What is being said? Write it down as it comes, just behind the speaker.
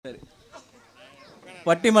சரி,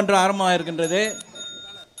 பட்டிமன்றம் ஆரம்பமாக இருக்கின்றது.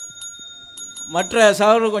 மற்ற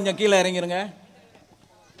சகோதரர்கள் கொஞ்சம் கீழே இறங்கிருங்க.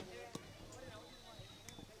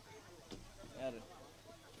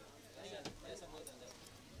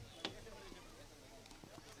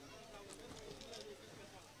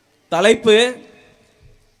 தலைப்பு: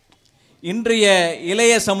 இன்றைய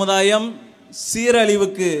இளைய சமுதாயம்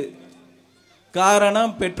சீரழிவுக்கு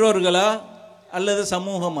காரணம் பெற்றோர்களா அல்லது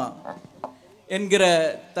சமூகமா என்கிற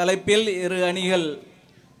தலைப்பில் இரு அணிகள்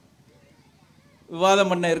விவாதம்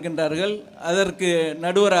பண்ண இருக்கின்றார்கள். அதற்கு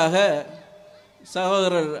நடுவராக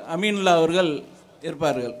சகோதரர் அமீனுல்லா அவர்கள்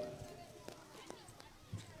இருப்பார்கள்.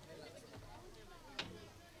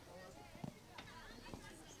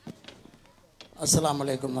 அஸ்ஸலாமு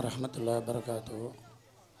அலைக்கும் வரஹ்மத்துல்லாஹி வபரகாத்துஹு.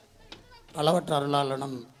 அளவற்ற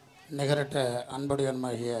அருளாளனும் நிகரற்ற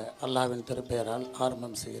அன்புடையனுமாகிய அல்லாஹ்வின் திருப்பெயரால்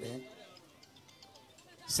ஆரம்பம் செய்கிறேன்.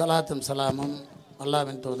 சலாத்தும் சலாமும்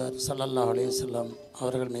அல்லாஹ்வின் தூதர் ஸல்லல்லாஹு அலைஹி வஸல்லம்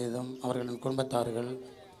அவர்கள் மீதும் அவர்களின் குடும்பத்தார்கள்,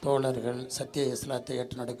 தோழர்கள், சத்திய இஸ்லாத்தை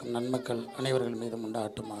ஏற்று நடக்கும் நன்மக்கள் அனைவர்கள் மீதும்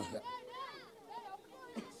உண்டாகட்டுமாக.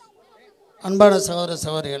 அன்பான சகோதர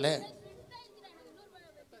சகோதரிகளே,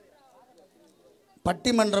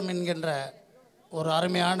 பட்டிமன்றம் என்கின்ற ஒரு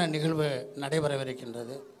அருமையான நிகழ்வு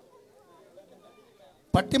நடைபெறவிருக்கின்றது.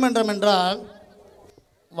 பட்டிமன்றம் என்றால்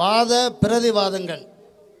வாத பிரதிவாதங்கள்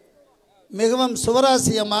மிகவும்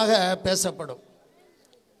சுவராசியமாக பேசப்படும்.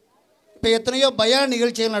 இப்போ எத்தனையோ பயான்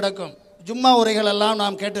நிகழ்ச்சிகள் நடக்கும். ஜும்மா உரைகள் எல்லாம்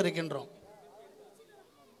நாம் கேட்டிருக்கின்றோம்.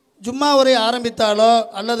 ஜும்மா உரை ஆரம்பித்தாலோ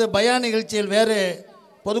அல்லது பயான் நிகழ்ச்சியில் வேறு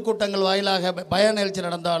பொதுக்கூட்டங்கள் வாயிலாக பயான் நிகழ்ச்சி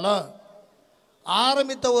நடந்தாலோ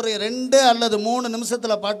ஆரம்பித்த ஒரு 2 அல்லது 3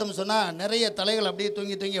 நிமிஷத்தில் பாட்டும் சொன்னால் நிறைய தலைகள் அப்படியே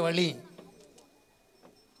தூங்கி தூங்கி வலி.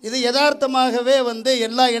 இது யதார்த்தமாகவே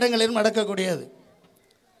எல்லா இடங்களிலும் நடக்கக்கூடியது.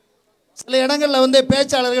 சில இடங்களில்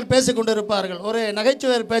பேச்சாளர்கள் பேசிக்கொண்டு இருப்பார்கள். ஒரு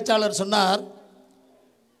நகைச்சுவை பேச்சாளர் சொன்னார்,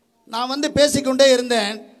 நான் பேசிக்கொண்டே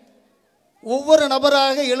இருந்தேன், ஒவ்வொரு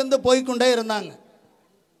நபராக எழுந்து போய்கொண்டே இருந்தாங்க.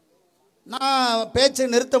 நான் பேச்சை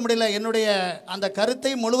நிறுத்த முடியல, என்னுடைய அந்த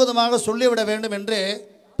கருத்தை முழுவதுமாக சொல்லிவிட வேண்டும் என்று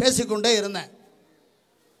பேசிக்கொண்டே இருந்தேன்.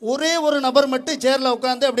 ஒரே ஒரு நபர் மட்டும் சேரில்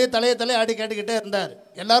உட்காந்து அப்படியே தலையை ஆடி கேட்டுக்கிட்டே இருந்தார்.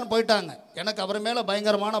 எல்லாரும் போயிட்டாங்க. எனக்கு அவர் மேலே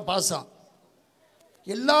பயங்கரமான பாசம்.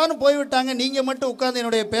 எல்லாரும் போய்விட்டாங்க, நீங்கள் மட்டும் உட்காந்து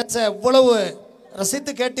என்னுடைய பேச்சை இவ்வளவு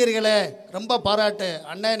ரசித்து கேட்டீர்களே, ரொம்ப பாராட்டு.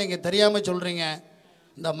 அண்ணன், நீங்கள் தெரியாமல் சொல்கிறீங்க,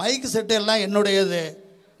 இந்த மைக்கு செட்டு எல்லாம் என்னுடையது,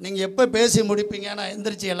 நீங்கள் எப்போ பேசி முடிப்பீங்க, நான்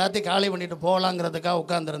எந்திரிச்சு எல்லாத்தையும் காலி பண்ணிட்டு போகலாங்கிறதுக்காக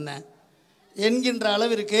உட்காந்துருந்தேன் என்கின்ற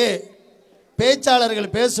அளவிற்கு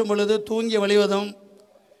பேச்சாளர்கள் பேசும் பொழுது தூங்கி வழிவதும்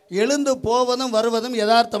எழுந்து போவதும் வருவதும்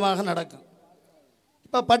யதார்த்தமாக நடக்கும்.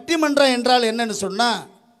 இப்போ பட்டிமன்றம் என்றால் என்னன்னு சொன்னால்,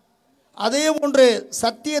 அதே போன்று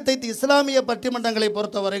சத்தியத்தை இஸ்லாமிய பட்டிமன்றங்களை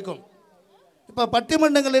பொறுத்த வரைக்கும் இப்போ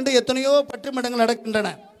பட்டிமன்றங்கள் என்று எத்தனையோ பட்டிமன்றங்கள் நடக்கின்றன.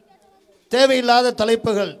 தேவையில்லாத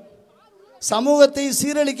தலைப்புகள், சமூகத்தை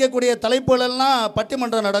சீரழிக்கக்கூடிய தலைப்புகளெல்லாம்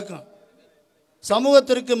பட்டிமன்றம் நடக்கும்.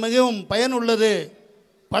 சமூகத்திற்கு மிகவும் பயனுள்ளது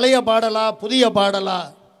பழைய பாடலா புதிய பாடலா,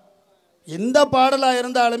 எந்த பாடலாக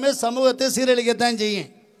இருந்தாலுமே சமூகத்தை சீரழிக்கத்தான்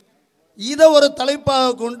செய்யும். இதை ஒரு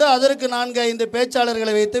தலைப்பாக கொண்டு அதற்கு 4-5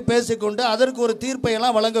 பேச்சாளர்களை வைத்து பேசிக்கொண்டு அதற்கு ஒரு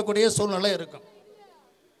தீர்ப்பையெல்லாம் வழங்கக்கூடிய சூழ்நிலை இருக்கும்.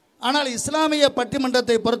 ஆனால் இஸ்லாமிய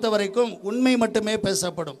பட்டிமன்றத்தை பொறுத்த வரைக்கும் உண்மை மட்டுமே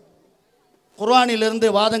பேசப்படும். குர்ஆனிலிருந்து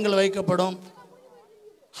வாதங்கள் வைக்கப்படும்,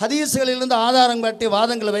 ஹதீஸ்களிலிருந்து ஆதாரம் காட்டி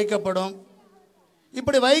வாதங்கள் வைக்கப்படும்.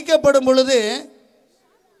 இப்படி வைக்கப்படும் பொழுது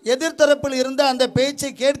எதிர்த்தரப்பில் இருந்து அந்த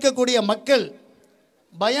பேச்சை கேட்கக்கூடிய மக்கள்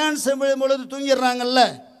பயான் செய்யும் பொழுது தூங்கிடுறாங்கல்ல,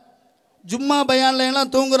 ஜும்மா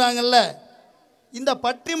பயான்லாம் தூங்குறாங்கல்ல, இந்த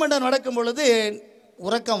பட்டிமன்றம் நடக்கும் பொழுது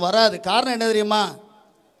உறக்கம் வராது. காரணம் என்ன தெரியுமா?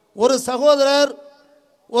 ஒரு சகோதரர்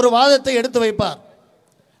ஒரு வாதத்தை எடுத்து வைப்பார்.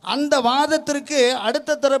 அந்த வாதத்திற்கு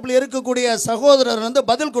அடுத்த தரப்பில் இருக்கக்கூடிய சகோதரர்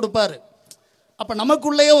பதில் கொடுப்பார். அப்போ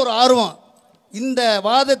நமக்குள்ளேயே ஒரு ஆர்வம், இந்த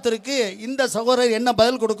வாதத்திற்கு இந்த சகோதரர் என்ன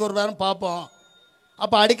பதில் கொடுக்குறாருன்னு பார்ப்போம்.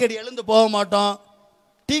 அப்போ அடிக்கடி எழுந்து போக மாட்டோம்,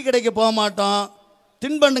 டீ கடைக்கு போக மாட்டோம்,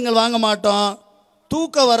 தின்பண்டங்கள் வாங்க மாட்டோம்,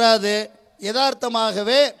 தூக்கம் வராது.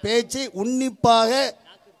 யதார்த்தமாகவே பேச்சு உன்னிப்பாக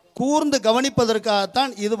கூர்ந்து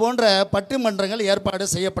கவனிப்பதற்காகத்தான் இது போன்ற பட்டிமன்றங்கள் ஏற்பாடு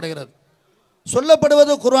செய்யப்படுகிறது.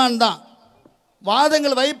 சொல்லப்படுவது குர்ஆன் தான்,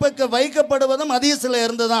 வாதங்கள் வைக்கப்படுவதும் ஹதீஸில்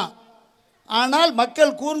இருந்து தான். ஆனால்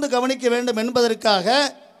மக்கள் கூர்ந்து கவனிக்க வேண்டும் என்பதற்காக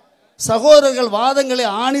சகோதரர்கள் வாதங்களை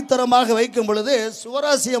ஆணித்தரமாக வைக்கும் பொழுது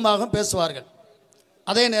சுவராசியமாக பேசுவார்கள்.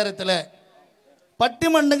 அதே நேரத்தில்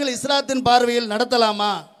பட்டிமன்றங்கள் இஸ்லாத்தின் பார்வையில்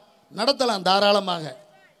நடத்தலாமா? நடத்தலாம், தாராளமாக.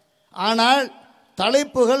 ஆனால்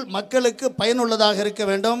தலைப்புகள் மக்களுக்கு பயனுள்ளதாக இருக்க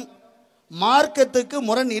வேண்டும், மார்க்கத்துக்கு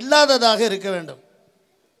முரண் இல்லாததாக இருக்க வேண்டும்.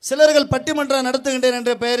 சிலர்கள் பட்டிமன்றம் நடத்துகின்றேன்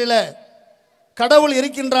என்ற பெயரில் கடவுள்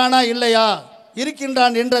இருக்கின்றானா இல்லையா,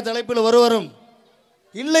 இருக்கின்றான் என்ற தலைப்பில் ஒருவரும்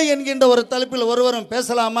இல்லை என்கின்ற ஒரு தலைப்பில் ஒருவரும்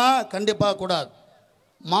பேசலாமா? கண்டிப்பாக கூடாது.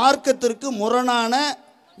 மார்க்கத்திற்கு முரணான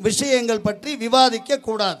விஷயங்கள் பற்றி விவாதிக்க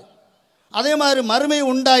கூடாது. அதே மாதிரி மறுமை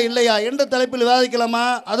உண்டா இல்லையா என்ற தலைப்பில் விவாதிக்கலாமா?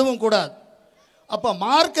 அதுவும் கூடாது. அப்போ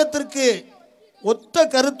மார்க்கத்திற்கு ஒத்த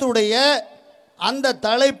கருத்துடைய அந்த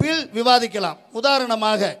தலைப்பில் விவாதிக்கலாம்.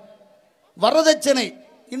 உதாரணமாக வரதட்சணை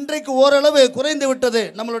இன்றைக்கு ஓரளவு குறைந்து விட்டது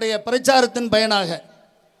நம்மளுடைய பிரச்சாரத்தின் பயனாக.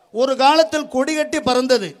 ஒரு காலத்தில் கொடிகட்டி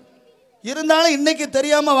பறந்தது. இருந்தாலும் இன்னைக்கு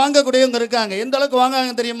தெரியாமல் வாங்கக்கூடியவங்க இருக்காங்க. எந்த அளவுக்கு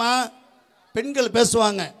வாங்காங்க தெரியுமா? பெண்கள்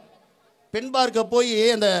பேசுவாங்க. பெண் பார்க்க போய்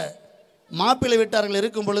அந்த மாப்பிள்ளை வீட்டார்கள்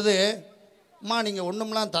இருக்கும் பொழுது, அம்மா நீங்கள்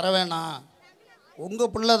ஒன்றும்லாம் தர வேணாம்,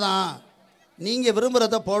 உங்கள் பிள்ளை தான், நீங்கள்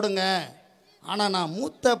விரும்புகிறத போடுங்க, ஆனால் நான்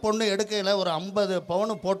மூத்த பொண்ணு எடுக்கையில் ஒரு 50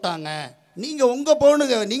 பவுன் போட்டாங்க, நீங்கள் உங்கள்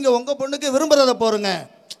பொண்ணுக்கு விரும்புகிறத போடுங்க.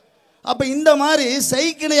 அப்போ இந்த மாதிரி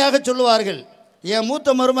சைக்கிளையாக சொல்லுவார்கள். என்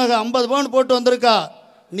மூத்த மருமக 50 பவுன் போட்டு வந்திருக்கா,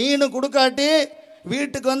 நீனு கொடுக்காட்டி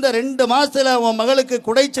வீட்டுக்கு வந்த 2 மாதத்தில் உன் மகளுக்கு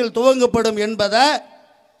குடைச்சல் துவங்கப்படும் என்பதை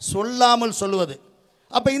சொல்லாமல் சொல்லுவது.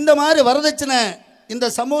 அப்போ இந்த மாதிரி வரதட்சணை இந்த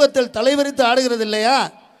சமூகத்தில் தலைவிரித்து ஆடுகிறது இல்லையா?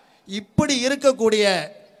 இப்படி இருக்கக்கூடிய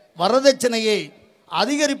வரதட்சணையை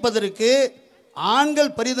அதிகரிப்பதற்கு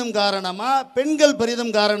ஆண்கள் பெரிதும் காரணமா, பெண்கள்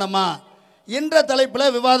பெரிதும் காரணமா என்ற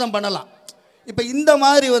தலைப்பில் விவாதம் பண்ணலாம். இப்போ இந்த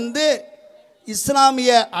மாதிரி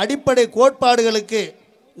இஸ்லாமிய அடிப்படை கோட்பாடுகளுக்கு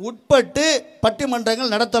உட்பட்டு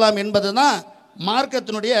பட்டிமன்றங்கள் நடத்தலாம் என்பது தான்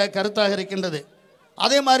மார்க்கத்தினுடைய கருத்தாக இருக்கின்றது.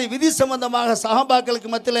 அதே மாதிரி விதி சம்பந்தமாக சஹாபாக்களுக்கு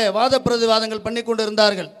மத்தியில் வாத பிரதிவாதங்கள் பண்ணி கொண்டு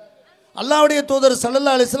இருந்தார்கள். அல்லாஹ்வுடைய தூதர்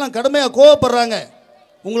ஸல்லல்லாஹு அலைஹி வஸல்லம் கடுமையாக கோவப்படுறாங்க.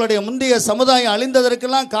 உங்களுடைய முந்தைய சமுதாயம்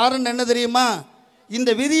அழிந்ததற்கெல்லாம் காரணம் என்ன தெரியுமா? இந்த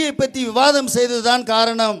விதியை பற்றி விவாதம் செய்தது தான்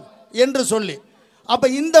காரணம் என்று சொல்லி. அப்போ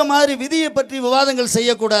இந்த மாதிரி விதியை பற்றி விவாதங்கள்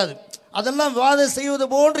செய்யக்கூடாது. அதெல்லாம் விவாதம் செய்வது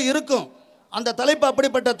போன்று இருக்கும். அந்த தலைப்பு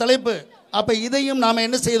அப்படிப்பட்ட தலைப்பு. அப்போ இதையும் நாம்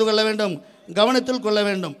என்ன செய்து கொள்ள வேண்டும்? கவனத்தில் கொள்ள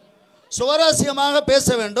வேண்டும். சுவாரஸ்யமாக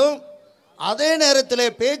பேச வேண்டும். அதே நேரத்தில்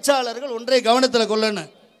பேச்சாளர்கள் ஒன்றை கவனத்தில் கொள்ளணும்.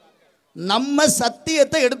 நம்ம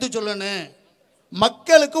சத்தியத்தை எடுத்து சொல்லணும்,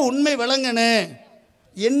 மக்களுக்கு உண்மை விளங்கணும்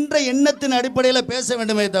என்ற எண்ணத்தின் அடிப்படையில் பேச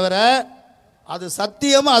வேண்டுமே தவிர, அது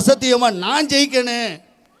சத்தியமா அசத்தியமா, நான் ஜெயிக்கணும்,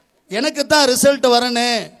 எனக்கு தான் ரிசல்ட்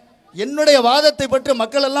வரணும், என்னுடைய வாதத்தை பற்றி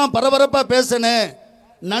மக்கள் எல்லாம் பரபரப்பாக பேசணும்,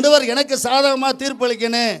 நடுவர் எனக்கு சாதகமாக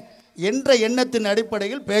தீர்ப்பளிக்கணும் என்ற எண்ணத்தின்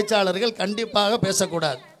அடிப்படையில் பேச்சாளர்கள் கண்டிப்பாக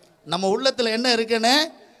பேசக்கூடாது. நம்ம உள்ளத்தில் என்ன இருக்குன்னு,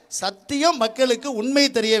 சத்தியம் மக்களுக்கு உண்மை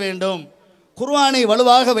தெரிய வேண்டும், குர்ஆனை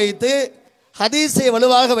வலுவாக வைத்து ஹதீஸை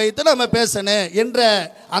வலுவாக வைத்து நம்ம பேசணும் என்ற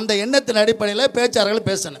அந்த எண்ணத்தின் அடிப்படையில் பேச்சாளர்கள்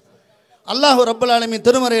பேசணும். அல்லாஹ் ரப்பல் ஆலமீன்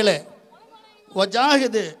திருமறையில்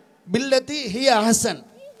வஜாஹிது பில்லதி ஹிய அஹ்சன்,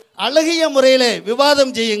 அழகிய முறையில்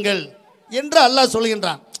விவாதம் செய்யுங்கள் என்று அல்லாஹ்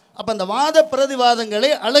சொல்கின்றான். அப்போ அந்த வாத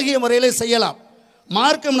பிரதிவாதங்களை அழகிய முறையில் செய்யலாம்.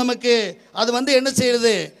 மார்க்கம் நமக்கு அது என்ன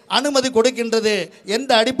செய்கிறது? அனுமதி கொடுக்கின்றது.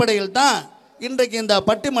 எந்த அடிப்படையில் தான் இன்றைக்கு இந்த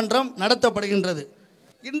பட்டிமன்றம் நடத்தப்படுகின்றது.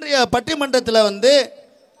 இன்றைய பட்டிமன்றத்தில்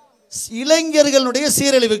இளைஞர்களுடைய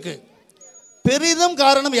சீரழிவுக்கு பெரிதும்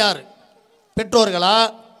காரணம் யார்? பெற்றோர்களா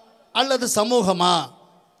அல்லது சமூகமா?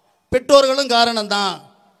 பெற்றோர்களும் காரணம்தான்,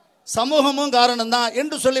 சமூகமும் காரணம்தான்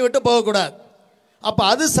என்று சொல்லிவிட்டு போகக்கூடாது. அப்போ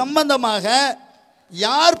அது சம்பந்தமாக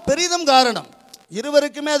யார் பெரிதும் காரணம்?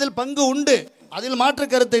 இருவருக்குமே அதில் பங்கு உண்டு, அதில் மாற்று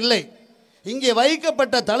கருத்து இல்லை. இங்கே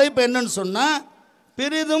வைக்கப்பட்ட தலைப்பு என்னன்னு சொன்னால்,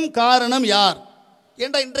 பெரிதும் காரணம் யார்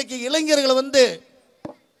என்ற. இன்றைக்கு இளைஞர்கள்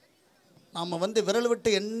நாம் விரல் விட்டு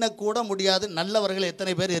எண்ணக்கூட முடியாது நல்லவர்கள்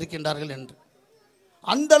எத்தனை பேர் இருக்கின்றார்கள் என்று.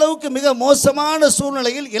 அந்த அளவுக்கு மிக மோசமான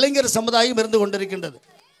சூழ்நிலையில் இளைஞர் சமுதாயம் இருந்து கொண்டிருக்கின்றது.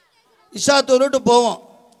 இஷா தொழுட்டு போவோம்,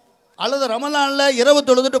 அல்லது ரமலானில் இரவு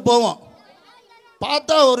தொழுதுட்டு போவோம்.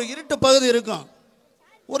 பார்த்தா ஒரு இருட்டு பகுதி இருக்கும்,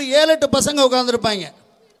 ஒரு 7-8 பசங்க உட்காந்துருப்பாங்க.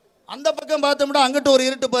 அந்த பக்கம் பார்த்தோம்னா அங்கிட்ட ஒரு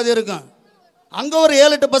இருட்டு பகுதி இருக்கும், அங்கே ஒரு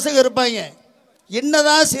 7-8 பசங்க இருப்பாங்க.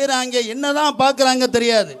 என்னதான் செய்கிறாங்க, என்னதான் பார்க்குறாங்க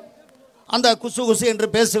தெரியாது. அந்த குசு குசு என்று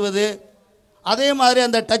பேசுவது, அதே மாதிரி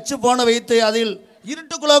அந்த டச்சு போனை வைத்து அதில்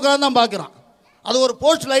இருட்டுக்குள்ளே உட்காந்து தான் பார்க்குறான். அது ஒரு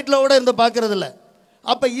போஸ்ட் லைட்டில் கூட இருந்து பார்க்கறதில்ல.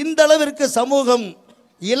 அப்போ இந்த அளவிற்கு சமூகம்,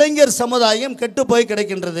 இளைஞர் சமுதாயம் கெட்டு போய்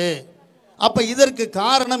கிடைக்கின்றது. அப்போ இதற்கு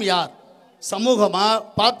காரணம் யார்? சமூகமா?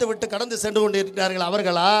 பார்த்து விட்டு கடந்து சென்று கொண்டிருக்கிறார்கள்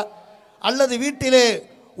அவர்களா? அல்லது வீட்டிலே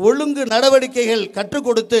ஒழுங்கு நடவடிக்கைகள் கற்றுக்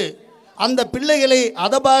கொடுத்து அந்த பிள்ளைகளை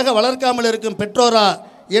அதபாக வளர்க்காமல் இருக்கும் பெற்றோரா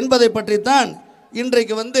என்பதை பற்றித்தான்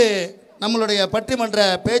இன்றைக்கு நம்மளுடைய பட்டிமன்ற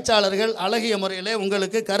பேச்சாளர்கள் அழகிய முறையில்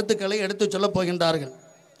உங்களுக்கு கருத்துக்களை எடுத்து சொல்ல போகின்றார்கள்.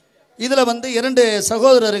 இதில் 2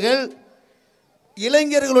 சகோதரர்கள்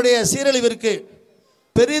இளைஞர்களுடைய சீரழிவிற்கு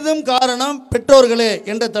பெரிதும் காரணம் பெற்றோர்களே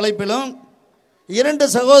என்ற தலைப்பிலும், 2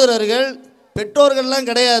 சகோதரர்கள் பெற்றோர்கள்லாம்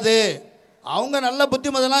கிடையாது, அவங்க நல்ல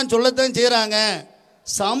புத்திமதெல்லாம் சொல்லத்தான் செய்கிறாங்க,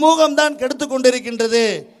 சமூகம்தான் கெடுத்து கொண்டிருக்கின்றது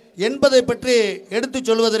என்பதை பற்றி எடுத்து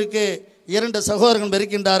சொல்வதற்கு 2 சகோதரர்கள்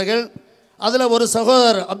இருக்கின்றார்கள். அதில் ஒரு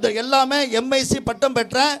சகோதரர் எல்லாமே எம்ஐசி பட்டம்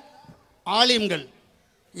பெற்ற ஆலிம்கள்,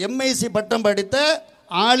 எம்ஐசி பட்டம் படித்த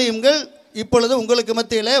ஆலிம்கள் இப்பொழுது உங்களுக்கு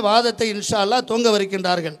மத்தியிலே வாதத்தை இன்ஷா அல்லாஹ்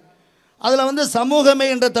துவங்கவிருக்கின்றார்கள். அதில் சமூகமே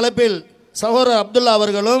என்ற தலைப்பில் சகோதரர் அப்துல்லா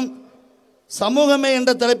அவர்களும், சமூகமே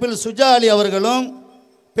என்ற தலைப்பில் சுஜா அலி அவர்களும்,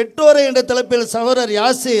 பெற்றோரை என்ற தலைப்பில் சகோதரர்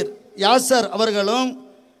யாசர் அவர்களும்,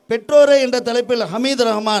 பெற்றோரை என்ற தலைப்பில் ஹமீது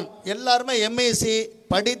ரஹ்மான், எல்லாருமே எம்ஐசி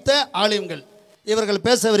படித்த ஆலிம்கள் இவர்கள்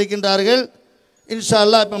பேசவிருக்கின்றார்கள் இன்ஷா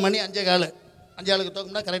அல்லாஹ். இப்போ மணி 5:15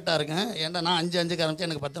 துவக்கம்னா கரெக்டாக இருக்குங்க. ஏன்னா நான் 5:05 ஆரம்பிச்சு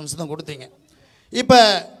எனக்கு 10 நிமிஷம் தான் கொடுத்தீங்க. இப்போ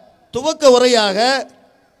துவக்க உரையாக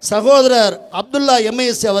சகோதரர் அப்துல்லா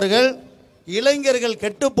எம்ஐசி அவர்கள் இளைஞர்கள்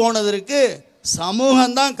கெட்டு போனதற்கு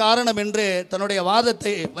சமூகம்தான் காரணம் என்று தன்னுடைய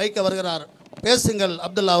வாதத்தை வைக்க வருகிறார். பேசுங்கள்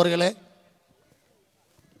அப்துல்லா அவர்களே.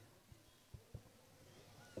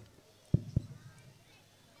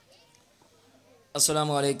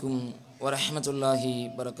 அஸ்ஸலாமு அலைக்கும் வரஹ்மத்துல்லாஹி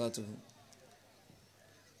பரகாத்துஹு.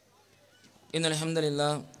 இன்னல்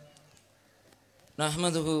ஹம்தலில்லாஹ்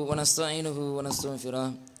நஹ்மதுஹு வ நஸ்தஈனுஹு வ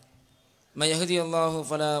நஸ்தக்ஃபிருஹ் மை யஹ்தியல்லாஹு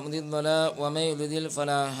ஃபலா முதில்ல லஹு வ மை யுضلل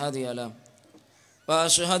ஃபலா ஹாதிய லஹு வ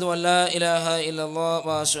அஷ்ஹது அன் லா இலாஹா இல்லல்லாஹ் வ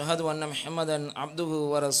அஷ்ஹது அன்ன முஹம்மதன் அப்துஹு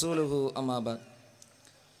வ ரசூலுஹு அம்மா பஅத்.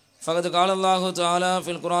 ஃபகத் கால அல்லாஹு தஆலா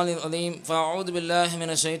ஃபில் குர்ஆனில் அஸீம் ஃபஅஊது பில்லாஹி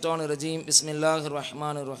மினஷ் ஷைத்தானிர் ரஜீம் பிஸ்மில்லாஹிர்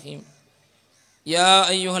ரஹ்மானிர் ரஹீம் யா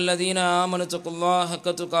அய்யுஹல்லதீன ஆமனு தக்குல்லாஹ ஹக்க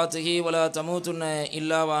துகாத்திஹி வ லா தமூதுன்ன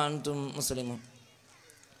இல்லா வ அன்தும் முஸ்லிமூன்.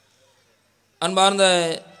 அன்பார்ந்த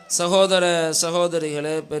சகோதர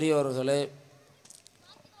சகோதரிகளே, பெரியோர்களே,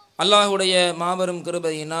 அல்லாஹுடைய மாபெரும்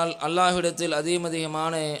கிருபையினால் அல்லாஹ்விடத்தில்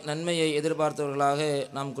அதிகமான நன்மையை எதிர்பார்த்தவர்களாக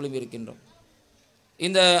நாம் குழுமியிருக்கின்றோம்.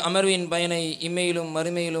 இந்த அமர்வின் பயனை இம்மையிலும்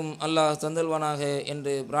மறுமையிலும் அல்லாஹ் தந்தல்வானாக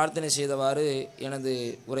என்று பிரார்த்தனை செய்தவாறு எனது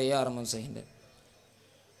உரையை ஆரம்பம் செய்கின்றேன்.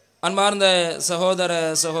 அன்பார்ந்த சகோதர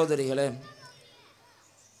சகோதரிகளே,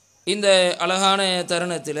 இந்த அழகான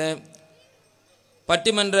தருணத்தில்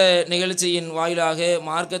பட்டிமன்ற நிகழ்ச்சியின் வாயிலாக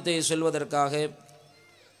மார்க்கத்தை சொல்வதற்காக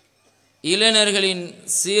இளைஞர்களின்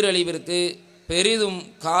சீரழிவிற்கு பெரிதும்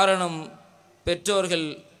காரணம் பெற்றோர்கள்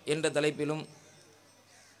என்ற தலைப்பிலும்,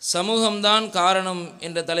 சமூகம்தான் காரணம்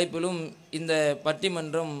என்ற தலைப்பிலும் இந்த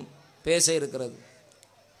பட்டிமன்றம் பேச இருக்கிறது.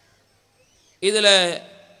 இதில்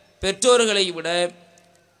பெற்றோர்களை விட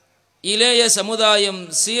இளைய சமுதாயம்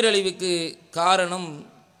சீரழிவுக்கு காரணம்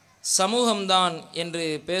சமூகம்தான் என்று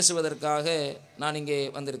பேசுவதற்காக நான் இங்கே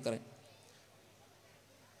வந்திருக்கிறேன்.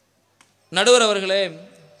 நடுவர் அவர்களே,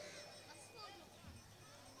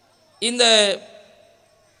 இந்த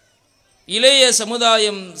இளைய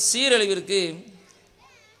சமுதாயம் சீரழிவிற்கு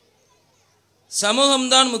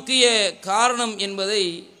சமூகம்தான் முக்கிய காரணம் என்பதை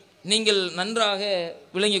நீங்கள் நன்றாக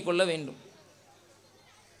விளங்கிக் கொள்ள வேண்டும்.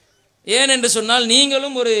 ஏன் என்று சொன்னால்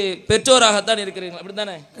நீங்களும் ஒரு பெற்றோராகத்தான் இருக்கிறீர்கள்,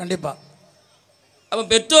 அப்படித்தானே? கண்டிப்பா. அப்போ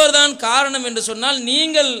பெற்றோர் தான் காரணம் என்று சொன்னால்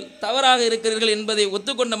நீங்கள் தவறாக இருக்கிறீர்கள் என்பதை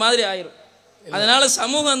ஒத்துக்கொண்ட மாதிரி ஆயிரும். அதனால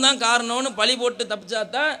சமூகம் தான் காரணம்னு பழி போட்டு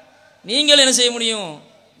தப்பிச்சாதான் நீங்கள் என்ன செய்ய முடியும்?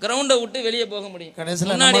 கிரவுண்டை விட்டு வெளியே போக முடியும்.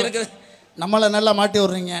 முன்னாடி இருக்கிற நம்மளை நல்லா மாட்டி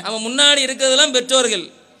விடுறீங்க. அவன் முன்னாடி இருக்கிறதெல்லாம் பெற்றோர்கள்.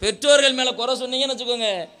 பெற்றோர்கள் மேலே குறை சொன்னீங்கன்னு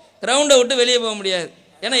வச்சுக்கோங்க, கிரவுண்டை விட்டு வெளியே போக முடியாது.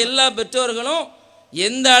 ஏன்னா எல்லா பெற்றோர்களும்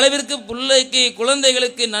எந்த அளவிற்கு பிள்ளைக்கு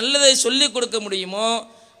குழந்தைகளுக்கு நல்லதை சொல்லிக் கொடுக்க முடியுமோ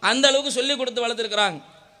அந்த அளவுக்கு சொல்லிக் கொடுத்து வளர்த்துருக்கிறாங்க.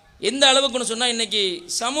 எந்த அளவுக்குன்னு சொன்னால், இன்னைக்கு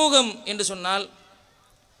சமூகம் என்று சொன்னால்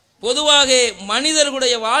பொதுவாக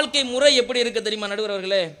மனிதர்களுடைய வாழ்க்கை முறை எப்படி இருக்க தெரியுமா நடுவர்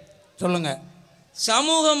அவர்களே? சொல்லுங்க.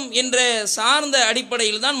 சமூகம் என்ற சார்ந்த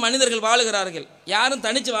அடிப்படையில் தான் மனிதர்கள் வாழுகிறார்கள். யாரும்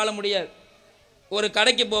தனித்து வாழ முடியாது. ஒரு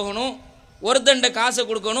கடைக்கு போகணும், ஒருத்தண்ட காசை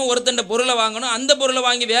கொடுக்கணும், ஒருத்தண்ட பொருளை வாங்கணும், அந்த பொருளை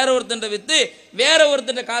வாங்கி வேற ஒருத்தண்ட விற்று வேற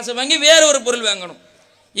ஒருத்தண்ட காசை வாங்கி வேற ஒரு பொருள் வாங்கணும்.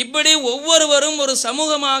 இப்படி ஒவ்வொருவரும் ஒரு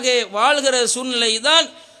சமூகமாக வாழ்கிற சூழ்நிலை தான்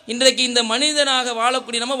இன்றைக்கு இந்த மனிதனாக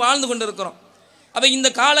வாழக்கூடிய நம்ம வாழ்ந்து கொண்டிருக்கிறோம். அப்போ இந்த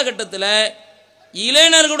காலகட்டத்தில்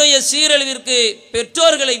இளைஞர்களுடைய சீரழிவிற்கு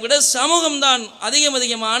பெற்றோர்களை விட சமூகம்தான்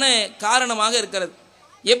அதிகமான காரணமாக இருக்கிறது.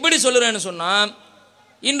 எப்படி சொல்லுறேன்னு சொன்னால்,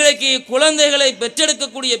 இன்றைக்கு குழந்தைகளை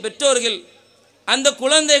பெற்றெடுக்கக்கூடிய பெற்றோர்கள் அந்த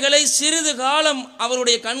குழந்தைகளை சிறிது காலம்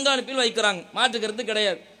அவருடைய கண்காணிப்பில் வைக்கிறாங்க, மாற்றுக்கிறது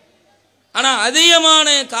கிடையாது. ஆனால் அதிகமான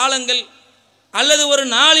காலங்கள் அல்லது ஒரு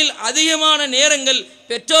நாளில் அதிகமான நேரங்கள்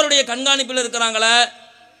பெற்றோருடைய கண்காணிப்பில் இருக்கிறாங்களா?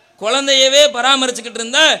 குழந்தையவே பராமரிச்சுக்கிட்டு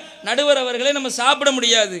இருந்தா நடுவர் அவர்களை நம்ம சாப்பிட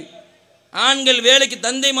முடியாது. ஆண்கள் வேலைக்கு,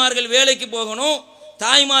 தந்தைமார்கள் வேலைக்கு போகணும்,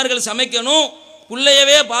 தாய்மார்கள் சமைக்கணும்,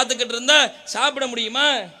 பிள்ளையவே பார்த்துக்கிட்டு இருந்தா சாப்பிட முடியுமா?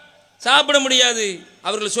 சாப்பிட முடியாது.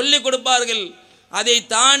 அவர்கள் சொல்லிக் கொடுப்பார்கள். அதை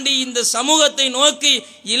தாண்டி இந்த சமூகத்தை நோக்கி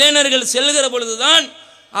இளைஞர்கள் செல்கிற பொழுதுதான்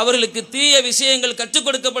அவர்களுக்கு தீய விஷயங்கள் கற்றுக்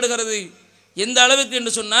கொடுக்கப்படுகிறது. எந்த அளவுக்கு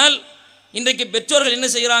என்று சொன்னால், இன்றைக்கு பெற்றோர்கள் என்ன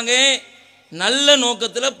செய்கிறாங்க? நல்ல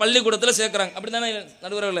நோக்கத்தில் பள்ளிக்கூடத்தில் சேர்க்குறாங்க, அப்படி தானே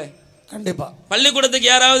நடுவர்களே? கண்டிப்பா.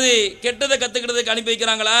 பள்ளிக்கூடத்துக்கு யாராவது கெட்டதை கற்றுக்கிறதுக்கு அனுப்பி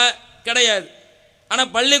வைக்கிறாங்களா? கிடையாது.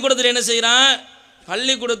 ஆனால் பள்ளிக்கூடத்தில் என்ன செய்கிறான்?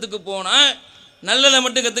 பள்ளிக்கூடத்துக்கு போனால் நல்லதை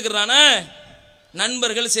மட்டும் கற்றுக்கிறானா?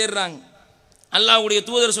 நண்பர்கள் சேர்றாங்க. அல்லாஹ்வுடைய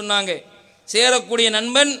தூதர் சொன்னாங்க, சேரக்கூடிய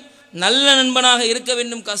நண்பன் நல்ல நண்பனாக இருக்க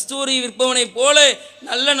வேண்டும், கஸ்தூரி விற்பவனை போல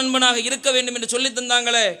நல்ல நண்பனாக இருக்க வேண்டும் என்று சொல்லி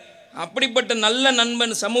தந்தாங்களே. அப்படிப்பட்ட நல்ல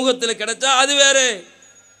நண்பன் சமூகத்தில் கிடைச்சா அது வேறு.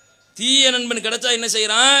 தீய நண்பன் கிடைச்சா என்ன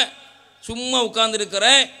செய்கிறான்? சும்மா உட்கார்ந்து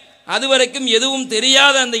இருக்கிறேன். அது வரைக்கும் எதுவும்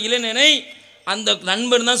தெரியாத அந்த இளைஞனை அந்த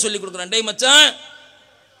நண்பன் தான் சொல்லிக் கொடுக்குறான். டேய் மச்சான்,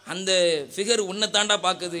 அந்த ஃபிகர் உன்னை தாண்டா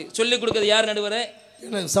பார்க்குது. சொல்லிக் கொடுக்குறது யார்? நடுவரே,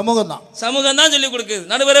 சமூகம் தான். சமூகம் தான் சொல்லிக் கொடுக்குது.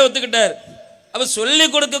 நடுவரே ஒத்துக்கிட்டார். அப்போ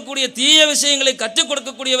சொல்லிக் கொடுக்கக்கூடிய தீய விஷயங்களை கற்றுக்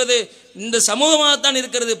கொடுக்கக்கூடியவது இந்த சமூகமாகத்தான்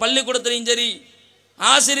இருக்கிறது. பள்ளிக்கூடத்திலையும் சரி,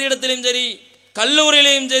 ஆசிரியரிடத்திலையும் சரி,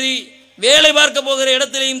 கல்லூரியிலையும் சரி, வேலை பார்க்க போகிற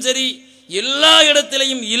இடத்திலையும் சரி, எல்லா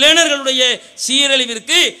இடத்திலையும் இளைஞர்களுடைய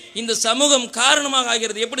சீரழிவிற்கு இந்த சமூகம் காரணமாக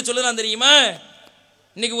ஆகிறது. எப்படி சொல்லலாம் தெரியுமா?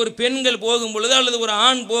 இன்னைக்கு ஒரு பெண்கள் போகும் பொழுது அல்லது ஒரு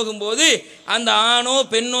ஆண் போகும்போது அந்த ஆணோ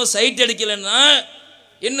பெண்ணோ சைட் அடிக்கலைன்னா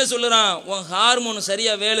என்ன சொல்லுறான்? உன் ஹார்மோன்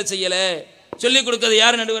சரியா வேலை செய்யல. சொல்லிக் கொடுக்கிறது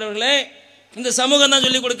யார் நடுவர்களே? இந்த சமூகம் தான்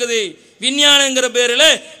சொல்லிக் கொடுக்குது. விஞ்ஞானங்கிற பேரில்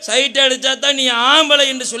சைட் அடிச்சா தான் நீ ஆம்பளை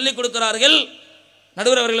என்று சொல்லிக் கொடுக்கிறார்கள்.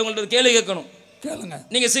 நடுவர் அவர்கள் உங்கள்ட்ட கேள்வி கேட்கணும். கேளுங்க.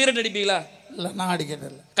 நீங்க சிகரெட் அடிப்பீங்களா? இல்லை, நான் அடிக்கிறது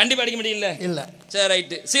இல்லை. கண்டிப்பா அடிக்க முடியல. இல்லை. சரி,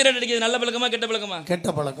 ரைட்டு. சிகரெட் அடிக்கிறது நல்ல பழக்கமா கெட்ட பழக்கமா? கெட்ட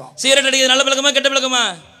பழக்கம். சிகரெட் அடிக்கிறது நல்ல பழக்கமா கெட்ட பழக்கமா?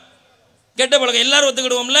 கெட்ட பழக்கம். எல்லாரும்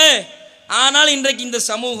ஒத்துக்கிடுவோம்ல. ஆனால் இன்றைக்கு இந்த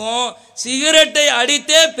சமூகம் சிகரெட்டை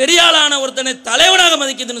அடித்தே பெரியாளான ஒருத்தனை தலைவனாக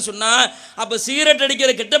மதிக்குதுன்னு சொன்னா, அப்ப சிகரெட்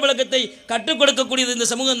அடிக்கிற கெட்ட பழக்கத்தை கற்றுக் கொடுக்கக்கூடியது இந்த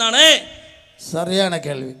சமூகம் தானே? சரியான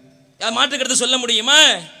கேள்வி. மாற்றுக்கிறது சொல்ல முடியுமா?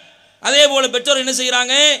 அதே போல பெற்றோர் என்ன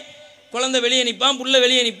செய்யறாங்க? குழந்தை வெளியே நிற்பான், புள்ள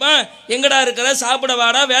வெளியே நிற்பான், எங்கடா இருக்கிற, சாப்பிட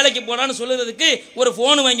வாடா, வேலைக்கு போடான்னு சொல்லுறதுக்கு ஒரு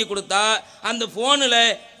ஃபோன் வாங்கி கொடுத்தா அந்த ஃபோனில்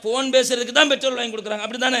ஃபோன் பேசுறதுக்கு தான் பெற்றோர் வாங்கி கொடுக்குறாங்க.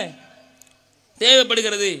 அப்படி தானே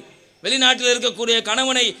தேவைப்படுகிறது. வெளிநாட்டில் இருக்கக்கூடிய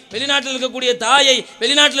கணவனை, வெளிநாட்டில் இருக்கக்கூடிய தாயை,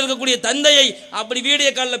 வெளிநாட்டில் இருக்கக்கூடிய தந்தையை அப்படி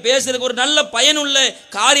வீடியோ காலில் பேசுறதுக்கு ஒரு நல்ல பயனுள்ள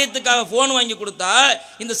காரியத்துக்காக ஃபோன் வாங்கி கொடுத்தா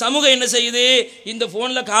இந்த சமூகம் என்ன செய்யுது? இந்த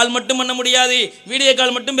ஃபோனில் கால் மட்டும் பண்ண முடியாது, வீடியோ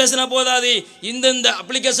கால் மட்டும் பேசினா போதாது, இந்தந்த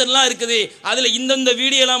அப்ளிகேஷன்லாம் இருக்குது, அதில் இந்தந்த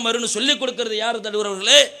வீடியோலாம் வரும்னு சொல்லிக் கொடுக்கறது யார்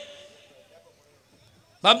தடுவர்களே?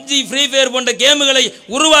 பப்ஜி, ஃப்ரீ ஃபயர் போன்ற கேமுகளை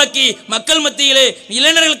உருவாக்கி மக்கள் மத்தியிலே,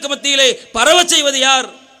 இளைஞர்களுக்கு மத்தியிலே பரவ செய்வது யார்?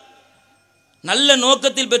 நல்ல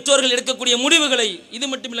நோக்கத்தில் பெற்றோர்கள் எடுக்கக்கூடிய முடிவுகளை. இது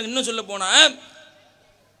மட்டும் இல்லை, இன்னும் சொல்ல போனா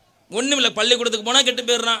ஒன்றும் இல்லை. பள்ளிக்கூடத்துக்கு போனால் கெட்டு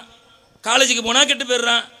போயிடுறான், காலேஜுக்கு போனால் கெட்டு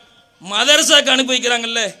போயிடுறான், மதரசாக்கு அனுப்பி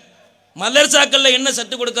வைக்கிறாங்கல்ல. மதரசாக்களில் என்ன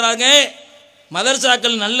சட்டு கொடுக்குறாங்க?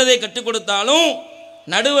 மதரசாக்கள் நல்லதை கற்றுக் கொடுத்தாலும்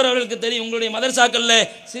நடுவர் அவர்களுக்கு தெரியும், உங்களுடைய மதரசாக்களில்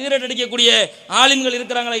சிகரெட் அடிக்கக்கூடிய ஆலிம்கள்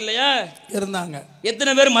இருக்கிறாங்களா இல்லையா? இருந்தாங்க.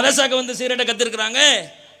 எத்தனை பேர் மதரசாக்க வந்து சிகரெட்டை கற்றுருக்குறாங்க?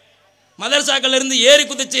 மதரசாக்கள் இருந்து ஏறி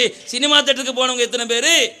குதிச்சு சினிமா தேட்டருக்கு போனவங்க எத்தனை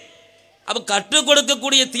பேர்? அப்ப கற்றுக்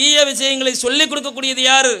கொடுக்கக்கூடிய தீய விஷயங்களை சொல்லிக் கொடுக்கக்கூடியது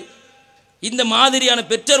யாரு? இந்த மாதிரியான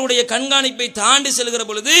பெற்றோருடைய கண்காணிப்பை தாண்டி செல்கிற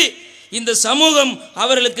பொழுது இந்த சமூகம்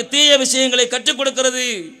அவர்களுக்கு தீய விஷயங்களை கற்றுக் கொடுக்கிறது.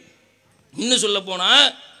 இன்னும் சொல்ல போனா,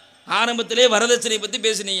 ஆரம்பத்திலே வரதட்சணை பத்தி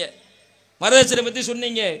பேசினீங்க, வரதட்சணை பத்தி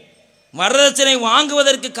சொன்னீங்க. வரதட்சணை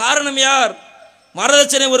வாங்குவதற்கு காரணம் யார்?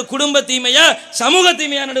 வரதட்சணை ஒரு குடும்ப தீமையா, சமூக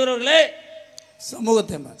தீமையா நடுவர்களே? சமூக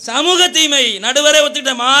தீமை. சமூக தீமை. நடுவரே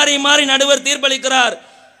ஒத்துக்கிட்ட. மாறி மாறி நடுவர் தீர்ப்பளிக்கிறார்.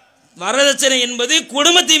 வரதட்சணை என்பது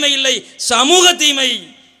குடும்ப தீமை இல்லை, சமூக தீமை.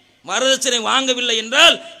 வரதட்சணை வாங்கவில்லை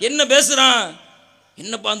என்றால் என்ன பேசுறான்?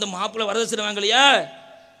 என்னப்பா அந்த மாப்பிள்ளை வரதட்சணை வாங்கலையா,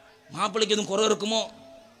 மாப்பிள்ளைக்கு எதுவும் குறை இருக்குமோ?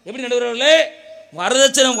 எப்படி நடுவர்களே?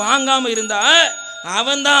 வரதட்சணை வாங்காம இருந்தா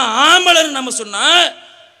அவன் தான் ஆம்பளன்னு நம்ம சொன்னா,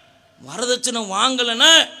 வரதட்சணை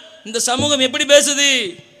வாங்கலைன்னா இந்த சமூகம் எப்படி பேசுது?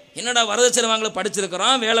 என்னடா வரதட்சணை வாங்கல,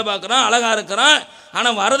 படிச்சிருக்கிறான், வேலை பார்க்குறான், அழகா இருக்கிறான்,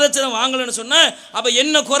 ஆனால் வரதட்சணை வாங்கலைன்னு சொன்னா அப்ப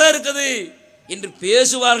என்ன குறை இருக்குது என்று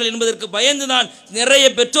பேசுவார்கள் என்பதற்கு பயந்துதான் நிறைய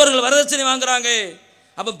பெற்றோர்கள் வரதட்சணை வாங்குறாங்க.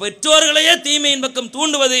 அப்ப பெற்றோர்களையே தீமையின் பக்கம்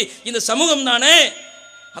தூண்டுவது இந்த சமூகம் தானே.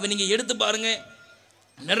 அப்ப நீங்க எடுத்து பாருங்க,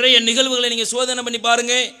 நிறைய நிகழ்வுகளை நீங்க சோதனை பண்ணி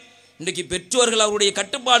பாருங்க. இன்றைக்கு பெற்றோர்கள் அவருடைய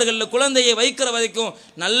கட்டுப்பாடுகளில் குழந்தையை வைக்கிற வரைக்கும்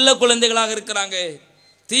நல்ல குழந்தைகளாக இருக்கிறாங்க,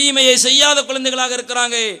 தீமையை செய்யாத குழந்தைகளாக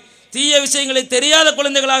இருக்கிறாங்க, தீய விஷயங்களை தெரியாத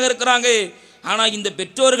குழந்தைகளாக இருக்கிறாங்க. ஆனால் இந்த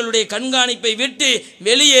பெற்றோர்களுடைய கண்காணிப்பை விட்டு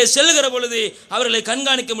வெளியே செல்கிற பொழுது அவர்களை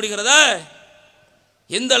கண்காணிக்க முடிகிறதா?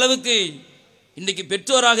 எந்த அளவுக்கு இன்றைக்கு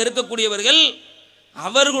பெற்றோராக இருக்கக்கூடியவர்கள்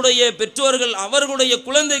அவர்களுடைய பெற்றோர்கள் அவர்களுடைய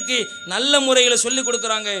குழந்தைக்கு நல்ல முறையில் சொல்லிக்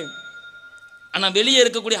கொடுக்குறாங்க. ஆனால் வெளியே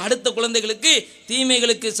இருக்கக்கூடிய அடுத்த குழந்தைகளுக்கு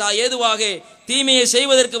தீமைகளுக்கு ஏதுவாக, தீமையை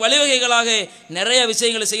செய்வதற்கு வழிவகைகளாக நிறைய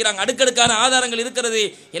விஷயங்களை செய்கிறாங்க. அடுக்கடுக்கான ஆதாரங்கள் இருக்கிறது.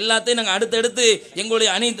 எல்லாத்தையும் நாங்கள் அடுத்தடுத்து எங்களுடைய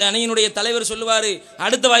அணியினுடைய தலைவர் சொல்லுவார்,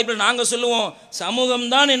 அடுத்த வாய்ப்பில் நாங்கள் சொல்லுவோம்.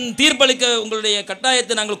 சமூகம்தான் என் தீர்ப்பளிக்க உங்களுடைய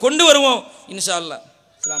கட்டாயத்தை நாங்கள் கொண்டு வருவோம் இன்ஷா அல்லாஹ்.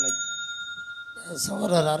 அஸ்ஸலாமு அலைக்கும்.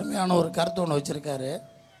 சகோதரர் அருமையான ஒரு கருத்து ஒன்று வச்சுருக்காரு.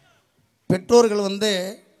 பெற்றோர்கள்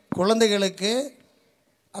குழந்தைகளுக்கு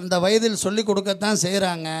அந்த வயதில் சொல்லி கொடுக்கத்தான்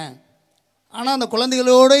செய்கிறாங்க, ஆனால் அந்த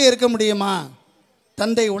குழந்தைகளோடு இருக்க முடியுமா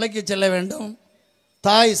தந்தை உழைக்க செல்ல வேண்டும்,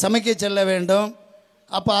 தாய் சமைக்க செல்ல வேண்டும்.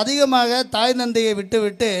 அப்போ அதிகமாக தாய் தந்தையை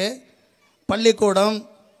விட்டு பள்ளிக்கூடம்,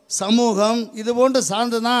 சமூகம் இது போன்று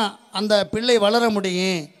சார்ந்து தான் அந்த பிள்ளை வளர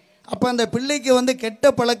முடியும். அப்போ அந்த பிள்ளைக்கு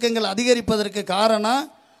கெட்ட பழக்கங்கள் அதிகரிப்பதற்கு காரணம்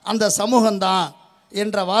அந்த சமூகம்தான்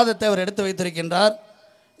என்ற வாதத்தை அவர் எடுத்து வைத்திருக்கின்றார்.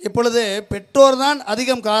 இப்பொழுது பெற்றோர் தான்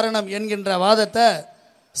அதிகம் காரணம் என்கின்ற வாதத்தை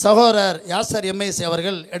சகோதரர் யாசர் எம்ஐசி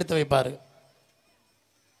அவர்கள் எடுத்து வைப்பார்.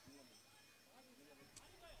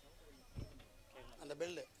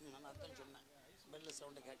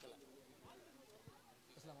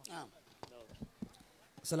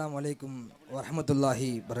 அஸ்ஸலாமு அலைக்கும் வரஹ்மத்துல்லாஹி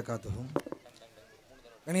வரகாத்துஹு.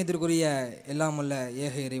 கணியத்திற்குரிய எல்லாம் உள்ள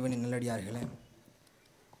ஏக இறைவனின் நல்லடியார்களே,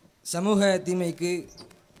 சமூக தீமைக்கு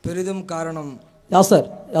பெரிதும் காரணம். யாசர்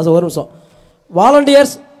ஒரு நிமிஷம்.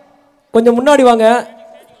 வாலண்டியர்ஸ் கொஞ்சம் முன்னாடி வாங்க.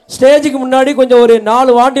 ஸ்டேஜுக்கு முன்னாடி கொஞ்சம் ஒரு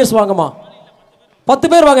 4 வாலண்டியர்ஸ் வாங்கம்மா.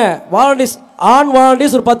 10 பேர் வாங்க. வாலண்டியர்ஸ், ஆண்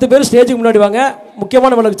வாலண்டியர்ஸ் ஒரு 10 பேர் ஸ்டேஜுக்கு முன்னாடி வாங்க.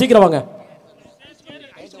 முக்கியமான வேலைக்கு சீக்கிரம் வாங்க.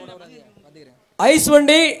 ஐஸ்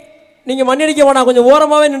வண்டி நீங்கள் மண்ணி அடிக்க வேணாம், கொஞ்சம்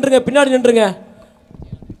ஓரமாகவே நின்றுங்க, பின்னாடி நின்றுங்க.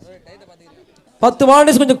 10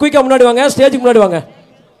 வாலண்டியர்ஸ் கொஞ்சம் குயிக்காக முன்னாடி வாங்க, ஸ்டேஜுக்கு முன்னாடி வாங்க.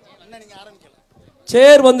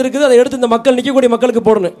 சேர் வந்திருக்குது, அதை எடுத்து இந்த மக்கள் நிற்கக்கூடிய மக்களுக்கு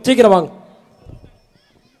போடணும். சீக்கிரம் வாங்க,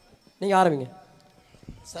 நீங்கள் ஆரம்பிங்க.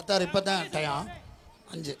 சத்தார் இப்போ தான் டைம்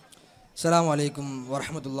 5. அஸ்ஸலாமு அலைக்கும்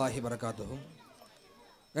வரஹ்மத்துல்லாஹி வரகாத்துஹு.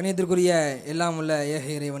 கணியத்திற்குரிய எல்லாம் உள்ள ஏக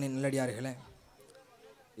இறைவனின் நல்லடியார்களே,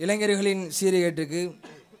 இளைஞர்களின் சீர்கேட்டுக்கு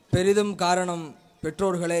பெரிதும் காரணம்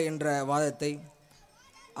பெற்றோர்களே என்ற வாதத்தை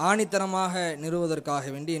ஆணித்தனமாக நிறுவுவதற்காக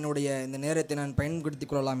வேண்டி என்னுடைய இந்த நேரத்தை நான் பயன்படுத்திக்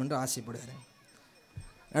கொள்ளலாம் என்று ஆசைப்படுகிறேன்.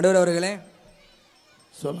 நடுவர் அவர்களே,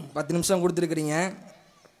 10 நிமிஷம் கொடுத்துருக்குறீங்க.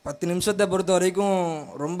 10 நிமிஷத்தை பொறுத்த வரைக்கும்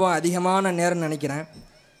ரொம்ப அதிகமான நேரம் நினைக்கிறேன்.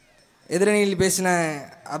 எதிரணியில் பேசின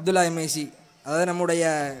அப்துல்லா எம்ஐசி, அதாவது நம்முடைய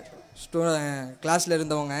கிளாஸில்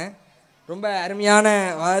இருந்தவங்க ரொம்ப அருமையான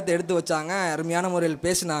வாதத்தை எடுத்து வச்சாங்க, அருமையான முறையில்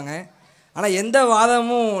பேசினாங்க. ஆனால் எந்த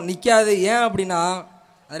வாதமும் நிற்காது. ஏன் அப்படின்னா,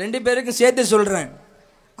 அது 2 பேருக்கும் சேர்த்து சொல்கிறேன்,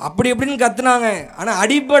 அப்படி இப்படின்னு கத்துனாங்க. ஆனால்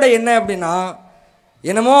அடிப்படை என்ன அப்படின்னா,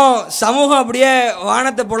 என்னமோ சமூகம் அப்படியே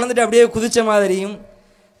வானத்தை பொழந்துட்டு அப்படியே குதித்த மாதிரியும்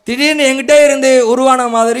திடீர்னு எங்கிட்டே இருந்து உருவான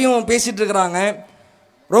மாதிரியும் பேசிகிட்டு இருக்கிறாங்க.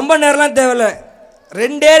 ரொம்ப நேரம்லாம் தேவையில்லை,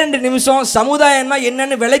 2 நிமிஷம் சமுதாயம்னா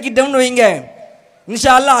என்னன்னு விளக்கிட்டோம்னு வைங்க,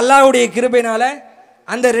 இன்ஷா அல்லாஹ் அல்லாஹ்வுடைய கிருபையினால்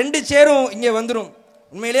அந்த 2 சேரும் இங்கே வந்துடும்.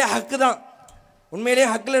 உண்மையிலே ஹக்கு தான், உண்மையிலே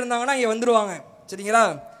ஹக்கில் இருந்தாங்கன்னா இங்கே வந்துடுவாங்க. சரிங்களா?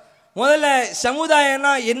 முதல்ல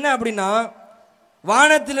சமுதாயம்னா என்ன அப்படின்னா,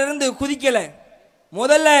 வானத்திலிருந்து குதிக்கலை.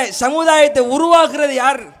 முதல்ல சமுதாயத்தை உருவாக்குறது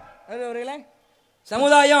யார்?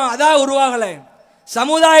 சமுதாயம் அதான் உருவாகலை.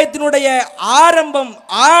 சமுதாயத்தினுடைய ஆரம்பம்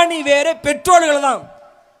ஆணி வேற பெற்றோர்கள் தான்.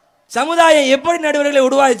 சமுதாயம் எப்படி நடுவர்களை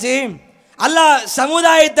உருவாச்சு? அல்லாஹ்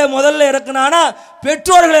சமுதாயத்தை முதல்ல இறக்குனானா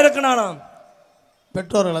பெற்றோர்களை இறக்குனானா?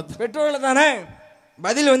 பெற்றோர்களை தானே.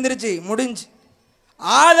 பதில் வந்துருச்சு, முடிஞ்சு.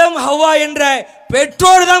 ஆதம் ஹவ்வா என்ற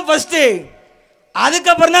பெற்றோர் தான் ஃபர்ஸ்ட்,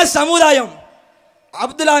 அதுக்கப்புறம் தான் சமுதாயம்.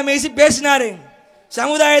 அப்துல்லா மேசி பேசினாரு,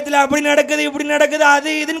 சமுதாயத்தில் அப்படி நடக்குது இப்படி நடக்குது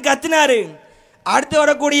அது இதுன்னு கத்துனாரு. அடுத்து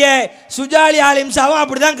வரக்கூடிய சுஜாலி ஆலிம்சாவும்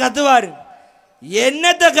அப்படிதான் கத்துவார்.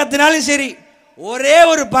 என்னத்தை கத்துனாலும் சரி, ஒரே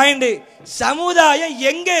ஒரு பாயிண்ட், சமுதாயம்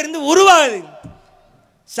எங்க இருந்து உருவாகுது?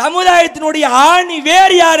 சமுதாயத்தினுடைய ஆணி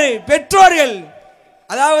வேறு யாரு? பெற்றோர்கள்.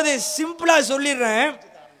 அதாவது சிம்பிளா சொல்லிடுறேன்,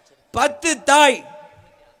 10 தாய்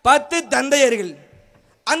 10 தந்தையர்கள்.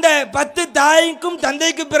 அந்த 10 தாய்க்கும்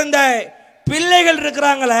தந்தைக்கும் பிறந்த பிள்ளைகள்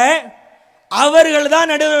இருக்கிறாங்களே, அவர்கள் தான்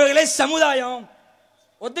நடுவர்களே சமுதாயம்.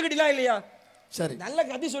 ஒத்துக்கிட்டீங்களா இல்லையா? சரி, நல்ல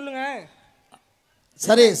கதை சொல்லுங்க.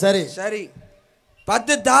 சரி சரி சரி,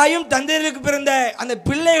 10 தாயும் தந்தையர்களுக்கு பிறந்த அந்த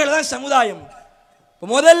பிள்ளைகள் தான் சமுதாயம்.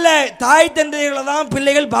 முதல்ல தாய் தந்தைகளை தான்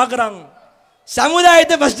பிள்ளைகள் பார்க்குறாங்க,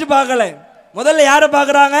 சமுதாயத்தை ஃபர்ஸ்ட் பார்க்கல. முதல்ல யாரை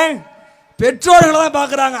பார்க்குறாங்க? பெற்றோர்களை தான்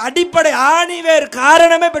பார்க்குறாங்க. அடிப்படை ஆணிவேர்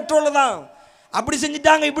காரணமே பெற்றோர்கள் தான். அப்படி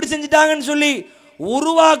செஞ்சுட்டாங்க இப்படி செஞ்சுட்டாங்கன்னு சொல்லி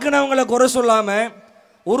உருவாக்குனவங்களை குறை சொல்லாமல்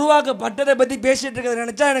உருவாக்கப்பட்டதை பற்றி பேசிட்டு இருக்கிறத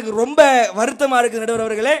நினச்சா எனக்கு ரொம்ப வருத்தமாக இருக்குது நடுவர்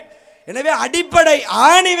அவர்களே. எனவே அடிப்படை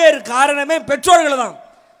ஆணிவேர் காரணமே பெற்றோர்கள் தான்.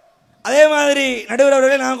 அதே மாதிரி நடுவர்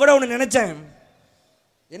அவர்களே, நான் கூட ஒன்று நினச்சேன்,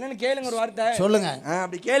 என்னன்னு கேளுங்க, ஒரு வார்த்தை சொல்லுங்க.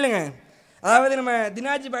 அப்படி கேளுங்க. அதாவது நம்ம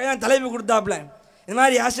தினாஜி பையன் தலைப்பு கொடுத்தாப்புல, இந்த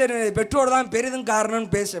மாதிரி யாசர் பெற்றோர் தான் பெரிதும்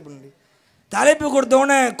காரணம்னு பேச அப்படின்னு தலைப்பு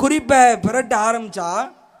கொடுத்தோன்னே குறிப்பை பிறட்ட ஆரம்பித்தா,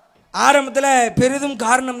 ஆரம்பத்தில் பெரிதும்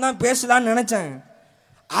காரணம் தான் பேசலான்னு நினச்சேன்.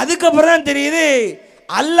 அதுக்கப்புறம் தான் தெரியுது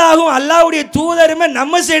அல்லாஹும் அல்லாஹ்வுடைய தூதருமே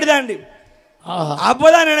நம்ம சைடு தாண்டி.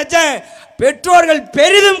 அப்போதான் நினைச்சேன், பெற்றோர்கள்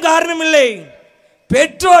பெரிதும் காரணம் இல்லை,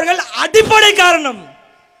 பெற்றோர்கள் அடிப்படை காரணம்,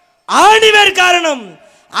 ஆணிவேர் காரணம்,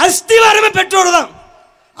 அஸ்திவாரமே பெற்றோர் தான்.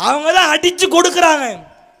 அவங்க தான் அடிச்சு கொடுக்குறாங்க,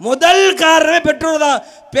 முதல் காரணமே பெற்றோர் தான்.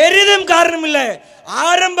 பெரிதும் காரணம் இல்லை,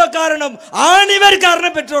 ஆரம்ப காரணம், ஆணிவர்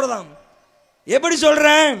காரணம் பெற்றோர் தான். எப்படி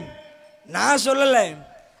சொல்றேன்? நான் சொல்லல,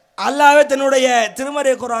 அல்லாஹ்வே தன்னுடைய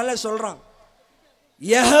திருமறை குர்ஆன்ல சொல்றான்.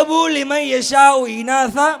 யஹபு லிமன் யஷாஉ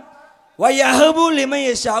இனாஸா வ யஹபு லிமன்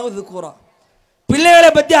யஷாஉ ذுகுரா. பிள்ளைகளை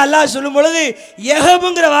பத்தி அல்லாஹ் சொல்லும் பொழுது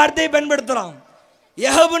யஹபுங்கிற வார்த்தையை பயன்படுத்துறான்.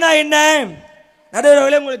 யஹபுனா என்ன?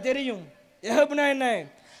 நடுவர்களே உங்களுக்கு தெரியும் யஹபுனா என்ன?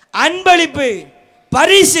 அன்பளிப்பு,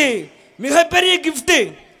 பரிசு, மிகப்பெரிய gift.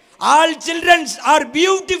 All children's R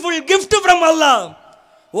beautiful gift from அல்லாஹ்.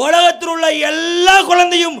 உலகத்தில் உள்ள எல்லா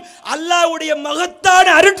குழந்தையும் அல்லாஹ்வுடைய மகத்தான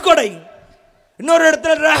அருட்கொடை. இன்னொரு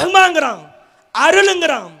இடத்துல ரஹ்மாங்கிறான்,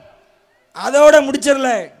 அருளுங்கிறான். அதோட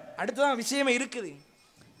முடிச்சிடல, அடுத்ததான் விஷயமே இருக்குது.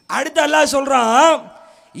 அடுத்து அல்லாஹ் சொல்றான்,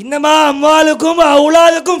 இன்னமா அம்வாலுக்கும்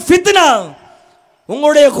அவுலாதுக்கும் ஃபித்னா.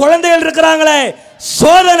 உங்களுடைய குழந்தைகள் இருக்கிறாங்களே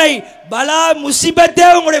சோதனை, பலா, முசிபத்தே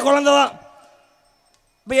உங்களுடைய குழந்தை தான்.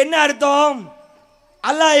 இப்போ என்ன அர்த்தம்?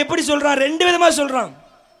 அல்லாஹ் எப்படி சொல்றான்? ரெண்டு விதமா சொல்றான்.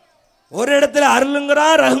 ஒரு இடத்துல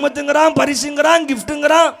அருளுங்கிறான், ரஹ்மத்துங்கிறான், பரிசுங்கிறான்,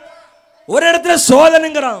 கிஃப்ட்டுங்கிறான். ஒரு இடத்துல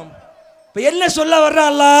சோதனைங்கிறான். இப்போ என்ன சொல்ல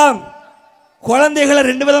வர்றான் அல்லாஹ்? குழந்தைகளை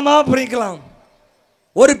ரெண்டு விதமா பிரிக்கலாம்.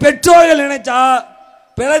 ஒரு பெற்றோர்கள் நினைச்சா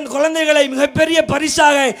குழந்தைகளை மிகப்பெரிய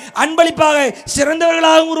பரிசாக, அன்பளிப்பாக,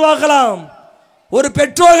 சிறந்தவர்களாக உருவாக்கலாம். ஒரு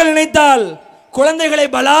பெற்றோர்கள் நினைத்தால் குழந்தைகளை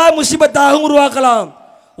பலா முசிபத்தாக உருவாக்கலாம்.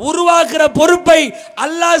 உருவாக்குற பொறுப்பை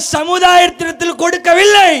அல்லாஹ் சமுதாயத்திடத்தில்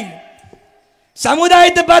கொடுக்கவில்லை.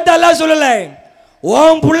 சமுதாயத்தை பார்த்து அல்லாஹ் சொல்லல,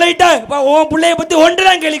 உன் பிள்ளைய பத்தி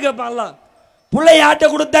ஒன்றுதான் கேள்வி கேட்பான் அல்லாஹ். பிள்ளை யார்கிட்ட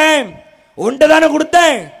கொடுத்தேன்? ஒன்றை தானே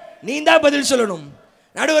கொடுத்தேன், நீ தான் பதில் சொல்லணும்.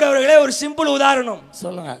 நடுவர் அவர்களே, ஒரு சிம்பிள் உதாரணம்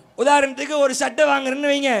சொல்லுங்க. உதாரணத்துக்கு ஒரு சட்டை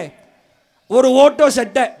வாங்குறேன்னு வைங்க, ஒரு ஓட்டோ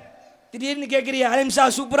சட்டை. திடீர்னு கேட்குறிய, அலிம்சா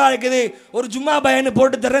சூப்பராக இருக்குது, ஒரு ஜும்மா பயன்னு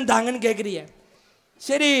போட்டு தர்றேன் தாங்கன்னு கேட்குறிய.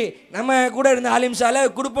 சரி, நம்ம கூட இருந்த அலிம்சால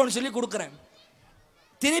கொடுப்போம்னு சொல்லி கொடுக்குறேன்.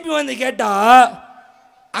 திருப்பி வந்து கேட்டால்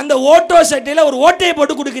அந்த ஓட்டோ சட்டையில் ஒரு ஓட்டையை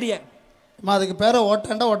போட்டு கொடுக்குறிய. அதுக்கு பேரை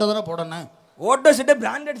ஓட்டாண்டா ஓட்ட தானே போடணும். ஓட்டோ சட்டை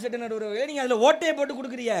பிராண்டட் சட்டை நடுவர், நீங்கள் அதில் ஓட்டையை போட்டு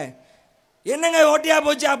கொடுக்குறிய. என்னங்க ஓட்டையா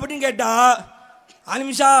போச்சு அப்படின்னு கேட்டா,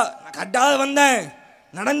 அலிம்ஷா நான் கட்டாத வந்தேன்,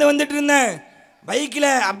 நடந்து வந்துட்டு இருந்தேன், பைக்கில்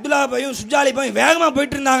அப்துல்லா பையும் சுஜாலி பையும் வேகமாக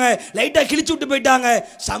போயிட்டு இருந்தாங்க, லைட்டாக கிழிச்சு விட்டு போயிட்டாங்க,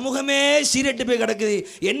 சமூகமே சீரட்டு போய் கிடக்குது,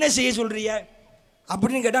 என்ன செய்ய சொல்றிய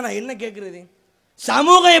அப்படின்னு கேட்டால் நான் என்ன கேட்குறது?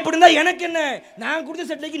 சமூகம் எப்படி இருந்தால் எனக்கு என்ன? நான் கொடுத்த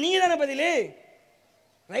சட்டைக்கு நீங்கள் தானே பதில்.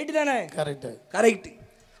 ரைட்டு தானே? Correct, correct.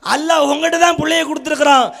 அல்லாஹ் உங்கள்கிட்ட தான் பிள்ளைய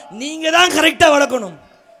கொடுத்துருக்குறான், நீங்கள் தான் கரெக்டாக வளர்க்கணும்.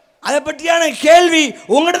 அதை பற்றியான கேள்வி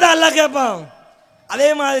உங்கள்கிட்ட தான் அல்லாஹ் கேட்பான். அதே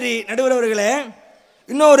மாதிரி நடுவரவர்களே,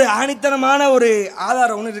 இன்னொரு ஆணித்தனமான ஒரு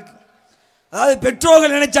ஆதாரம் ஒன்று இருக்கு. அதாவது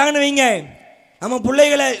பெற்றோர்கள் நினைச்சாங்கன்னு வைங்க, நம்ம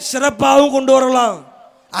பிள்ளைகளை சிறப்பாகவும் கொண்டு வரலாம்.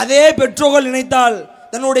 அதே பெற்றோர்கள் நினைத்தால்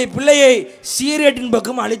தன்னுடைய பிள்ளையை சீரேட்டின்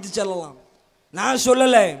பக்கம் அழைத்து செல்லலாம். நான்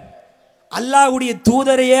சொல்லலை, அல்லாஹ்வுடைய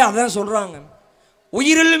தூதரையே அதான் சொல்றாங்க.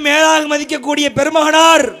 உயிரில் மேலாக மதிக்கக்கூடிய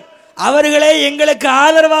பெருமகனார் அவர்களே எங்களுக்கு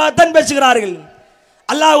ஆதரவாகத்தான் பேசுகிறார்கள்.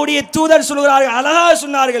 அல்லாஹ்வுடைய தூதர் சொல்கிறார்கள், அழகா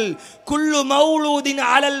சொன்னார்கள், குல்லு மௌலூதின்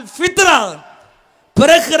அலல் ஃபித்ரா.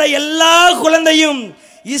 பிறக்கிற எல்லா குழந்தையும்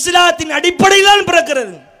இஸ்லாத்தின் அடிப்படையில் தான்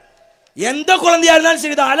பிறக்கிறது. எந்த குழந்தையா இருந்தாலும்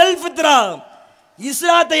சரி, அலல் ஃபித்ரா,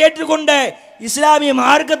 இஸ்லாத்தை ஏற்றுக்கொண்ட இஸ்லாமிய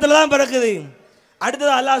மார்க்கத்தில் தான் பிறக்குது.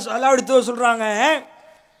 அடுத்தது அல்லாஹ்வுடைய தூதர் சொல்றாங்க,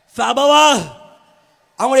 ஃபபவா,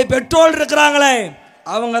 அவங்களுடைய பெற்றோர் இருக்கிறாங்களே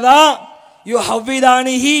அவங்க தான் யு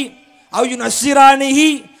ஹவ்விதானிஹி அவ் யு நஸ்ஸிரானிஹி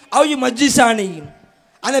அவ் யு மஜ்ஜிசானிஹி.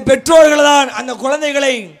 அந்த பெற்றோர்கள் தான் அந்த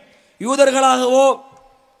குழந்தைகளை யூதர்களாகவோ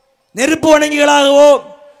நெருப்பு வணங்கிகளாகவோ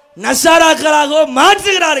நசாராக்களாகவோ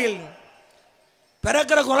மாற்றுகிறார்கள்.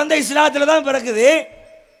 பிறக்கிற குழந்தை இஸ்லாத்தில் தான் பிறக்குது,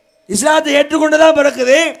 இஸ்லாத்தை ஏற்றுக்கொண்டு தான்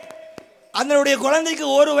பிறக்குது. அதனுடைய குழந்தைக்கு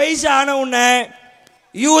ஒரு வயசு ஆன உடனே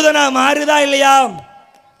யூதனா மாறுதா இல்லையா?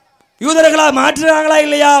 யூதர்களா மாற்றுறாங்களா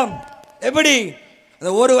இல்லையா? எப்படி?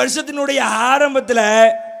 அந்த ஒரு வருஷத்தினுடைய ஆரம்பத்தில்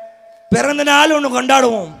பிறந்த நாள் ஒன்று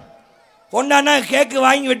கொண்டாடுவோம். கொண்டாடினா கேக்கு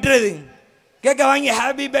வாங்கி வெட்டுறது, கேக்கை வாங்கி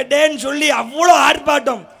ஹாப்பி பர்த்டேன்னு சொல்லி அவ்வளோ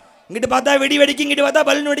ஆர்ப்பாட்டம். இங்கிட்டு பார்த்தா வெடி வெடிக்கும், இங்கிட்டு பார்த்தா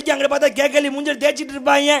பலூன் வெடிக்கும், அங்கிட்டு பார்த்தா கேக்கல்லி மூஞ்சில் தேய்ச்சிட்டு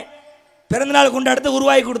இருப்பாங்க. பிறந்தநாள் கொண்டாடுறது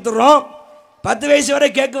உருவாக்கி கொடுத்துட்றோம். 10 வயசு வரை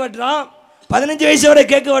கேக்கு வெட்டுறான், 15 வயசு வரை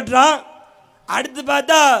கேக்கு வெட்டுறான். அடுத்து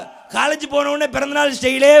பார்த்தா காலேஜ் போன உடனே பிறந்தநாள்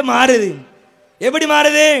ஸ்டைலே மாறுது. எப்படி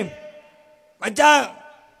மாறுது? மச்சான்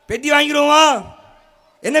பெட்டி வாங்கிடுவோமா?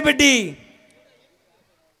 என்ன பெட்டி?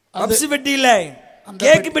 பப்ஸ் பெட்டி இல்லை,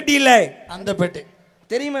 கேக்கு பெட்டி இல்லை, அந்த பெட்டி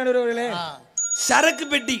தெரியுமா நடுவர்களே? சரக்கு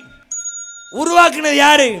பெட்டி. உருவாக்குனது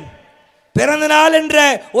யாரு? பிறந்த நாள் என்ற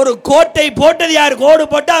ஒரு கோட்டை போட்டது யாரு? கோடு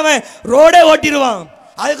போட்டு அவன் ரோடே ஓட்டிடுவான்.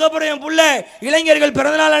 அதுக்கப்புறம் என் புள்ள இளைஞர்கள்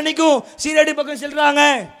பிறந்த நாள் அன்னைக்கும் சீரடி பக்கம் செல்றாங்க,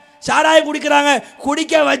 சாராயம் குடிக்கிறாங்க.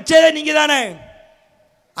 குடிக்க வச்சதே நீங்க தானே,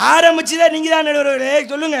 ஆரம்பிச்சதே நீங்க தான் நடுவர்களே,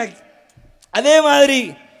 சொல்லுங்க. அதே மாதிரி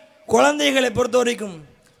குழந்தைகளை பொறுத்த வரைக்கும்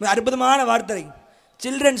அற்புதமான வார்த்தை,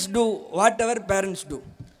 childrens do whatever parents do.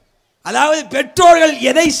 அதாவது பெற்றோர்கள்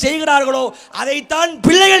எதை செய்கிறார்களோ அதைத்தான்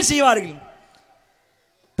பிள்ளைகள் செய்வார்கள்.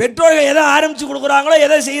 பெற்றோர்கள் எதை ஆரம்பித்து கொடுக்குறாங்களோ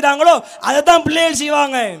எதை செய்கிறாங்களோ அதை தான் பிள்ளைகள்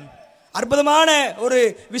செய்வாங்க. அற்புதமான ஒரு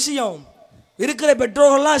விஷயம். இருக்கிற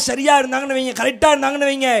பெற்றோர்கள்லாம் சரியாக இருந்தாங்கன்னு வைங்க, கரெக்டாக இருந்தாங்கன்னு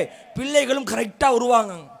வைங்க, பிள்ளைகளும் கரெக்டாக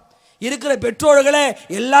உருவாங்க. இருக்கிற பெற்றோர்களை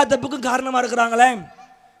எல்லா தப்புக்கும் காரணமாக இருக்கிறாங்களே.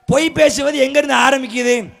 பொய் பேசுவது எங்கேருந்து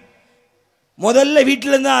ஆரம்பிக்குது? முதல்ல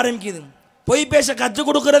வீட்டிலேருந்து ஆரம்பிக்குது. பொய் பேச கற்றுக்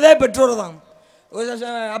கொடுக்குறதே பெற்றோர் தான்.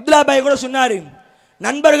 அப்துல்லா பாய் கூட சொன்னார்,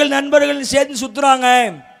 நண்பர்கள் சேர்ந்து சுற்றுறாங்க,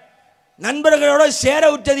 நண்பர்களோட சேர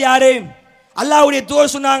விட்டது யாரு? அல்லாஹ்வுடைய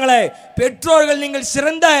தூதர் சொன்னாங்களே, பெற்றோர்கள் நீங்கள்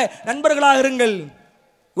சிறந்த நண்பர்களாக இருங்கள்.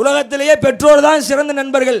 உலகத்திலேயே பெற்றோர் தான் சிறந்த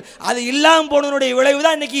நண்பர்கள். அது இல்லாமல் போனதனுடைய விளைவு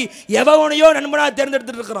தான் இன்னைக்கு எவனையோ நண்பனாக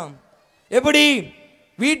தேர்ந்தெடுத்துட்டு இருக்கிறோம். எப்படி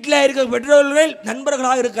வீட்டில் இருக்கிற பெற்றோர்கள்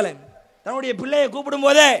நண்பர்களாக இருக்கல, தன்னுடைய பிள்ளையை கூப்பிடும்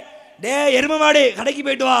போதே டே எருமை மாடு கடைக்கு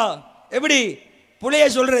போயிட்டு வா, எப்படி பிள்ளைய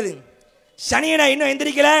சொல்றது? சனியனை இன்னும்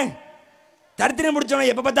எந்திரிக்கல, தடுத்தின முடிச்சவனை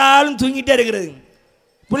எப்போ பார்த்தாலும் தூங்கிட்டே இருக்கிறது,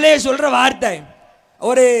 பிள்ளைய சொல்கிற வார்த்தை.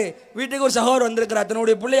 ஒரு வீட்டுக்கு ஒரு சகோதரர் வந்திருக்கிறார்,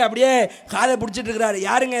 தன்னுடைய பிள்ளைய அப்படியே காதை பிடிச்சிட்டு இருக்கிறாரு.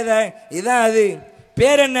 யாருங்க இதுதான் அது,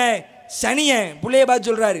 பேர் என்ன? சனிய. பிள்ளைய பார்த்து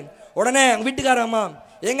சொல்கிறாரு. உடனே வீட்டுக்காரம்மா,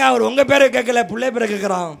 எங்க அவர் உங்கள் பேரை கேட்கல, பிள்ளைய பேரை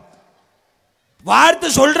கேட்குறான். வார்த்தை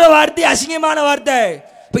சொல்கிற வார்த்தை அசிங்கமான வார்த்தை.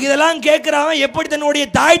 இப்போ இதெல்லாம் கேட்குறவன் எப்படி தன்னுடைய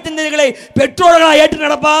தாய் தந்தைகளை பெற்றோர்களாக ஏற்று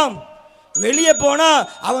நடப்பான்? வெளியே போனால்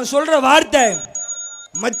அவன் சொல்கிற வார்த்தை,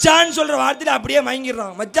 மச்சான்னு சொல்கிற வார்த்தையில் அப்படியே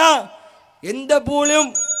மயங்கிடுறான். மச்சான் எந்த பூலையும்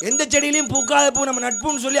எந்த செடியிலையும் பூக்காத பூ நம்ம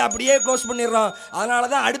நட்புன்னு சொல்லி அப்படியே க்ளோஸ் பண்ணிடுறோம். அதனால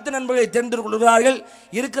தான் அடுத்த நண்பர்களை தேர்ந்து கொள்கிறார்கள்.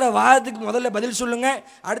 இருக்கிற வாதத்துக்கு முதல்ல பதில் சொல்லுங்க.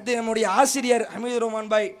 அடுத்து நம்முடைய ஆசிரியர் ஹமீது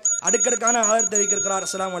ரஹ்மான் பாய் அடுக்கடுக்கான ஆதரத்தை வைக்கிறார்.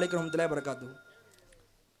 அஸ்ஸலாமு அலைக்கும் வரஹ்மத்துல்லாஹி வபரகாத்துஹு.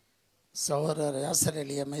 சகோதரர் யாசர்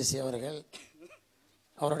அலி எம்ஐசி அவர்கள்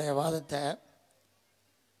அவருடைய வாதத்தை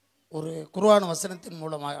ஒரு குர்ஆன் வசனத்தின்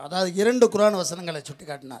மூலமாக, அதாவது 2 குர்ஆன் வசனங்களை சுட்டி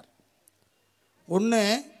காட்டினார். ஒன்று,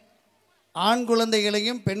 ஆண்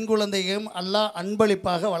குழந்தைகளையும் பெண் குழந்தைகளையும் அல்லாஹ்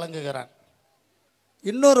அன்பளிப்பாக வழங்குகிறான்.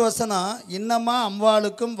 இன்னொரு வசனம், இன்னமா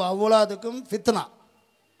அம்வாலுக்கும் அவுலாதுக்கும் ஃபித்னா,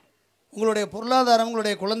 உங்களுடைய பொருளாதாரம்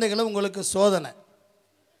உங்களுடைய குழந்தைகளும் உங்களுக்கு சோதனை.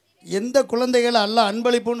 எந்த குழந்தைகளை அல்லாஹ்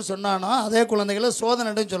அன்பளிப்புன்னு சொன்னானோ அதே குழந்தைகளை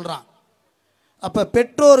சோதனைன்னு சொல்கிறான். அப்போ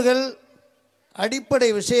பெற்றோர்கள் அடிப்படை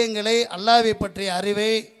விஷயங்களை, அல்லாஹ்வை பற்றிய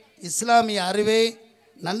அறிவை, இஸ்லாமிய அறிவை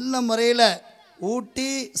நல்ல முறையில் ஊட்டி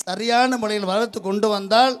சரியான முறையில் வளர்த்து கொண்டு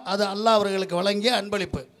வந்தால் அது அல்லாஹ் அவர்களுக்கு வழங்கிய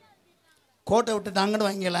அன்பளிப்பு. கோட்டை விட்டுட்டாங்கன்னு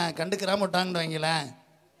வைங்களேன், கண்டுக்கிறாம விட்டாங்கன்னு வைங்களேன்,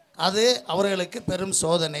 அது அவர்களுக்கு பெரும்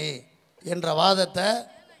சோதனை என்ற வாதத்தை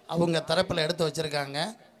அவங்க தரப்பில் எடுத்து வச்சுருக்காங்க.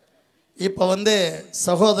 இப்போ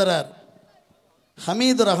சகோதரர்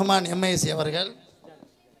ஹமீது ரஹ்மான் எம்ஐசி அவர்கள்,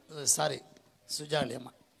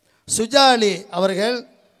 சுஜாலி அவர்கள்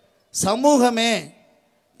சமூகமே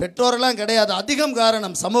பெற்றோரெல்லாம் கிடையாது, அதிகம்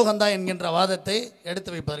காரணம் சமூகம்தான் என்கின்ற வாதத்தை எடுத்து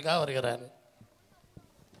வைப்பதற்காக வருகிறார்.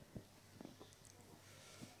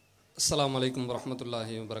 அஸ்ஸலாமு அலைக்கும்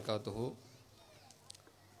வரஹ்மத்துல்லாஹி வபரகாத்துஹு.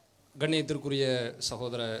 கண்ணியத்திற்குரிய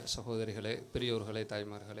சகோதர சகோதரிகளே, பெரியோர்களே,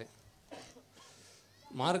 தாய்மார்களே,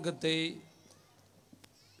 மார்க்கத்தை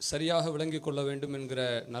சரியாக விளங்கிக் கொள்ள வேண்டும் என்கிற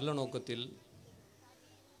நல்ல நோக்கத்தில்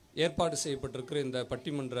ஏற்பாடு செய்யப்பட்டிருக்கிற இந்த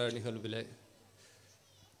பட்டிமன்ற நிகழ்வில்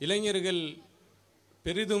இளைஞர்கள்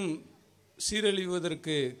பெரிதும்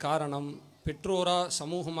சீரழிவதற்கு காரணம் பெற்றோரா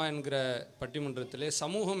சமூகமா என்கிற பட்டிமன்றத்திலே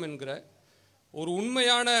சமூகம் என்கிற ஒரு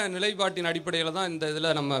உண்மையான நிலைப்பாட்டின் அடிப்படையில் தான் இந்த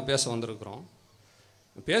இதில் நம்ம பேச வந்திருக்கிறோம்.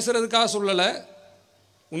 பேசுகிறதுக்காக சொல்லலை,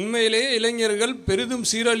 உண்மையிலேயே இளைஞர்கள் பெரிதும்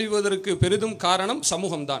சீரழிவதற்கு பெரிதும் காரணம்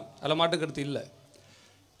சமூகம்தான், அதில் மாட்டுக்கருத்து இல்லை.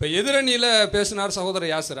 இப்போ எதிரணியில் பேசினார்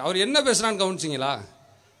சகோதரர் யாசர், அவர் என்ன பேசுகிறான்னு கவனிச்சிங்களா?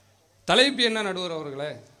 தலைப்பு என்ன நடுவர்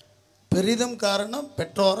அவர்களே? பெரிதும் காரணம்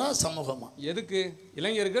பெற்றோரா சமூகமா? எதுக்கு?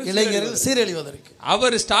 இளைஞர்கள் சீரழிவதற்கு.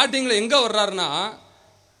 அவர் ஸ்டார்டிங்கில் எங்கே வர்றாருன்னா,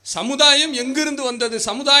 சமுதாயம் எங்கிருந்து வந்தது,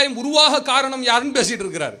 சமுதாயம் உருவாக காரணம் யாருன்னு பேசிட்டு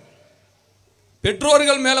இருக்கிறார்.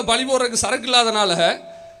 பெற்றோர்கள் மேலே பழி போடுறதுக்கு சரக்கு இல்லாதனால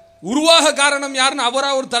உருவாக காரணம் யாருன்னு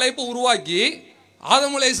அவராக ஒரு தலைப்பை உருவாக்கி,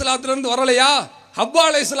 ஆதம் அலைஹிஸ்ஸலாத்திலிருந்து வரலையா, ஹவ்வா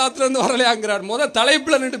அலைஹிஸ்ஸலாத்திலிருந்து வரலையாங்கிறார். முதல்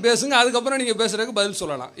தலைப்பில் நின்று பேசுங்க, அதுக்கப்புறம் நீங்கள் பேசுறதுக்கு பதில்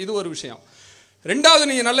சொல்லலாம். இது ஒரு விஷயம். ரெண்டாவது,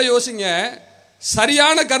 நீங்கள் நல்லா யோசிங்க,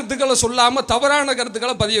 சரியான கருத்துக்களை சொல்லாமல் தவறான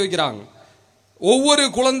கருத்துக்களை பதிய வைக்கிறாங்க. ஒவ்வொரு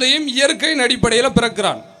குழந்தையும் இயற்கையின் அடிப்படையில்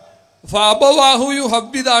பிறக்கிறான்.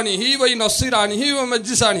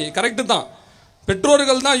 கரெக்டு தான்,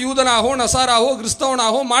 பெற்றோர்கள் தான் யூதனாகவோ நசாராகவோ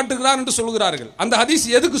கிறிஸ்தவனாகவோ மாட்டுகிறான் என்று சொல்கிறார்கள். அந்த ஹதீஸ்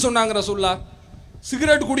எதுக்கு சொன்னாங்க ரசூலுல்லாஹ்?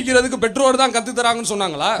 சிகரெட் குடிக்கிறதுக்கு பெற்றோர் தான் கற்று தராங்கன்னு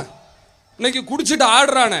சொன்னாங்களா? இன்னைக்கு குடிச்சிட்டு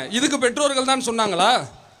ஆடுறானே, இதுக்கு பெற்றோர்கள் தான் சொன்னாங்களா?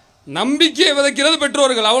 நம்பிக்கையை விதைக்கிறது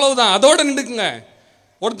பெற்றோர்கள், அவ்வளவுதான். அதோட நின்றுக்குங்க.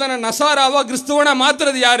 ஒருத்தனை நசாராவா கிறிஸ்துவனா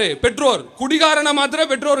மாத்துறது யாரு? பெற்றோர். குடிகாரனை மாத்திர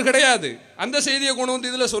பெற்றோர் கிடையாது. அந்த செய்தியை கொண்டு வந்து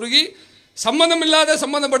இதில் சொருகி சம்பந்தம் இல்லாத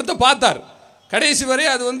சம்பந்தப்படுத்த பார்த்தார். கடைசி வரை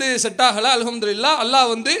அது செட் ஆகலை. அல்ஹம்துலில்லாஹ்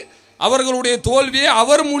அல்லாஹ் அவர்களுடைய தோல்வியை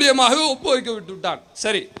அவர் மூலியமாகவே ஒப்புவைக்க விட்டு விட்டான்.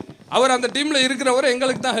 சரி, அவர் அந்த டீமில் இருக்கிறவர்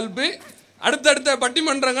எங்களுக்கு தான் ஹெல்ப்பு. அடுத்தடுத்த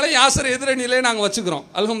பட்டிமன்றங்களை யாசர் எதிரணியிலே நாங்கள் வச்சுக்கிறோம்.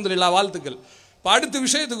 அல்ஹம்துலில்லாஹ், வாழ்த்துக்கள். இப்போ அடுத்த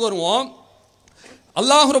விஷயத்துக்கு வருவோம்.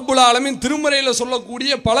 அல்லாஹ் ரப்புல் ஆலமீன் திருமறையில்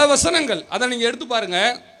சொல்லக்கூடிய பல வசனங்கள், அதை நீங்கள் எடுத்து பாருங்க.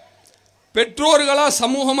 பெற்றோர்களா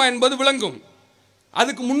சமூகமா என்பது விளங்கும்.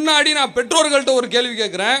 அதுக்கு முன்னாடி நான் பெற்றோர்கள்ட்ட ஒரு கேள்வி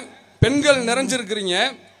கேட்குறேன். பெண்கள் நிறைஞ்சிருக்கிறீங்க,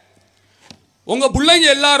 உங்கள் பிள்ளைங்க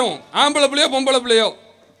எல்லாரும் ஆம்பளை பிள்ளையோ பொம்பளை பிள்ளையோ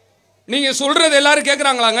நீங்கள் சொல்கிறது எல்லாரும்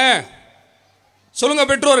கேட்குறாங்களாங்க? சொல்லுங்க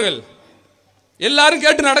பெற்றோர்கள், எல்லாரும்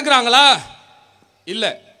கேட்டு நடக்கிறாங்களா?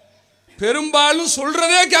 இல்லை, பெரும்பாலும்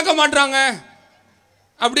சொல்கிறதே கேட்க மாட்டாங்க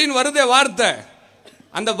அப்படின்னு வருதே வார்த்தை.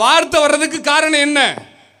 அந்த வார்த்தை வர்றதுக்கு காரணம் என்ன?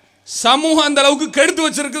 சமூகம் அந்த அளவுக்கு கெடுத்து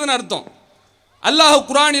வச்சிருக்குதுன்னு அர்த்தம். அல்லாஹ்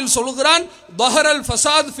குர்ஆனில் சொல்கிறான், பஹரல்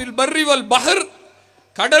ஃபசாத் ஃபில் பர்ரி வல் பஹர்,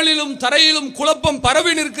 கடலிலும் தரையிலும் குழப்பம்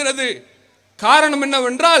பரவி நிற்கிறது. காரணம்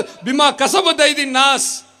என்னவென்றால் பிமா கஸபத் ஐதின் நாஸ்,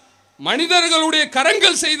 மனிதர்களுடைய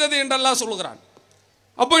கரங்கள் செய்தது என்று அல்லாஹ் சொல்கிறான்.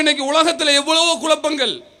 அப்போ இன்னைக்கு உலகத்தில் எவ்வளவோ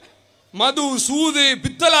குழப்பங்கள், மது, சூது,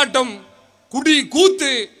 பித்தலாட்டம், குடி,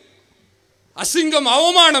 கூத்து, அசிங்கம்,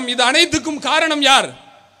 அவமானம், இது அனைத்துக்கும் காரணம் யார்?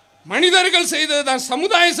 மனிதர்கள் செய்தது தான்,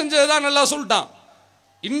 சமுதாயம் செஞ்சது தான். அல்லாஹ் சொல்லிட்டான்,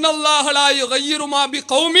 இன்னல்லாஹ லா யுகையிரு மா பி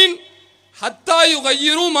கௌமின் ஹத்தா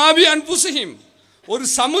யுகையிரு மா பி அன்ஃபுஸிஹிம். ஒரு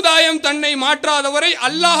சமுதாயம் தன்னை மாற்றாதவரை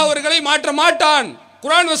அல்லாஹ் அவர்களை மாற்ற மாட்டான்.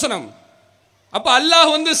 குர்ஆன் வசனம். அப்ப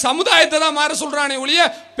அல்லாஹ் சமுதாயத்தை தான் மாற சொல்றானே ஒழிய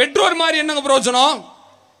பெற்றோர் மாதிரி என்னங்க பிரயோஜனம்?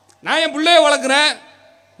 நான் என் பிள்ளைய வளர்க்குறேன்,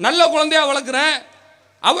 நல்ல குழந்தையா வளர்க்குறேன்,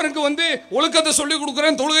 அவருக்கு ஒழுக்கத்தை சொல்லிக்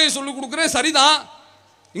கொடுக்குறேன், தொழுகையை சொல்லிக் கொடுக்குறேன், சரிதான்.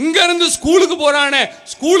 இங்க இருந்து ஸ்கூலுக்கு போறானே,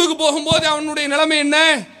 ஸ்கூலுக்கு போகும்போது அவனுடைய நிலைமை என்ன?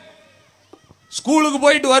 ஸ்கூலுக்கு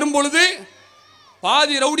போயிட்டு வரும்பொழுது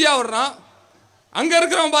பாதி ரவுடியா வர்றான். அங்க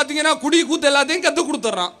இருக்கிறவன் பார்த்தீங்கன்னா குடி கூத்து எல்லாத்தையும் கற்றுக்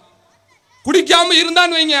கொடுத்துட்றான். குடிக்காம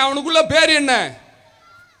இருந்தான்னு வைங்க, அவனுக்குள்ள பேர் என்ன?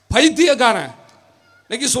 பைத்தியக்காரன்.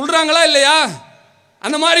 இன்னைக்கு சொல்றாங்களா இல்லையா?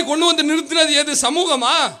 அந்த மாதிரி கொண்டு நிறுத்தினது எது?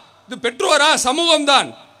 சமூகமா? இது பெற்றோரா? சமூகம் தான்.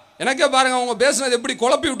 எனக்கே பாருங்க, அவங்க பேசுனது எப்படி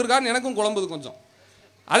குழப்பி விட்டுருக்கான்னு எனக்கும் குழம்புது கொஞ்சம்.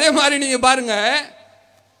 அதே மாதிரி நீங்க பாருங்க,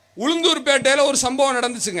 உளுந்தூர்பேட்டையில் ஒரு சம்பவம்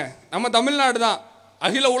நடந்துச்சுங்க. நம்ம தமிழ்நாடு தான்,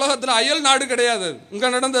 அகில உலகத்தில் அயல் நாடு கிடையாது, இங்க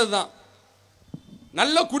நடந்தது தான்.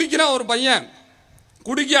 நல்லா குடிக்கிறான் ஒரு பையன்,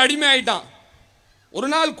 குடிக்க அடிமை ஆயிட்டான். ஒரு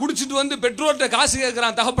நாள் குடிச்சிட்டு பெற்றோர்கிட்ட காசு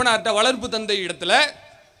கேட்கிறான், தகப்பனார்ட்ட, வளர்ப்பு தந்தை இடத்துல.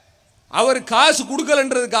 அவர் காசு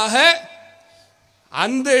கொடுக்கலன்றதுக்காக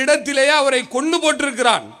அந்த இடத்திலேயே அவரை கொண்டு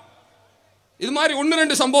போட்டிருக்கிறான். இது மாதிரி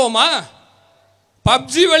 1-2 சம்பவமா?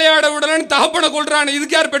 பப்ஜி விளையாட விடலன்னு தகப்பனை கொள்றான்.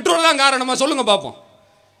 இதுக்கு யார்? பெற்றோர் தான் காரணமா? சொல்லுங்க பாப்போம்.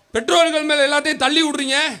 பெற்றோர்கள் மேல எல்லாத்தையும் தள்ளி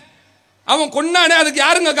விடுறீங்க. அவன் கொண்டானே, அதுக்கு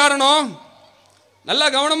யாருங்க காரணம்? நல்லா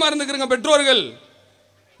கவனமா இருந்துக்கிறங்க பெற்றோர்கள்.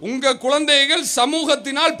 உங்க குழந்தைகள்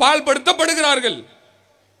சமூகத்தினால் பால்படுத்தப்படுகிறார்கள்.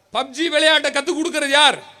 பப்ஜி விளையாட்டை கற்றுக் கொடுக்கிறது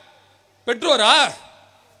யார்? பெற்றோரா?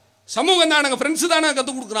 சமூகம் தானங்க, ஃப்ரெண்ட்ஸ் தானே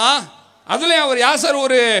கற்றுக் கொடுக்குறான். அதுலேயும் அவர் யாசர்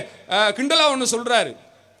ஒரு கிண்டலா ஒன்று சொல்றாரு.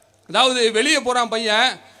 அதாவது வெளியே போறான்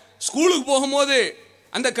பையன், ஸ்கூலுக்கு போகும்போது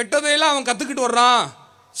அந்த கெட்டதையெல்லாம் அவன் கற்றுக்கிட்டு வர்றான்,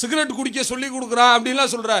 சிகரெட் குடிக்க சொல்லி கொடுக்குறான்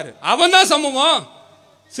அப்படின்லாம் சொல்றாரு. அவன் தான் சமூகம்.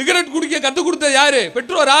 சிகரெட் குடிக்க கற்றுக் கொடுத்தது யாரு?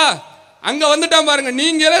 பெற்றோரா? அங்க வந்துட்டான் பாருங்க.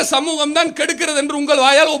 நீங்களே சமூகம் தான் கெடுக்கிறது என்று உங்கள்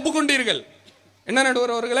வாயால் ஒப்புக்கொண்டீர்கள். என்ன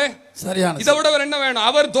நடுவர் அவர்களே? சரியான. இதை விட என்ன வேணும்?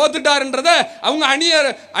 அவர் தோத்துட்டார்ன்றத அவங்க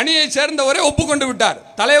அணியை சேர்ந்தவரே ஒப்புக்கொண்டு விட்டார்.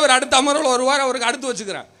 தலைவர் அடுத்த அமர்வில் வருவார், அவருக்கு அடுத்து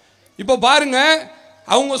வச்சுக்கிறார். இப்ப பாருங்க,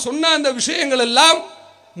 அவங்க சொன்ன அந்த விஷயங்கள் எல்லாம்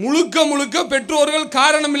முழுக்க முழுக்க பெற்றோர்கள்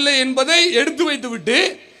காரணம் இல்லை என்பதை எடுத்து வைத்து விட்டு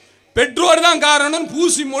பெற்றோர் தான் காரணம்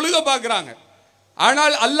பூசி மொழுக பார்க்கிறாங்க.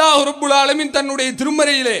 ஆனால் அல்லாஹ் ரப்புல் ஆலமீன் தன்னுடைய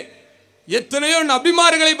திருமறையிலே எத்தனையோ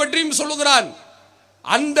நபிமார்களை பற்றியும் சொல்லுகிறான்.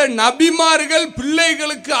 அந்த நபிமார்கள்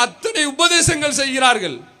பிள்ளைகளுக்கு அத்தனை உபதேசங்கள்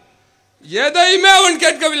செய்கிறார்கள். எதையுமே அவன்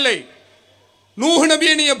கேட்கவில்லை. நூஹ்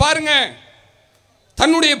நபியை நீங்க பாருங்க,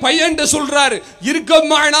 தன்னுடைய பையன் சொல்றாரு,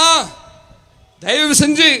 இருக்கமானா தயவு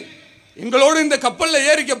செஞ்சு எங்களோடு இந்த கப்பல்ல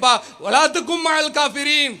ஏறிக்கப்பா, வலாத்துக்கும் மஅல்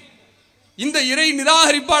காஃபிரீன், இந்த இறை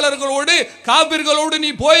நிராகரிப்பாளர்களோடு காபிர்களோடு நீ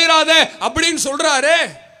போயிராத அப்படின்னு சொல்றாரு.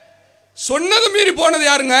 சொன்னது மீறி போனது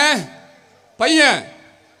யாருங்க? பையன்.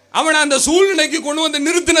 அவனை அந்த சூழ்நிலைக்கு கொண்டு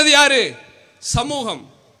நிறுத்தினது யாரு? சமூகம்.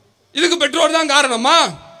 இதுக்கு பெற்றோர் தான் காரணமா?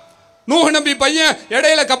 நூஹ் நபி பையன்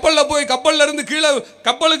இடையில கப்பல்ல போய் கப்பல்ல இருந்து கீழே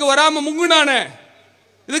கப்பலுக்கு வராம முங்குனானே,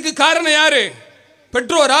 இதுக்கு காரணம் யாரு?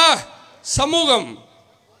 பெற்றோரா? சமூகம்.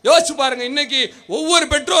 யோசிச்சு பாருங்க, இன்னைக்கு ஒவ்வொரு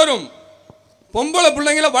பெற்றோரும் பொம்பளை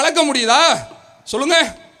பிள்ளைங்களை வளர்க்க முடியுதா? சொல்லுங்க.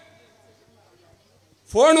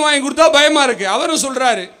 போன் வாங்கி கொடுத்தா பயமா இருக்கு. அவரும்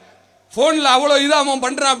சொல்றாரு, போன்ல அவ்வளவு இதா அவன்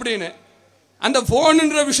பண்றான் அப்படின்னு. அந்த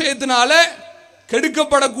போன்ன்ற விஷயத்தினால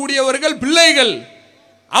கெடுக்கப்படக்கூடியவர்கள் பிள்ளைகள்.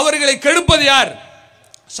 அவர்களை கெடுப்பது யார்?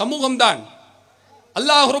 சமூகம்தான்.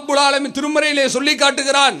 அல்லாஹ் ரப்புல் ஆலமீன் திருமறையிலே சொல்லி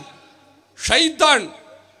காட்டுகிறான். ஷைத்தான்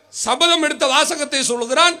சபதம் எடுத்த வாசகத்தை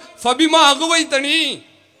சொல்கிறான், ஃபபிமா அகுவைத்தனி,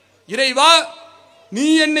 இறைவா நீ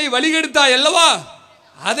என்னை வழிகெடுத்தாய் அல்லவா,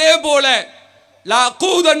 அதே போல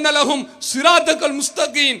லஅகூதன்னலஹும் சிராத்தல்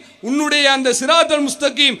முஸ்தகீம், உன்னுடைய அந்த சிராத்தல்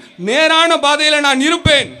முஸ்தகீம் நேரான பாதையில நான்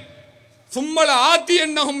இருப்பேன். சும்மல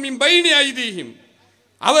ஆத்தியன்னஹும் மின் பைனி ஐதீஹிம்,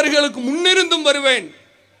 அவர்களுக்கு முன்னிருந்தும் வருவேன்,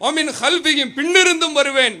 வமின் ஹல்பிஹிம் பின்னிருந்தும்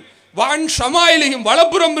வருவேன், வான் ஷமாயிலிஹிம்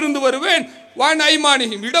வலப்புறம் இருந்து வருவேன், வான்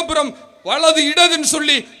ஐமானிஹிம் இடப்புறம் வலது இடதுன்னு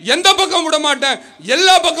சொல்லி எந்த பக்கம் விட மாட்டேன்,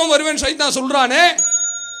 எல்லா பக்கம் வருவேன் ஷைத்தான் சொல்றானே.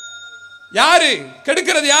 யாரு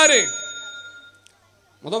கெடுக்கிறது? யாரு?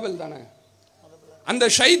 முதல் தானே அந்த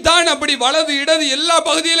ஷைத்தான். அப்படி வலது இடது எல்லா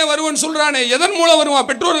பகுதியிலும் வருவன் சொல்றானே, எதன் மூலம் வருவான்?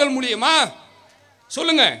 பெற்றோர்கள் மூலியமா?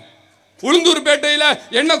 சொல்லுங்க. உளுந்தூர் பேட்டையில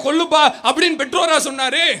என்ன கொல்லுப்பா அப்படின்னு பெற்றோரா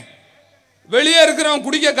சொன்னாரு? வெளியே இருக்கிறவன்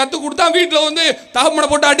குடிக்க கத்து கொடுத்தா வீட்டில் வந்து தகப்பனை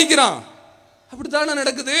போட்டு அடிக்கிறான். அப்படித்தானே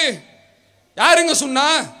நடக்குது. யாருங்க சொன்னா?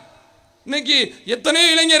 இன்னைக்கு எத்தனையோ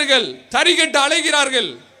இளைஞர்கள் தறிகட்டு அலைகிறார்கள்.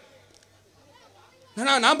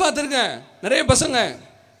 நான் பார்த்துருக்கேன். நிறைய பசங்க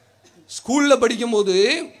ஸ்கூல்ல படிக்கும் போது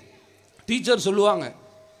டீச்சர் சொல்லுவாங்க,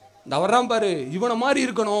 இந்த அவர்தான் பாரு இவனை மாதிரி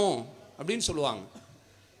இருக்கணும் அப்படின்னு சொல்லுவாங்க.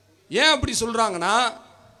 ஏன் அப்படி சொல்றாங்கன்னா,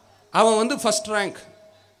 அவன் வந்து ஃபர்ஸ்ட் ரேங்க்,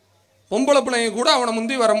 பொம்பளை பிள்ளைங்க கூட அவனை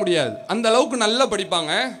முந்தி வர முடியாது, அந்த அளவுக்கு நல்லா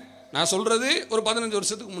படிப்பாங்க. நான் சொல்றது ஒரு 15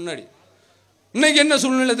 வருஷத்துக்கு முன்னாடி. இன்னைக்கு என்ன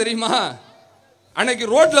சூழ்நிலை தெரியுமா? அன்னைக்கு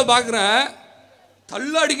ரோட்ல பார்க்குறேன்,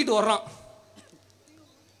 தள்ளாடிக்கிட்டு வர்றான்.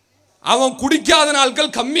 அவன் குடிக்காத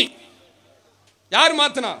நாட்கள் கம்மி. யார்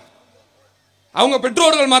மாத்தினா? அவங்க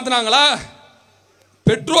பெற்றோர்கள் மாத்தினாங்களா?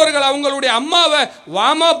 பெற்றோர்கள் அவங்களுடைய அம்மாவை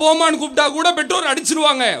வாமா போமான்னு கூப்பிட்டா கூட பெற்றோர்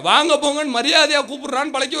அடிச்சிருவாங்க. வாங்க போங்கன்னு மரியாதையா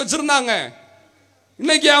கூப்பிடுறான்னு பழக்கி வச்சிருந்தாங்க.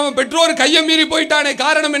 இன்னைக்கு அவன் பெற்றோர் கையை மீறி போயிட்டானே.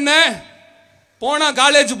 காரணம் என்ன? போனா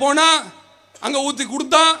காலேஜ் போனா அங்க ஊத்தி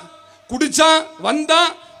கொடுத்தான், குடிச்சான், வந்தான்,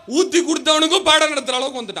 ஊத்தி கொடுத்தவனுக்கும் பாடம் நடத்துற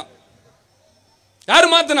அளவுக்கு வந்துட்டான். யாரு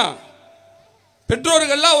மாத்தினா?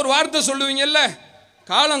 பெற்றோர்கள்லாம் ஒரு வார்த்தை சொல்லுவீங்கல்ல,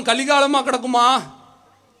 காலம் கலிகாலமா கிடக்குமா?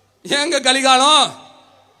 ஏங்க கலிகாலம்?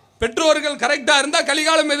 பெற்றோர்கள் கரெக்டா இருந்தா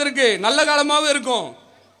கலிகாலம் எதற்கு? நல்ல காலமாவே இருக்கும்.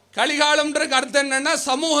 கலிகாலம்ன்றதுக்கு அர்த்தம் என்னன்னா,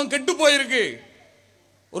 சமூகம் கெட்டு போயிருக்கு.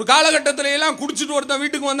 ஒரு காலகட்டத்தில எல்லாம் குடிச்சிட்டு ஒருத்தன்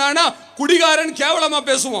வீட்டுக்கு வந்தானா குடிகாரன் கேவலமா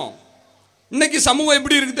பேசுவோம். இன்னைக்கு சமூகம்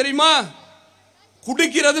எப்படி இருக்கு தெரியுமா?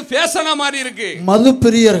 குடிக்கிறது ஃபேஷனா மாதிரி இருக்கு. மது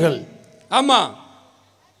பிரியர்கள். ஆமா,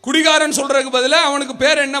 குடிகாரன் சொல்றதுக்கு பதிலா அவனுக்கு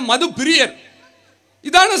பேர் என்ன? மது பிரியர்.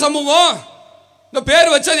 இதான சமூகம். இந்த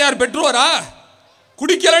பேர் வச்சது யார்? பெற்றோரா?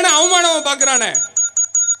 குடிக்கலன்னு அவமானமா பார்க்கறானே.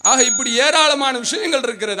 ஆக இப்படி ஏராளமான விஷயங்கள்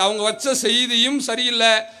இருக்கிறது. அவங்க வச்ச செய்தியும்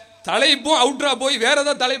சரியில்லை, தலைப்பும் அவுட்ரா போய் வேற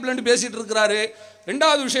ஏதாவது தலைப்புல பேசிட்டு இருக்கிறாரு.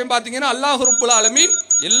 ரெண்டாவது விஷயம் பார்த்தீங்கன்னா, அல்லாஹ் ரப்புல் ஆலமீன்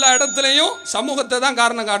எல்லா இடத்துலையும் சமூகத்தை தான்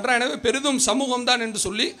காரணம் காட்டுறான். எனவே பெரிதும் சமூகம் தான் என்று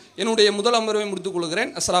சொல்லி என்னுடைய முதல் அமர்வை முடித்துக்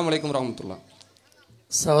கொள்கிறேன். அஸ்ஸலாமு அலைக்கும் வரஹ்மத்துல்லாஹ்.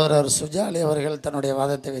 சகோதரர் சுஜாலி அவர்கள் தன்னுடைய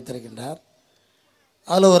வாதத்தை வைத்திருக்கின்றார்.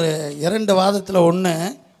 அதில் ஒரு 2 வாதத்தில் ஒன்று,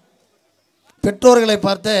 பெற்றோர்களை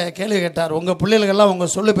பார்த்து கேள்வி கேட்டார், உங்கள் பிள்ளைகளெல்லாம்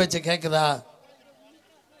உங்கள் சொல்லு பேச்சு கேட்குதா?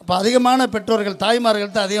 அப்போ அதிகமான பெற்றோர்கள்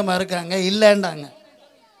தாய்மார்கள் தான் அதிகமாக இருக்காங்க. இல்லைண்டாங்க.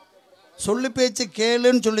 சொல்லு பேச்சு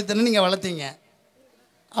கேளுன்னு சொல்லித்தனே நீங்கள் வளர்த்தீங்க,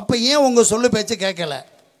 அப்போ ஏன் உங்கள் சொல்லு பேச்சு கேட்கல?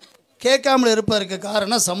 கேட்காமல் இருப்பதற்கு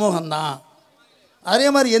காரணம் சமூகம்தான். அதே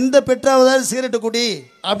மாதிரி எந்த பெற்றாவதாவது சிகரெட்டு குடி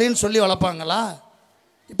அப்படின்னு சொல்லி வளர்ப்பாங்களா?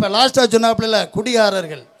 இப்போ லாஸ்ட்டாக சொன்னாப்புல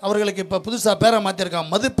குடிகாரர்கள், அவர்களுக்கு இப்போ புதுசாக பேரை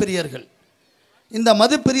மாற்றிருக்காங்க மது பிரியர்கள். இந்த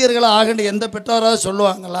மது பிரியர்களை ஆகண்டு எந்த பெற்றோராவது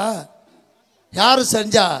சொல்லுவாங்களா? யார்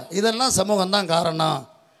செஞ்சா? இதெல்லாம் சமூகம்தான் காரணம்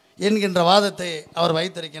என்கின்ற வாதத்தை அவர்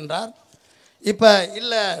வைத்திருக்கின்றார். இப்போ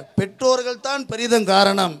இல்லை, பெற்றோர்கள் தான் பெரிதும்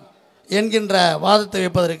காரணம் என்கின்ற வாதத்தை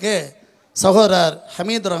வைப்பதற்கு சகோதரர்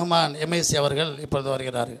ஹமீது ரஹ்மான் எம்ஐசி அவர்கள் இப்பொழுது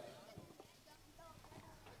வருகிறார்கள்.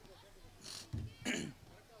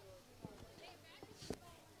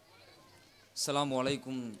 அஸ்ஸலாமு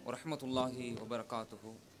அலைக்கும் வரஹ்மத்துல்லாஹி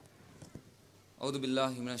வபரகாத்துஹு. அவுது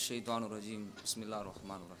பில்லாஹி மினஷ் ஷைத்தானிர் ரஜீம். பிஸ்மில்லாஹிர்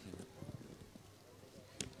ரஹ்மானிர் ரஹீம்.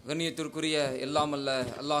 கண்ணியத்திற்குரிய எல்லாமல்ல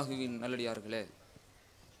அல்லாஹுவின் நல்லடியார்களே,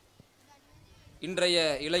 இன்றைய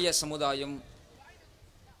இளைய சமுதாயம்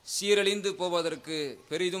சீரழிந்து போவதற்கு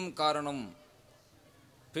பெரிதும் காரணம்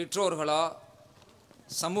பெற்றோர்களா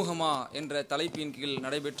சமூகமா என்ற தலைப்பின் கீழ்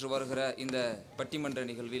நடைபெற்று வருகிற இந்த பட்டிமன்ற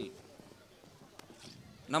நிகழ்வில்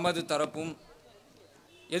நமது தரப்பும்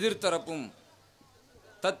எதிர்த்தரப்பும்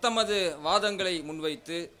தத்தமது வாதங்களை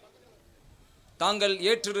முன்வைத்து தாங்கள்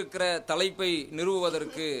ஏற்றிருக்கிற தலைப்பை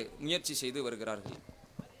நிறுவுவதற்கு முயற்சி செய்து வருகிறார்கள்.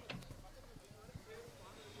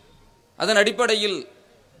 அதன் அடிப்படையில்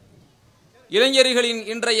இளைஞர்களின்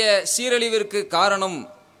இன்றைய சீரழிவிற்கு காரணம்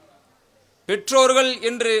பெற்றோர்கள்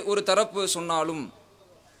என்று ஒரு தரப்பு சொன்னாலும்,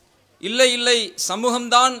 இல்லை இல்லை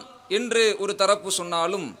சமூகம்தான் என்று ஒரு தரப்பு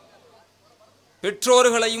சொன்னாலும்,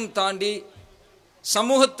 பெற்றோர்களையும் தாண்டி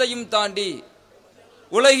சமூகத்தையும் தாண்டி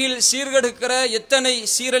உலகில் சீர்கெடுக்கிற எத்தனை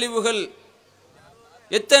சீரழிவுகள்,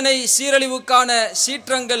 எத்தனை சீரழிவுக்கான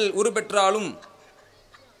சீற்றங்கள் உருப்பெற்றாலும்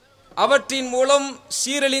அவற்றின் மூலம்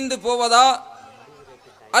சீரழிந்து போவதா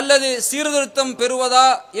அல்லது சீர்திருத்தம் பெறுவதா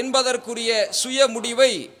என்பதற்குரிய சுய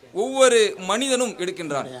முடிவை ஒவ்வொரு மனிதனும்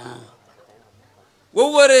எடுக்கின்றான்.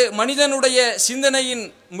 ஒவ்வொரு மனிதனுடைய சிந்தனையின்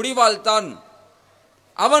முடிவால்தான்,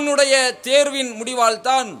 அவனுடைய தேர்வின்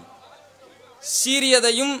முடிவால்தான்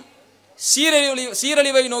சீரியதையும்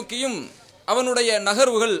சீரழிவை நோக்கியும் அவனுடைய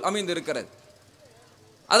நகர்வுகள் அமைந்திருக்கிறது.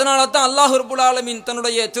 அதனால தான் அல்லாஹ் ரப்புல் ஆலமீன்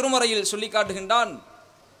தன்னுடைய திருமறையில் சொல்லி காட்டுகின்றான்,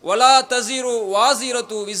 வலா தஸீரு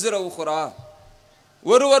வாஸிரத்து விஸ்ர உக்ரா.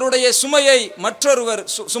 ஒருவருடைய சுமையை மற்றொருவர்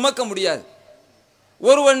சுமக்க முடியாது.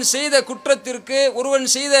 ஒருவன் செய்த குற்றத்திற்கு, ஒருவன்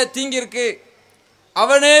செய்த தீங்கிற்கு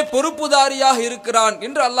அவனே பொறுப்புதாரியாக இருக்கிறான்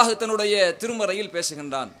என்று அல்லாஹ் தன்னுடைய திருமறையில்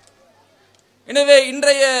பேசுகின்றான். எனவே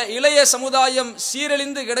இன்றைய இளைய சமுதாயம்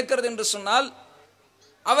சீரழிந்து கிடக்கிறது என்று சொன்னால்,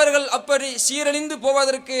 அவர்கள் அப்படி சீரழிந்து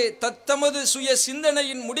போவதற்கு தத்தமது சுய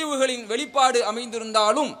சிந்தனையின் முடிவுகளின் வெளிப்பாடு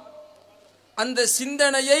அமைந்திருந்தாலும், அந்த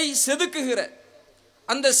சிந்தனையை செதுக்குகிற,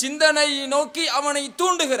 அந்த சிந்தனையை நோக்கி அவனை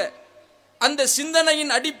தூண்டுகிற, அந்த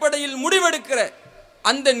சிந்தனையின் அடிப்படையில் முடிவெடுக்கிற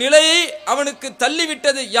அந்த நிலையை அவனுக்கு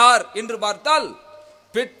தள்ளிவிட்டது யார் என்று பார்த்தால்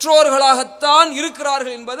பெற்றோர்களாகத்தான்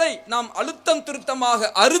இருக்கிறார்கள் என்பதை நாம் அழுத்தம் திருத்தமாக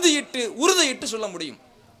உறுதியிட்டு சொல்ல முடியும்.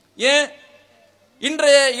 ஏன்,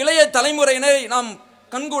 இன்றைய இளைய தலைமுறையினரை நாம்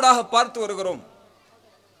கண்கூடாக பார்த்து வருகிறோம்.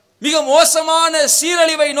 மிக மோசமான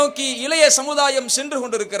சீரழிவை நோக்கி இளைய சமுதாயம் சென்று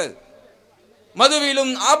கொண்டிருக்கிறது.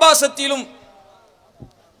 மதுவிலும் ஆபாசத்திலும்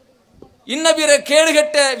இன்னபிற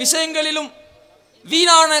கேடுகட்ட விஷயங்களிலும்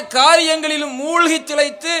வீணான காரியங்களிலும் மூழ்கி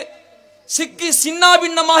திளைத்து சிக்கி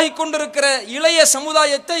சின்னாபின்னமாகிக் கொண்டிருக்கிற இளைய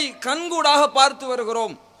சமுதாயத்தை கண்கூடாக பார்த்து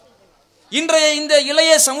வருகிறோம். இன்றைய இந்த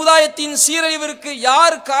இளைய சமுதாயத்தின் சீரழிவிற்கு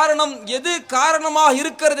யார் காரணம், எது காரணமாக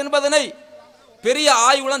இருக்கிறது என்பதனை பெரிய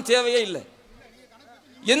ஆய்வுலாம் தேவையே இல்லை.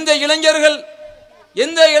 எந்த இளைஞர்கள்,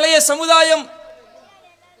 எந்த இளைய சமுதாயம்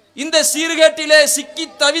இந்த சீர்கேட்டிலே சிக்கி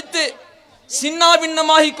தவித்து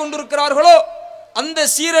சின்னாபின்னமாகிக் கொண்டிருக்கிறார்களோ, அந்த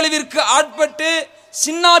சீரழிவிற்கு ஆட்பட்டு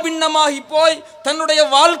சின்னாபின்னமாகி போய் தன்னுடைய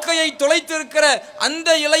வாழ்க்கையை தொலைத்திருக்கிற அந்த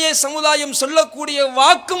இளைய சமுதாயம் சொல்லக்கூடிய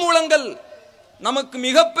வாக்குமூலங்கள் நமக்கு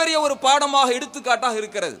மிகப்பெரிய ஒரு பாடமாக, எடுத்துக்காட்டாக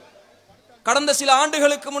இருக்கிறது. கடந்த சில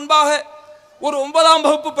ஆண்டுகளுக்கு முன்பாக ஒரு 9ஆம்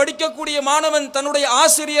வகுப்பு படிக்கக்கூடிய மாணவன் தன்னுடைய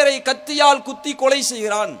ஆசிரியரை கத்தியால் குத்தி கொலை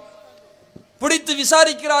செய்கிறான். பிடித்து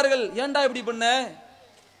விசாரிக்கிறார்கள், ஏண்டா இப்படி பண்ண,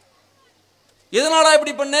 எதனால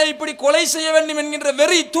இப்படி பண்ண, இப்படி கொலை செய்ய வேண்டும் என்கின்ற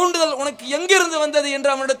வெறி தூண்டுதல் உனக்கு எங்கிருந்து வந்தது என்று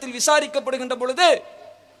அவனிடத்தில் விசாரிக்கப்படுகின்ற பொழுது,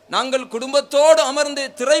 நாங்கள் குடும்பத்தோடு அமர்ந்து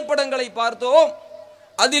திரைப்படங்களை பார்த்தோம்.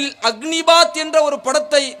 அதில் அக்னிபாத் என்ற ஒரு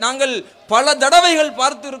படத்தை நாங்கள் பல தடவைகள்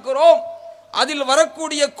பார்த்து இருக்கிறோம். அதில்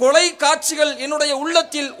வரக்கூடிய கொலை காட்சிகள் என்னுடைய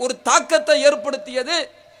உள்ளத்தில் ஒரு தாக்கத்தை ஏற்படுத்தியது.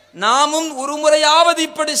 நாமும் ஒரு முறையாவது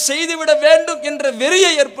இப்படி செய்துவிட வேண்டும் என்ற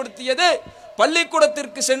வெறியை ஏற்படுத்தியது.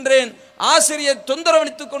 பள்ளிக்கூடத்திற்கு சென்றேன், ஆசிரியர்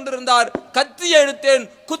தொந்தரவளித்துக் கொண்டிருந்தார், கத்தியை எடுத்தேன்,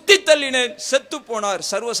 குத்தி தள்ளினேன், செத்து போனார்.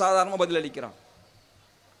 சர்வசாதாரண பதில் அளிக்கிறான்.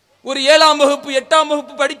 ஒரு 7ஆம் வகுப்பு 8ஆம்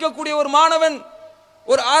வகுப்பு படிக்கக்கூடிய ஒரு மாணவன்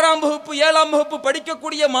ஒரு 6ஆம் வகுப்பு 7ஆம் வகுப்பு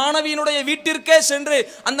படிக்கக்கூடிய மாணவியினுடைய வீட்டிற்கே சென்று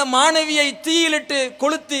அந்த மாணவியை தீயிலிட்டு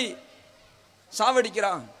கொளுத்தி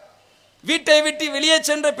சாவடிக்கிறான். வீட்டை விட்டு வெளியே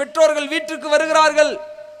சென்ற பெற்றோர்கள் வீட்டிற்கு வருகிறார்கள்.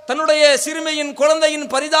 தன்னுடைய சிறுமியின் குழந்தையின்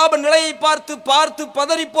பரிதாப நிலையை பார்த்து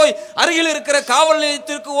பதறி போய் அருகில் இருக்கிற காவல்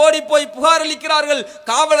நிலையத்திற்கு ஓடி போய் புகார் அளிக்கிறார்கள்.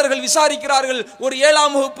 காவலர்கள் விசாரிக்கிறார்கள். ஒரு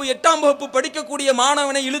 7ஆம் வகுப்பு 8ஆம் வகுப்பு படிக்கக்கூடிய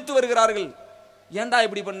மாணவனை இழுத்து வருகிறார்கள். ஏண்டா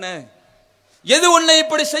இப்படி பண்ண, எது உன்னை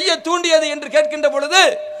இப்படி செய்ய தூண்டியது என்று கேட்கின்ற பொழுது,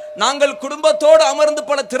 நாங்கள் குடும்பத்தோடு அமர்ந்து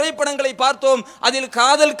பல திரைப்படங்களை பார்த்தோம், அதில்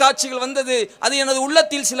காதல் காட்சிகள் வந்தது, அது எனது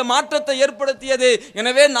உள்ளத்தில் சில மாற்றத்தை ஏற்படுத்தியது.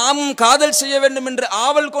 எனவே நாமும் காதல் செய்ய வேண்டும் என்று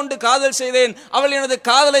ஆவல் கொண்டு காதல் செய்தேன். அவள் எனது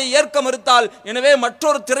காதலை ஏற்க மறுத்தாள். எனவே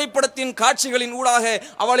மற்றொரு திரைப்படத்தின் காட்சிகளின் ஊடாக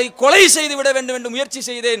அவளை கொலை செய்து விட வேண்டும் என்று முயற்சி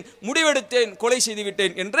செய்தேன், முடிவெடுத்தேன், கொலை செய்து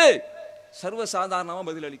விட்டேன் என்று சர்வசாதாரணமாக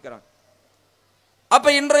பதிலளிக்கிறான். அப்ப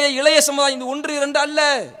இன்றைய இளைய சமுதாயம் இது 1 2 அல்ல.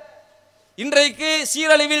 இன்றைக்கு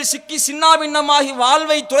சீரழிவில் சிக்கி சின்னாபின்னமாகி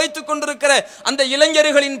வாழ்வை துளைத்துக் கொண்டிருக்கிற அந்த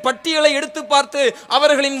இளைஞர்களின் பட்டியலை எடுத்து பார்த்து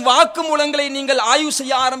அவர்களின் வாக்குமூலங்களை நீங்கள் ஆய்வு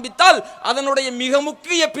செய்ய ஆரம்பித்தால் அதனுடைய மிக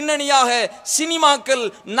முக்கிய பின்னணியாக சினிமாக்கள்,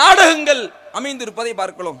 நாடகங்கள் அமைந்திருப்பதை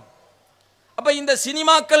பார்க்கலாம். அப்ப இந்த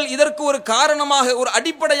சினிமாக்கள் இதற்கு ஒரு காரணமாக, ஒரு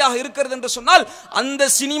அடிப்படையாக இருக்கிறது என்று சொன்னால், அந்த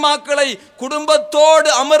சினிமாக்களை குடும்பத்தோடு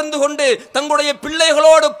அமர்ந்து கொண்டு தங்களுடைய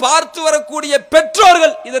பிள்ளைகளோடு பார்த்து வரக்கூடிய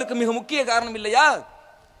பெற்றோர்கள் இதற்கு மிக முக்கிய காரணம் இல்லையா?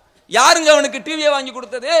 யாருங்க அவனுக்கு டிவியை வாங்கி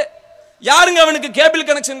கொடுத்தது? யாருங்க அவனுக்கு கேபிள்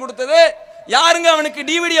கனெக்ஷன் கொடுத்தது? யாருங்க அவனுக்கு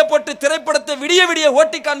டிவிடியை போட்டு திரைப்படத்தை விடிய விடிய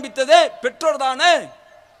ஓட்டி காண்பித்தது? பெற்றோர் தானே.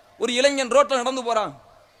 ஒரு இளைஞன் ரோட்டில் நடந்து போகிறான்,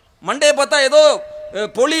 மண்டையை பார்த்தா ஏதோ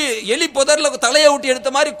எலி புதரில் தலையை ஊட்டி எடுத்த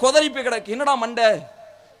மாதிரி கொதறி போய் கிடக்கு. என்னடா மண்டை,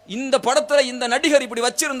 இந்த படத்தில் இந்த நடிகர் இப்படி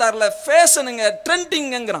வச்சிருந்தார்ல, ஃபேஷனுங்க,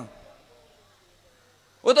 ட்ரெண்டிங்கிறான்.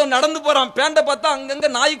 ஒருத்தன் நடந்து போகிறான், பேண்டை பார்த்தா அங்கங்கே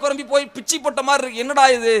நாய் குழம்பி போய் பிச்சி போட்ட மாதிரி இருக்கு. என்னடா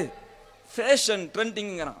இது, ஃபேஷன்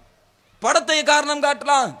ட்ரெண்டிங்கிறான். படத்தை காரணம்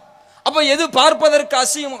காட்டலாம். அப்போ எது பார்ப்பதற்கு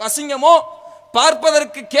அசிங்கமோ,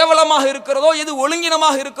 பார்ப்பதற்கு கேவலமாக இருக்கிறதோ, எது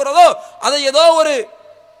ஒழுங்கினமாக இருக்கிறதோ, அதை ஏதோ ஒரு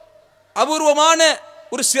அபூர்வமான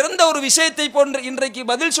ஒரு சிறந்த ஒரு விஷயத்தை போன்று இன்றைக்கு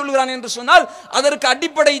பதில் சொல்கிறான் என்று சொன்னால், அதற்கு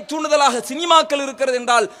அடிப்படை தூண்டுதலாக சினிமாக்கள் இருக்கிறது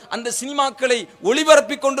என்றால், அந்த சினிமாக்களை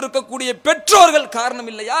ஒளிபரப்பிக் கொண்டிருக்கக்கூடிய பெற்றோர்கள் காரணம்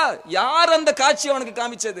இல்லையா? யார் அந்த காட்சி அவனுக்கு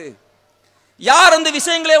காமிச்சது? யார் அந்த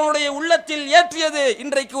விஷயங்களை அவனுடைய உள்ளத்தில் ஏற்றியது?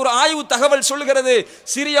 இன்றைக்கு ஒரு ஆய்வு தகவல் சொல்கிறது,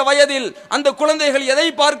 சிறிய வயதில் அந்த குழந்தைகள் எதை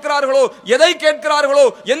பார்க்கிறார்களோ, எதை கேட்கிறார்களோ,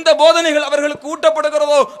 எந்த போதனைகள் அவர்களுக்கு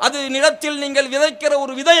ஊட்டப்படுகிறதோ, அது நிலத்தில் நீங்கள் விதைக்கிற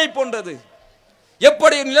ஒரு விதையை போன்றது.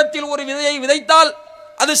 எப்படி நிலத்தில் ஒரு விதையை விதைத்தால்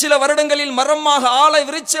அது சில வருடங்களில் மரமாக ஆலை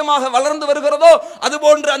விருட்சமாக வளர்ந்து வருகிறதோ,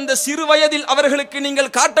 அதுபோன்று அந்த சிறு வயதில் அவர்களுக்கு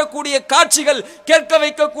நீங்கள் காட்டக்கூடிய காட்சிகள், கேட்க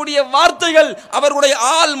வைக்கக்கூடிய வார்த்தைகள் அவர்களுடைய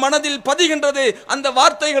ஆள் மனதில் பதிகின்றது. அந்த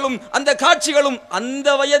வார்த்தைகளும் அந்த காட்சிகளும்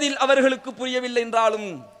அந்த வயதில் அவர்களுக்கு புரியவில்லை என்றாலும்,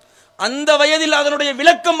 அந்த வயதில் அதனுடைய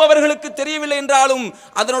விளக்கம் அவர்களுக்கு தெரியவில்லை என்றாலும்,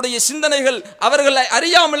 அதனுடைய சிந்தனைகள் அவர்களை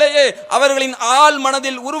அறியாமலேயே அவர்களின் ஆள்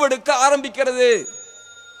மனதில் உருவெடுக்க ஆரம்பிக்கிறது.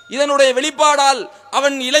 இதனுடைய வெளிப்பாடால்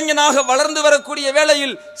அவன் இளைஞனாக வளர்ந்து வரக்கூடிய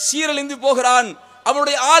வேளையில் சீரழிந்து போகிறான்.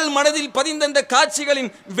 அவனுடைய ஆள் மனதில் பதிந்த இந்த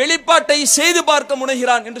காட்சிகளின் வெளிப்பாட்டை செய்து பார்க்க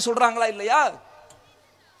முனைகிறான் என்று சொல்றாங்களா இல்லையா?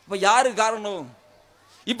 இப்ப யாரு காரணம்?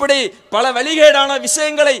 இப்படி பல வழிகேடான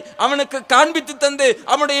விஷயங்களை அவனுக்கு காண்பித்து தந்து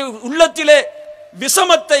அவனுடைய உள்ளத்திலே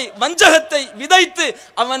விஷமத்தை, வஞ்சகத்தை விதைத்து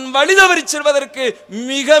அவன் வழிதவறி செல்வதற்கு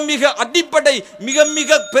மிக மிக அடிப்படை, மிக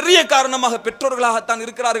மிக பெரிய காரணமாக பெற்றோர்களாகத்தான்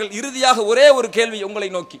இருக்கிறார்கள். இறுதியாக ஒரே ஒரு கேள்வி உங்களை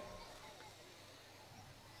நோக்கி.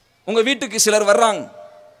 உங்க வீட்டுக்கு சிலர் வர்றாங்க,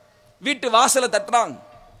 வீட்டு வாசலை தட்டுறாங்க,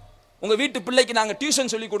 உங்க வீட்டு பிள்ளைக்கு நாங்க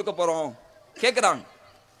டியூஷன் சொல்லி கொடுக்க போறோம் கேட்கிறாங்க.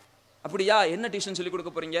 அப்படியா, என்ன டியூஷன் சொல்லி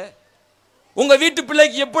கொடுக்க போறீங்க? உங்க வீட்டு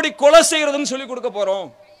பிள்ளைக்கு எப்படி கொலை செய்யறதுன்னு சொல்லி கொடுக்க போறோம்,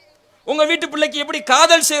 உங்க வீட்டு பிள்ளைக்கு எப்படி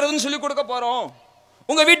காதல் செய்யறதுன்னு சொல்லி கொடுக்க போறோம்,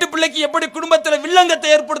 உங்க வீட்டு பிள்ளைக்கு எப்படி குடும்பத்தில் வில்லங்கத்தை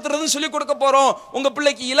ஏற்படுத்துறதுன்னு சொல்லி கொடுக்க போறோம், உங்க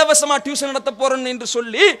பிள்ளைக்கு இலவசமா டியூஷன் நடத்த போறோம் என்று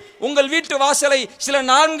சொல்லி உங்கள் வீட்டு வாசலை சில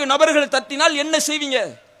 4 நபர்கள் தட்டினால் என்ன செய்வீங்க?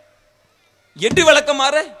 எட்டு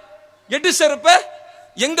விளக்கமாற, எட்டு செருப்ப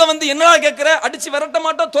எங்க வந்து என்னடா கேட்கிற, அடிச்சு விரட்ட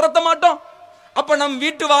மாட்டோம், துரத்த மாட்டோம். அப்ப நம்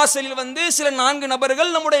வீட்டு வாசலில் சில 4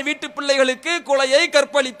 நபர்கள் நம்முடைய வீட்டு பிள்ளைகளுக்கு கொலையை,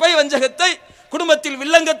 கற்பழிப்பை, வஞ்சகத்தை, குடும்பத்தில்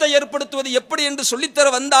வில்லங்கத்தை ஏற்படுத்துவது எப்படி என்று சொல்லித்தர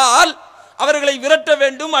வந்தால், அவர்களை விரட்ட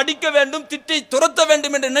வேண்டும், அடிக்க வேண்டும், திட்டி துரத்த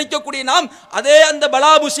வேண்டும் என்று நினைக்கக்கூடிய நாம், அதே அந்த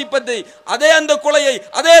பலாபுசிப்பத்தை, அதே அந்த கொலையை,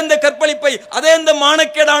 அதே அந்த கற்பழிப்பை, அதே அந்த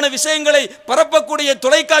மானக்கேடான விஷயங்களை பரப்பக்கூடிய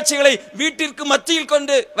தொலைக்காட்சிகளை வீட்டிற்கு மத்தியில்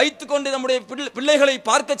கொண்டு வைத்துக் கொண்டு நம்முடைய பிள்ளைகளை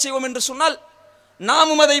பார்க்க செய்வோம் என்று சொன்னால்,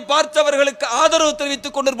 நாமும் அதை பார்த்தவர்களுக்கு ஆதரவு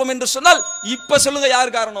தெரிவித்துக் கொண்டிருப்போம் என்று சொன்னால், இப்ப சொல்லுங்க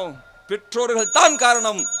யார் காரணம்? பெற்றோர்கள் தான்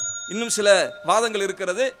காரணம். இன்னும் சில வாதங்கள்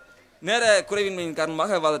இருக்கிறது, நேர குறைவின்மையின்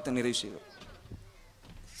காரணமாக வாதத்தை நிறைவு செய்வோம்.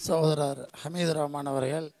 சகோதரர் ஹமீது ரஹ்மான்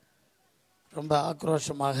அவர்கள் ரொம்ப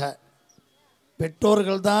ஆக்ரோஷமாக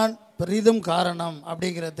பெற்றோர்கள் தான் பெரிதும் காரணம்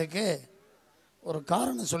அப்படிங்கிறதுக்கு ஒரு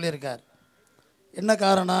காரணம் சொல்லியிருக்கார். என்ன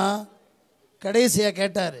காரணம்? கடைசியாக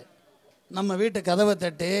கேட்டார், நம்ம வீட்டு கதவை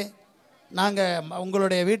தட்டி, நாங்கள்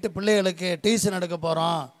உங்களுடைய வீட்டு பிள்ளைகளுக்கு டியூஷன் எடுக்க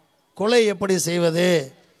போகிறோம், கொலை எப்படி செய்வது,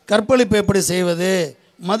 கற்பழிப்பு எப்படி செய்வது,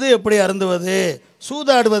 மது எப்படி அருந்துவது,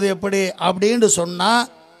 சூதாடுவது எப்படி அப்படின்னு சொன்னால்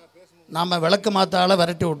நாம் விளக்கு மாத்தால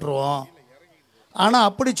விரட்டி விட்டுருவோம். ஆனால்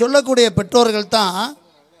அப்படி சொல்லக்கூடிய பெற்றோர்கள் தான்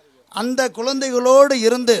அந்த குழந்தைகளோடு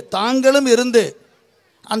இருந்து தாங்களும் இருந்து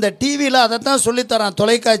அந்த டிவியில் அதைத்தான் சொல்லித்தரான்,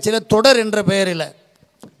 தொலைக்காட்சியில் தொடர் என்ற பெயரில்,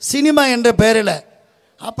 சினிமா என்ற பெயரில்.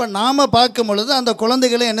 அப்போ நாம் பார்க்கும் பொழுது அந்த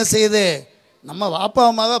குழந்தைகளும் என்ன செய்யுது, நம்ம அப்பா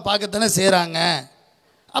அம்மாவை பார்க்கத்தானே செய்கிறாங்க,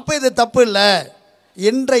 அப்போ இது தப்பு இல்லை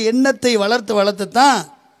என்ற எண்ணத்தை வளர்த்து தான்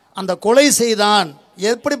அந்த கொலை செய்தான்.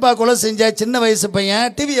 எப்படிப்பா கொலை செஞ்சேன்? சின்ன வயசு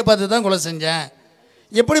பையன், டிவியை பார்த்து தான் கொலை செஞ்சேன்.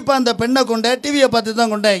 எப்படிப்பா அந்த பெண்ணை கொண்ட? டிவியை பார்த்து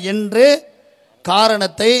தான் கொண்ட என்று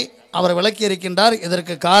காரணத்தை அவர் விளக்கி இருக்கின்றார்.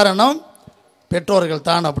 இதற்கு காரணம் பெற்றோர்கள்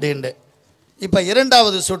தான் அப்படின்ட்டு. இப்போ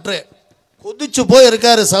 2வது சுற்று கொதிச்சு போய்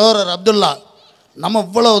இருக்கார் சகோதரர் அப்துல்லா. நம்ம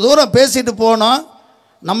இவ்வளோ தூரம் பேசிட்டு போனோம்,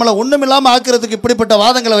 நம்மளை ஒன்றுமில்லாமல் ஆக்கிறதுக்கு இப்படிப்பட்ட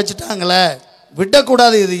வாதங்களை வச்சுட்டாங்களே,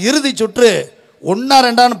 விடக்கூடாது, இது இறுதி சுற்று, 1ஆ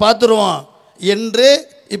 2ஆன்னு பார்த்துருவோம் என்று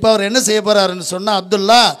இப்போ அவர் என்ன செய்ய போகிறாருன்னு சொன்னால்,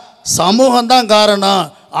 அப்துல்லா சமூகம்தான் காரணம்,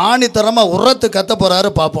 ஆணித்தரமாக உரத்து கத்த போகிறாரு.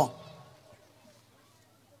 பார்ப்போம்.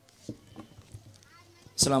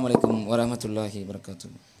 அஸ்ஸலாமு அலைக்கும் வரஹ்மத்துல்லாஹி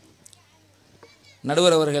வபரகாத்துஹு.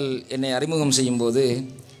 நடுவர் அவர்கள் என்னை அறிமுகம் செய்யும்போது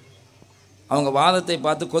அவங்க வாதத்தை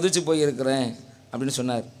பார்த்து கொதிச்சு போயிருக்கிறேன் அப்படின்னு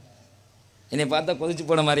சொன்னார். என்னை பார்த்தா கொதிச்சு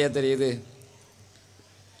போன மாதிரியா தெரியுது.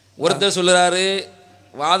 ஒருத்தர் சொல்லுறாரு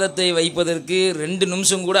வாதத்தை வைப்பதற்கு 2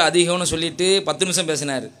 நிமிஷம் கூட அதிகம்னு சொல்லிட்டு 10 நிமிஷம்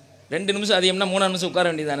பேசினார். 2 நிமிஷம் அதிகம்னா 3 நிமிஷம் உட்கார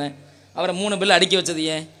வேண்டியதானே, அவரை 3 பேர் அடுக்கி வச்சது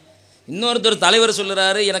ஏன்? இன்னொருத்தர் தலைவர்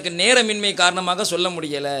சொல்லுறாரு எனக்கு நேரமின்மை காரணமாக சொல்ல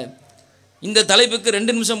முடியலை, இந்த தலைப்புக்கு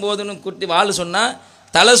 2 நிமிஷம் போதுன்னு குட்டி வாழ் சொன்னால்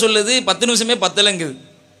தலை சொல்லுது 10 நிமிஷமே பத்தலைங்குது.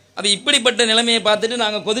 அப்போ இப்படிப்பட்ட நிலைமையை பார்த்துட்டு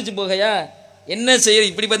நாங்கள் கொதிச்சு போகையா என்ன செய்ய?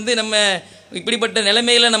 இப்படி நம்ம இப்படிப்பட்ட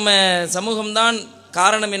நிலைமையில் நம்ம சமூகம்தான்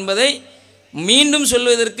காரணம் என்பதை மீண்டும்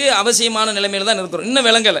சொல்வதற்கு அவசியமான நிலைமையில் தான் இருக்கிறோம். இன்னும்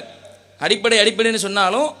விளங்கலை. அடிப்படைன்னு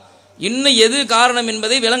சொன்னாலும் இன்னும் எது காரணம்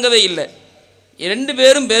என்பதை விளங்கவே இல்லை. 2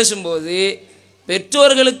 பேரும் பேசும்போது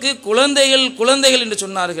பெற்றோர்களுக்கு குழந்தைகள் என்று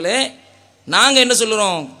சொன்னார்களே, நாங்கள் என்ன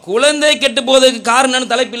சொல்கிறோம்? குழந்தை கெட்டு போவதற்கு காரணம்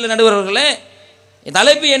தலைப்பில் நடுவர்களே.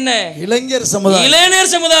 தலைப்பு என்ன?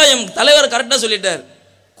 இளைஞர் சமுதாயம். தலைவர் கரெக்டாக சொல்லிட்டார்.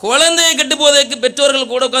 குழந்தையை கெட்டு போவதற்கு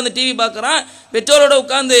பெற்றோர்கள் கூட உட்காந்து டிவி பார்க்குறான், பெற்றோரோட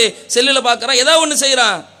உட்காந்து செல்லில் பார்க்குறான், ஏதாவது ஒன்று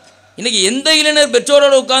செய்கிறான். இன்னைக்கு எந்த இளைஞர்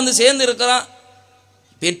பெற்றோரோடு உட்கார்ந்து சேர்ந்து இருக்கிறான்?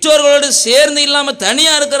 பெற்றோர்களோடு சேர்ந்து இல்லாமல்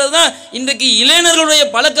தனியாக இருக்கிறது தான் இன்றைக்கு இளைஞர்களுடைய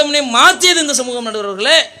பழக்கம்னே மாற்றியது இந்த சமூகம்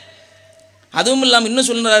நடுவர்களே. அதுவும் இல்லாமல் இன்னும்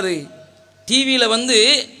சொல்கிறாரு, டிவியில்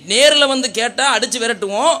நேரில் கேட்டால் அடித்து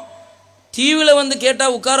விரட்டுவோம், டிவியில்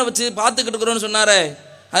கேட்டால் உட்கார வச்சு பார்த்துக்கிட்டு இருக்கிறோன்னு சொன்னாரே,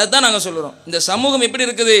 அதை தான் நாங்கள் சொல்கிறோம். இந்த சமூகம் எப்படி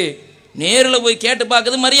இருக்குது? நேரில் போய் கேட்டு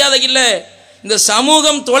பார்க்குறது மரியாதை இல்லை. இந்த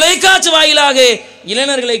சமூகம் தொலைக்காட்சி வாயிலாக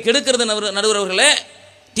இளைஞர்களை கெடுக்கிறது நடுவர்களே.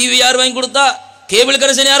 டிவி யார் வாங்கி கொடுத்தா? கேபிள்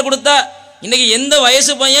கனெக்ஷன் யார் கொடுத்தா? இன்னைக்கு எந்த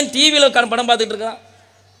வயசு பையன் டிவியில் படம் பார்த்துட்டு இருக்கான்?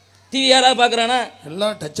 டிவி யாராவது பார்க்குறானா?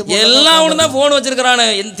 எல்லாம் ஒன்று தான் ஃபோன் வச்சிருக்கிறானு.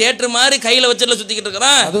 தியேட்டர் மாதிரி கையில் வச்சுல சுற்றிக்கிட்டு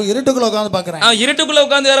இருக்கிறான். இருட்டுக்குள்ள உட்காந்து பார்க்குறான். இருட்டுக்குள்ள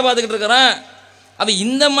உட்காந்து வேற பார்த்துக்கிட்டு இருக்கிறான். அப்போ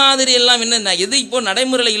இந்த மாதிரி எல்லாம் என்ன எது இப்போ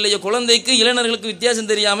நடைமுறையில் இல்லையோ, குழந்தைக்கு இளைஞர்களுக்கு வித்தியாசம்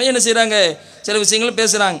தெரியாமல் என்ன செய்கிறாங்க, சில விஷயங்கள்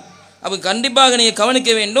பேசுகிறாங்க. அப்போ கண்டிப்பாக நீங்கள்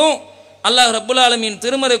கவனிக்க வேண்டும். அல்லாஹ் ரப்புல் ஆலமீன்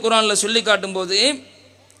திருமறை குர்ஆனில் சொல்லி காட்டும்போது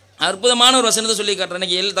அற்புதமான ஒரு வசனத்தை சொல்லி காட்டுறேன்.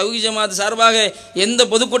 இன்னைக்கு தௌஹீத் ஜமாத் சார்பாக எந்த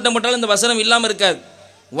பொதுக்கூட்டம் போட்டாலும் இந்த வசனம் இல்லாமல் இருக்காது.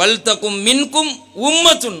 வல்தக்கும் மின்கும்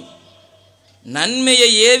உம்மத்துன், நன்மையை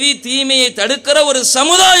ஏவி தீமையை தடுக்கிற ஒரு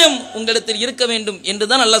சமுதாயம் உங்களிடத்தில் இருக்க வேண்டும் என்று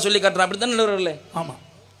தான் அல்லாஹ் சொல்லி காட்டுறான். அப்படித்தான் நல்லவர்களே? ஆமாம்.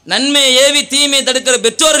 நன்மையை ஏவி தீமையை தடுக்கிற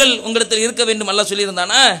பெற்றோர்கள் உங்களிடத்தில் இருக்க வேண்டும் அல்லாஹ்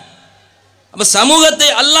சொல்லியிருந்தானா? அப்போ சமூகத்தை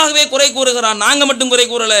அல்லாஹ்வே குறை கூறுகிறான், நாங்கள் மட்டும் குறை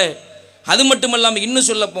கூறல. அது மட்டும் இல்லாமல் இன்னும்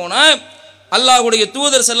சொல்ல போனால் அல்லாஹ்வுடைய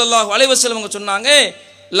தூதர் ஸல்லல்லாஹு அலைஹி வஸல்லம் அவங்க சொன்னாங்க,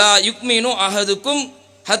 லா யுக்மினு அஹதுக்கும்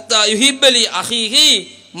ஹத்தா யுஹிப்பலி அஹீஹி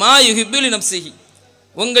மா யுஹிப்புலி நப்சிஹி,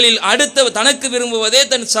 உங்களில் அடுத்த தனக்கு விரும்புவதே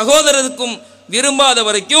தன் சகோதரருக்கும் விரும்பாத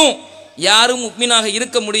வரைக்கும் யாரும் முக்மீனாக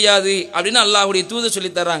இருக்க முடியாது அப்படின்னு அல்லாஹ்வுடைய தூதர்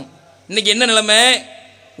சொல்லி தர்றாங்க. இன்னைக்கு என்ன நிலைமை?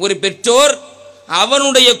 ஒரு பெற்றோர்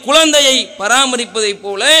அவனுடைய குழந்தையை பராமரிப்பதை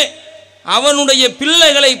போல, அவனுடைய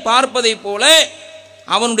பிள்ளைகளை பார்ப்பதை போல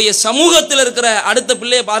அவனுடைய சமூகத்தில் இருக்கிற அடுத்த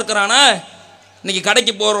பிள்ளையை பார்க்கிறானா? இன்னைக்கு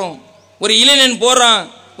கடைக்கு போகிறோம், ஒரு இளைஞன் போகிறான்,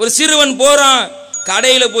 ஒரு சிறுவன் போகிறான்,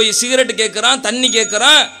 கடையில் போய் சிகரெட்டு கேட்குறான், தண்ணி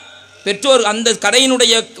கேட்குறான். பெற்றோர் அந்த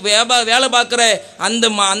கடையினுடைய வேலை பார்க்குற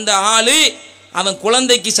அந்த ஆள் அவன்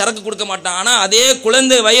குழந்தைக்கு சரக்கு கொடுக்க மாட்டான். ஆனால் அதே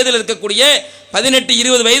குழந்தை வயதில் இருக்கக்கூடிய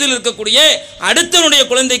 18-20 வயதில் இருக்கக்கூடிய அடுத்தவனுடைய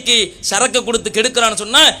குழந்தைக்கு சரக்கு கொடுத்து கெடுக்கிறான்னு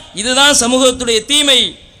சொன்னால் இதுதான் சமூகத்துடைய தீமை.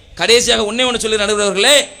 கடைசியாக ஒன்று சொல்லி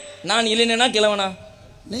நடுவர்களே, நான் இளைஞனா கிழவனா?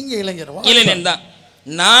 நீங்க இளைஞன் தான்.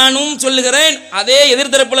 நானும் சொல்லுகிறேன், அதே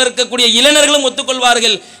எதிர்த்தரப்பில் இருக்கக்கூடிய இளைஞர்களும்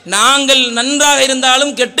ஒத்துக்கொள்வார்கள். நாங்கள் நன்றாக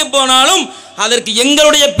இருந்தாலும் கெட்டு போனாலும் அதற்கு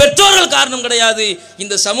எங்களுடைய பெற்றோர்கள் காரணம் கிடையாது.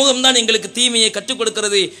 இந்த சமூகம் தான் எங்களுக்கு தீமையை கற்றுக்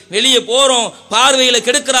கொடுக்கிறது. வெளியே போறோம், பார்வையில்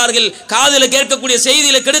கெடுக்கிறார்கள், காதில் கேட்கக்கூடிய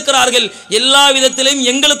செய்தியில் கெடுக்கிறார்கள். எல்லா விதத்திலையும்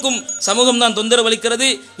எங்களுக்கும் சமூகம் தான் தொந்தரவு அளிக்கிறது.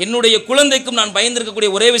 என்னுடைய குழந்தைக்கும் நான்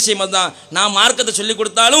பயந்திருக்கக்கூடிய ஒரே விஷயம் அதுதான். நான் மார்க்கத்தை சொல்லிக்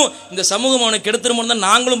கொடுத்தாலும் இந்த சமூகம் அவனுக்கு கெடுத்துருமோ தான்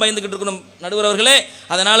நாங்களும் பயந்துகிட்டு இருக்கணும் நடுவர்களே.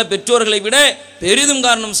 அதனால பெற்றோர்களை விட பெரிதும்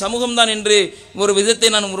காரணம் சமூகம் தான் என்று ஒரு விதத்தை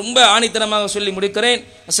நான் ரொம்ப ஆணித்தனமாக சொல்லி முடிக்கிறேன்.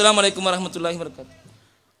 அஸ்ஸலாமு அலைக்கும் வரஹ்மத்துல்லாஹி வபரகாத்துஹு.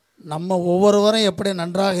 நம்ம ஒவ்வொருவரும் எப்படி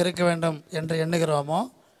நன்றாக இருக்க வேண்டும் என்று எண்ணுகிறோமோ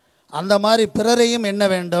அந்த மாதிரி பிறரையும் எண்ண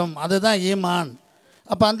வேண்டும். அதுதான் ஈமான்.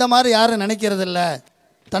 அப்போ அந்த மாதிரி யாரும் நினைக்கிறதில்ல.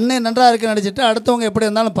 தன்னை நன்றாக இருக்க நினச்சிட்டு அடுத்தவங்க எப்படி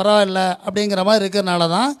இருந்தாலும் பரவாயில்ல அப்படிங்கிற மாதிரி இருக்கிறனால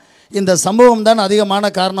தான் இந்த சம்பவம் தான்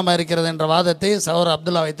அதிகமான காரணமாக இருக்கிறது என்ற வாதத்தை சகோதரர்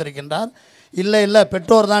அப்துல்லா வைத்திருக்கின்றார். இல்லை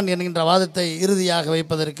பெற்றோர் தான் என்கின்ற வாதத்தை இறுதியாக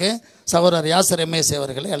வைப்பதற்கு சகோதரர் யாசர் எம்ஏசி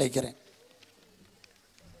அவர்களை அழைக்கிறேன்.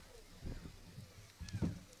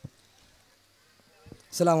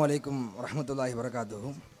 அஸ்ஸலாமு அலைக்கும் வரஹ்மத்துல்லாஹி வபரகாத்துஹு.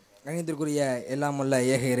 கணிதத்திற்குரிய எல்லாம் உள்ள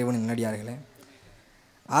ஏக இறைவனின் நடிகார்களே,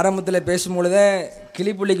 ஆரம்பத்தில் பேசும்பொழுதே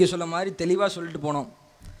கிளிப்புள்ளிக்கு சொல்ல மாதிரி தெளிவாக சொல்லிட்டு போனோம்.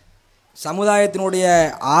 சமுதாயத்தினுடைய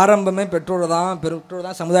ஆரம்பமே பெற்றோர்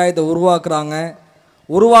தான் சமுதாயத்தை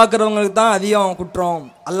உருவாக்குறவங்களுக்கு தான் அதிகம் குற்றம்.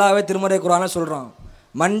 அல்லாஹ்வே திருமறை குர்ஆனில் சொல்கிறான்,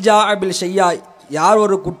 மஞ்சா அபில் ஷையா, யார்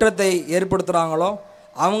ஒரு குற்றத்தை ஏற்படுத்துகிறாங்களோ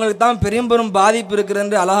அவங்களுக்கு தான் பெரும் பாதிப்பு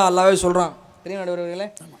இருக்குதுன்னு அல்லாஹ்வே சொல்கிறான். தெரியும் நடுவர்களே,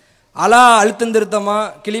 அழுத்தம்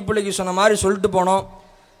திருத்தமாக கிளிப்பிள்ளைக்கு சொன்ன மாதிரி சொல்லிட்டு போனோம்.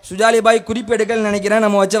 சுஜாலிபாய் குறிப்பு எடுக்கலன்னு நினைக்கிறேன்.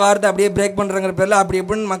 நம்ம வச்ச வார்த்தை அப்படியே பிரேக் பண்ணுறங்கிற பேரில் அப்படி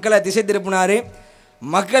இப்படின்னு மக்களை திசை திருப்பினார்.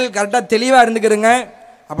 மக்கள் கரெக்டாக தெளிவாக இருந்துக்கிறங்க.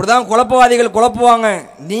 அப்படி தான் குழப்பவாதிகள் குழப்புவாங்க.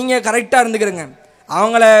 நீங்கள் கரெக்டாக இருந்துக்கிறங்க.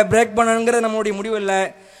 அவங்கள பிரேக் பண்ணணுங்கிறது நம்மளுடைய முடிவு இல்லை.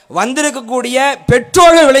 வந்திருக்கக்கூடிய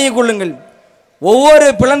பெற்றோர்கள் விளங்கிக் கொள்ளுங்கள். ஒவ்வொரு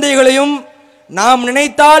குழந்தைகளையும் நாம்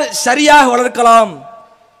நினைத்தால் சரியாக வளர்க்கலாம்.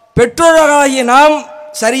 பெற்றோர்களாகிய நாம்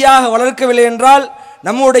சரியாக வளர்க்கவில்லை என்றால்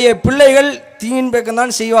நம்முடைய பிள்ளைகள் தீயின்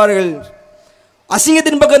பக்கம்தான் செய்வார்கள்,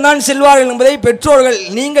 அசிங்கத்தின் பக்கம்தான் செல்வார்கள் என்பதை பெற்றோர்கள்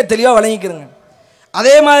நீங்கள் தெளிவாக வழங்கிக்கிறங்க.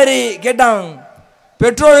 அதே மாதிரி கேட்டாங்க,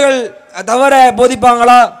 பெற்றோர்கள் தவற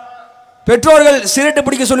போதிப்பாங்களா? பெற்றோர்கள் சிகரெட்டு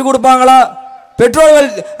பிடிக்க சொல்லிக் கொடுப்பாங்களா? பெற்றோர்கள்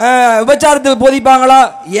விபச்சாரத்தை போதிப்பாங்களா?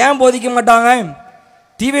 ஏன் போதிக்க மாட்டாங்க?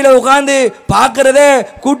 டிவியில் உட்காந்து பார்க்குறதே,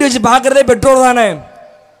 கூட்டி வச்சு பார்க்குறதே பெற்றோர் தானே.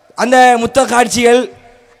 அந்த முத்த காட்சிகள்,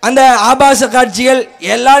 அந்த ஆபாச காட்சிகள்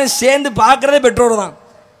எல்லாரும் சேர்ந்து பார்க்குறதே பெற்றோர் தான்.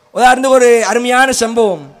 உதாரணத்துக்கு ஒரு அருமையான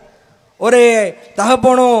சம்பவம். ஒரு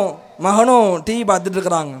தகப்பனும் மகனும் டிவி பார்த்துட்டு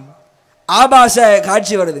இருக்கிறாங்க. ஆபாச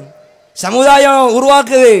காட்சி வருது, சமுதாயம்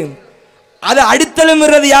உருவாக்குது. அதை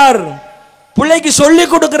அடித்தளமிடுறது யார்? பிள்ளைக்கு சொல்லி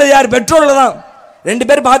கொடுக்கறது யார்? பெற்றோர்கள் தான். 2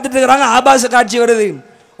 பேர் பார்த்துட்டு இருக்கிறாங்க, ஆபாச காட்சி வருது.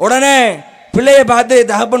 உடனே பிள்ளையை பார்த்து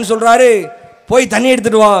தகப்பன் சொல்றாரு, போய் தண்ணி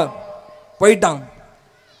எடுத்துட்டு வா. போயிட்டான்.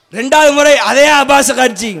 2வது முறை அதே ஆபாச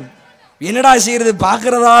காட்சி. என்னடா செய்யறது,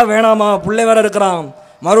 பார்க்கறதா வேணாமா? பிள்ளை வேற இருக்கிறான்.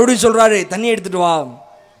 மறுபடியும் சொல்றாரு, தண்ணி எடுத்துட்டு வா.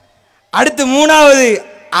 அடுத்து 3வது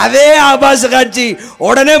அதே ஆபாச காட்சி.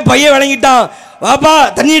 உடனே பையன் விளங்கிட்டான், வாப்பா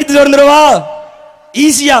தண்ணி எடுத்துட்டு வந்துடுவா.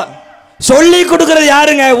 ஈஸியா சொல்லி கொடுக்கறது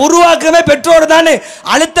யாருங்க? உருவாக்கமே பெற்றோர் தானே.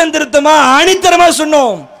 அழுத்தம் திருத்தமா ஆணித்தரமா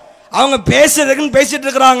சொன்னோம். அவங்க பேசுறதுக்குன்னு பேசிட்டு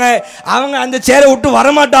இருக்கிறாங்க, அவங்க அந்த சேரை விட்டு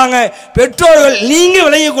வரமாட்டாங்க. பெற்றோர்கள் நீங்க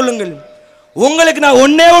விளங்கிக் கொள்ளுங்கள். உங்களுக்கு நான்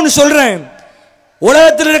ஒன்னே ஒன்று சொல்றேன்,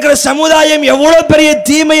 உலகத்தில் இருக்கிற சமுதாயம் எவ்வளவு பெரிய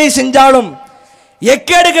தீமையை செஞ்சாலும்,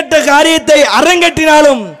 எக்கேடு கெட்ட காரியத்தை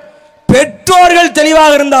அரங்கட்டினாலும், பெற்றோர்கள்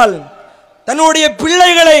தெளிவாக இருந்தால் தன்னுடைய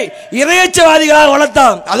பிள்ளைகளை இறையச்சவாதிகளாக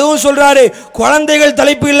வளர்த்தான். அதுவும் சொல்றாரு, குழந்தைகள்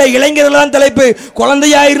தலைப்பு இல்லை, இளைஞர்கள் தான் தலைப்பு.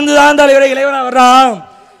 குழந்தையா இருந்துதான் இளைவனா வர்றான்.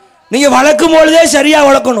 நீங்க வளர்க்கும் பொழுதே சரியா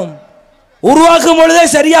வளர்க்கணும், உருவாக்கும் பொழுதே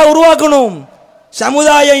சரியா உருவாக்கணும்.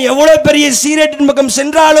 சமுதாயம் எவ்வளவு பெரிய சீரட்டின் பக்கம்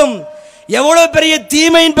சென்றாலும், எவ்வளவு பெரிய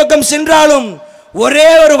தீமையின் பக்கம் சென்றாலும், ஒரே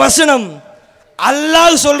ஒரு வசனம்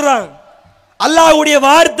அல்லாஹ் சொல்றான். அல்லாஹ்வுடைய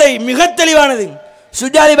வார்த்தை மிக தெளிவானது.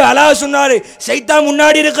 சுஜாலிபா அல்லாஹ் சொன்னாரு, சைத்தான்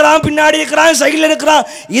முன்னாடி இருக்கிறான், பின்னாடி இருக்கிறான், சைடில் இருக்கிறான்,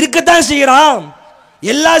 இருக்கத்தான் செய்யறான்.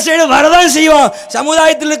 எல்லா சைடும் வரதான் செய்வான்.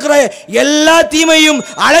 சமுதாயத்தில் இருக்கிற எல்லா தீமையும்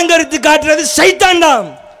அலங்கரித்து காட்டுறது சைத்தான் தான்.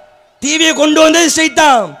 டிவியை கொண்டு வந்தது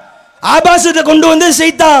சைத்தான், ஆபாசத்தை கொண்டு வந்தது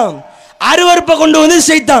சைத்தான், அருவருப்பை கொண்டு வந்தது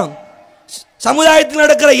சைத்தான். சமுதாயத்தில்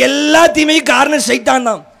நடக்கிற எல்லா தீமையும் காரணம் சைத்தான்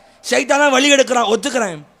தான். சைத்தான் தான் வழி எடுக்கிறான்,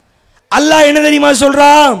 ஒத்துக்கிறேன். அல்லாஹ் என்ன தெரியுமா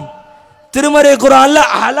சொல்றான்? திருமறை குர்ஆன்ல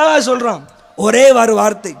அழகா சொல்றான், ஒரே ஒரு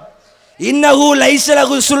வார்த்தை, இன்னஹு லைஸ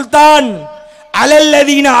லஹு சுல்தான்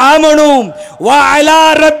அலல்லதீன ஆமனு வ அலா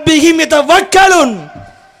ரப்பிஹிம் யதவக்கலுன்.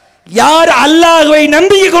 யார் அல்லாஹ்வை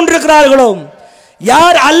நம்பிக்கை கொண்டிருக்கிறார்களோ,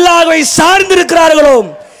 யார் அல்லாஹ்வை சார்ந்திருக்கிறார்களோ,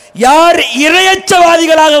 யார்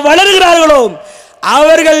இறையச்சவாதிகளாக வளர்கிறார்களோ,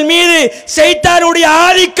 அவர்கள் மீது சைத்தானுடைய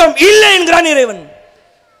ஆதிக்கம் இல்லை என்கிறான் இறைவன்.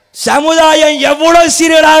 சமுதாயம் எவ்வளவு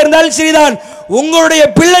சீரராக இருந்தாலும் சரிதான், உங்களுடைய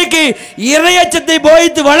பிள்ளைக்கு இறையச்சத்தை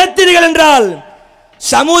போதித்து வளர்த்தீர்கள் என்றால்,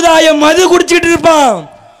 சமுதாயம் மது குடிச்சுக்கிட்டு இருப்பான்,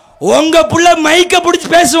 உங்க பிள்ளை மைக்க பிடிச்சு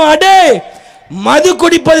பேசுவான், அடே மது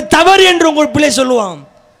குடிப்பது தவறு என்று உங்கள் பிள்ளை சொல்லுவான்.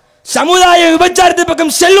 சமுதாய விபச்சாரத்தை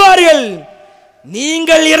பக்கம் செல்வார்கள்.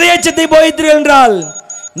 நீங்கள் இறையச்சத்தை போதித்தீர்கள் என்றால்,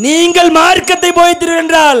 நீங்கள் மார்க்கத்தை போதித்தீர்கள்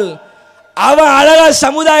என்றால், அவன் அழகா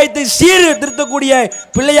சமுதாயத்தை சீர்திருத்தக்கூடிய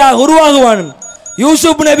பிள்ளையாக உருவாகுவான்.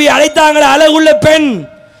 யூசுப் நபி அழைத்தாங்களே அழகுள்ள பெண்,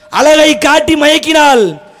 அழகை காட்டி மயக்கினால்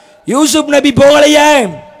யூசுப் நபி போகலையே,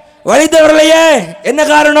 வழித்தவர்களையே. என்ன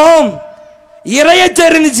காரணம்? இறையச்சம்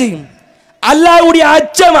இருந்துச்சு, அல்லாஹ்வுடைய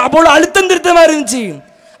அச்சம் அப்போது அழுத்தம் திருத்தமா இருந்துச்சு.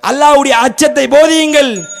 அல்லாஹ்வுடைய அச்சத்தை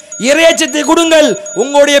போதியுங்கள், இறையச்சத்தை கொடுங்கள்.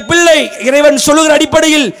 உங்களுடைய பிள்ளை இறைவன் சொல்லுகிற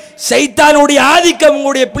அடிப்படையில் சைத்தானுடைய ஆதிக்கம்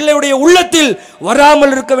உங்களுடைய பிள்ளையுடைய உள்ளத்தில்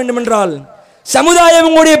வராமல் இருக்க வேண்டும் என்றால், சமுதாயம்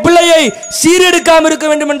உங்களுடைய பிள்ளையை சீரெடுக்காமல் இருக்க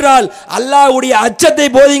வேண்டும் என்றால், அல்லாஹ்வுடைய அச்சத்தை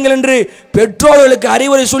போதியுங்கள் என்று பெற்றோர்களுக்கு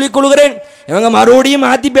அறிவுரை சொல்லிக் கொள்கிறேன். இவங்க மறுபடியும்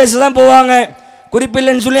மாற்றி பேசதான் போவாங்க.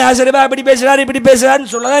 குறிப்பில்லைன்னு சொல்லி ஆசிரியர் அப்படி பேசுறாரு இப்படி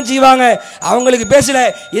பேசுறாருன்னு சொல்லதான் செய்வாங்க. அவங்களுக்கு பேசல,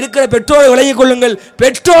 இருக்கிற பெற்றோர் விளங்கிக் கொள்ளுங்கள்.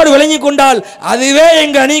 பெற்றோர் விளங்கிக் கொண்டால் அதுவே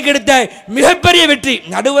எங்க அணிக்கு கிடைத்த மிகப்பெரிய வெற்றி.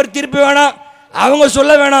 நடுவர் தீர்ப்பு வேணாம், அவங்க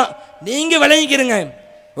சொல்ல வேணாம், நீங்க விளங்கிக்கிறீங்க.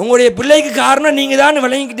 உங்களுடைய பிள்ளைக்கு காரணம் நீங்க தான்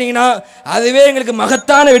விளங்கிக்கிட்டீங்கன்னா அதுவே எங்களுக்கு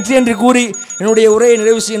மகத்தான வெற்றி என்று கூறி என்னுடைய உரையை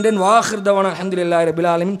நிறைவு செய்கின்றேன். வாஹிர் தவானா அல்ஹம்துலில்லாஹி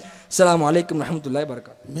ரப்பில் ஆலமீன். அஸ்ஸலாமு அலைக்கும் வரஹ்மத்துல்லாஹி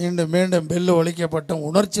வபரகாத்துஹு. மீண்டும் மீண்டும் பெல்லு ஒலிக்கப்பட்ட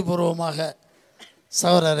உணர்ச்சி பூர்வமாக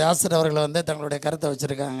சகோதரர் யாசர் அவர்கள் வந்து தங்களுடைய கருத்தை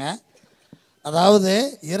வச்சுருக்காங்க. அதாவது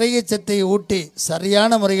இறையச்சத்தை ஊட்டி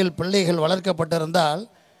சரியான முறையில் பிள்ளைகள் வளர்க்கப்பட்டிருந்தால்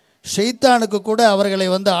ஷைத்தானுக்கு கூட அவர்களை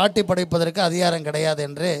வந்து ஆட்டி படைப்பதற்கு அதிகாரம் கிடையாது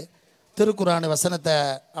என்று திருக்குர்ஆன் வசனத்தை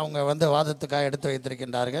அவங்க வந்து வாதத்துக்காக எடுத்து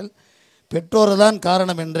வைத்திருக்கின்றார்கள். பெற்றோர் தான்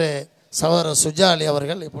காரணம் என்று சகோதரர் சுஜாலி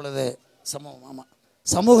அவர்கள் இப்பொழுது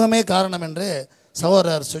சமூகமே காரணம் என்று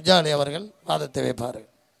சகோதரர் சுஜாலி அவர்கள் வாதத்தை வைப்பார்கள்.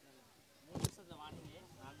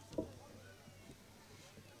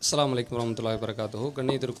 அஸ்ஸலாமு அலைக்கும் வரஹ்மத்துல்லாஹி வபரகாத்துஹு.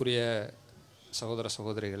 கண்ணியத்திற்குரிய சகோதர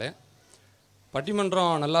சகோதரிகளே,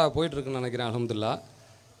 பட்டிமன்றம் நல்லா போயிட்டுருக்குன்னு நினைக்கிறேன். அல்ஹம்துலில்லாஹ்.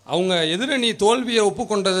 அவங்க எதிரணி தோல்வியை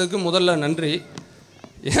ஒப்புக்கொண்டதுக்கு முதல்ல நன்றி.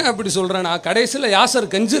 ஏன் அப்படி சொல்கிறேன்னா, கடைசியில்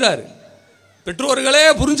யாசர் கெஞ்சுறாரு, பெற்றோர்களே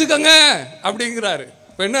புரிஞ்சுக்கங்க அப்படிங்கிறாரு.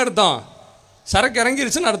 இப்போ என்ன அர்த்தம்? சரக்கு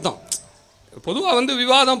இறங்கிருச்சுன்னு அர்த்தம். பொதுவாக வந்து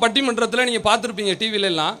விவாதம் பட்டிமன்றத்தில் நீங்கள் பார்த்துருப்பீங்க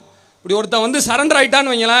டிவிலெல்லாம். இப்படி ஒருத்தன் வந்து சரண்டர்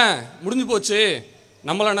ஆகிட்டான்னு வைங்களேன், முடிஞ்சு போச்சு,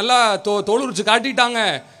 நம்மளை நல்லா தோலுரிச்சு காட்டிட்டாங்க,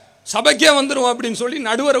 சபைக்கே வந்துடும் அப்படின்னு சொல்லி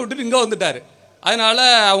நடுவரை விட்டுட்டு இங்கே வந்துட்டார். அதனால்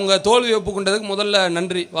அவங்க தோல்வி ஒப்புக்கொண்டதுக்கு முதல்ல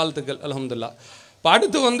நன்றி, வாழ்த்துக்கள், அல்ஹம்துலில்லாஹ். இப்போ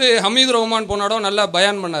அடுத்து வந்து ஹமீது ரஹ்மான் போனாடம் நல்லா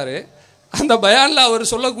பயான் பண்ணார். அந்த பயானில் அவர்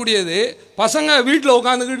சொல்லக்கூடியது, பசங்க வீட்டில்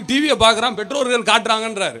உட்காந்துக்கிட்டு டிவியை பார்க்குறான், பெற்றோர்கள்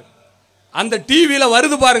காட்டுறாங்கன்றாரு. அந்த டிவியில்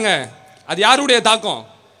வருது பாருங்க, அது யாருடைய தாக்கம்?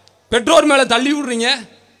 பெற்றோர் மேலே தள்ளி விடுறீங்க.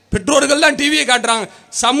 பெற்றோர்கள் தான் டிவியை காட்டுறாங்க.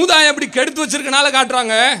 சமுதாயம் இப்படி கெடுத்து வச்சிருக்கனால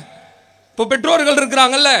காட்டுறாங்க. இப்போ பெற்றோர்கள்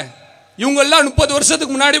இருக்கிறாங்கல்ல, இவங்கெல்லாம் 30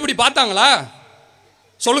 வருஷத்துக்கு முன்னாடி இப்படி பார்த்தாங்களா?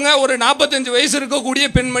 சொல்லுங்க. ஒரு 45 வயசு இருக்கக்கூடிய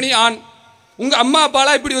பெண்மணி, ஆண், உங்கள் அம்மா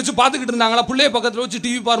அப்பாலாம் இப்படி வச்சு பார்த்துக்கிட்டு இருந்தாங்களா? பிள்ளைய பக்கத்தில் வச்சு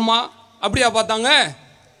டிவி பாருமா அப்படியா பார்த்தாங்க?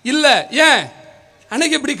 இல்லை. ஏன்?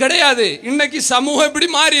 அன்னைக்கு இப்படி கிடையாது. இன்னைக்கு சமூகம் இப்படி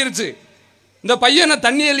மாறிடுச்சு. இந்த பையனை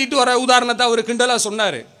தண்ணி அள்ளிட்டு வர உதாரணத்தை அவர் கிண்டலாக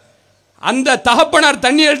சொன்னார். அந்த தகப்பனார்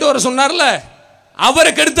தண்ணி அள்ளிட்டு வர சொன்னார்ல,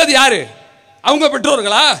 அவரை கெடுத்தது யாரு? அவங்க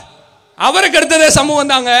பெற்றோர்களா? அவரை கெடுத்ததே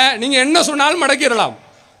சமூகம் தாங்க. நீங்கள் என்ன சொன்னாலும் மடக்கிடலாம்,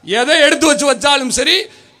 எதை எடுத்து வச்சாலும் சரி.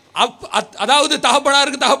 அதாவது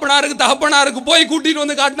தகப்பனாருக்கு போய் கூட்டிட்டு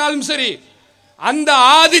வந்து காட்டினாலும் சரி, அந்த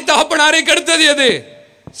ஆதி தகப்பனாரை கெடுத்தது எது?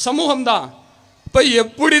 சமூகம் தான். இப்போ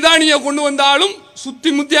எப்படி தான் நீங்கள் கொண்டு வந்தாலும் சுற்றி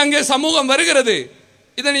முத்தி அங்கே சமூகம் வருகிறது.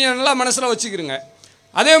 இதை நீங்கள் நல்லா மனசில் வச்சுக்கிறீங்க.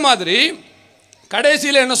 அதே மாதிரி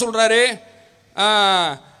கடைசியில் என்ன சொல்கிறாரு?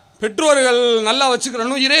 பெற்றோர்கள் நல்லா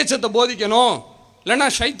வச்சுக்கிறணும், இறைச்சத்தை போதிக்கணும், இல்லைன்னா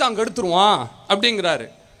ஷைத்தான் கெடுத்துருவான் அப்படிங்கிறாரு.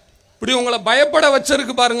 இப்படி உங்களை பயப்பட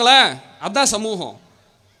வச்சிருக்கு பாருங்களேன், அதுதான் சமூகம்.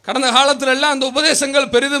 கடந்த காலத்துல எல்லாம் அந்த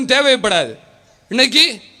உபதேசங்கள் பெரிதும் தேவைப்படாது. இன்னைக்கு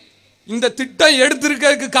இந்த திட்டம்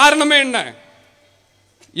எடுத்திருக்கிறதுக்கு காரணமே என்ன?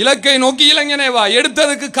 இலக்கை நோக்கி இளைஞனே வா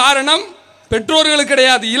எடுத்ததுக்கு காரணம் பெற்றோர்களுக்கு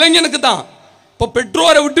கிடையாது, இளைஞனுக்கு தான். இப்போ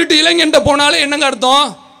பெற்றோரை விட்டுட்டு இளைஞன்ட்ட போனாலே என்னங்க அர்த்தம்?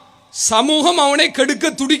 சமூகம் அவனை கெடுக்க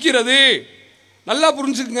துடிக்கிறது. நல்லா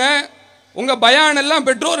புரிஞ்சுக்குங்க. உங்க பயான் எல்லாம்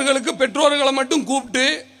பெற்றோர்களை மட்டும் கூப்பிட்டு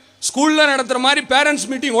ஸ்கூல்ல நடத்துற மாதிரி பேரண்ட்ஸ்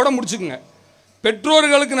மீட்டிங் ஓட முடிச்சுக்குங்க.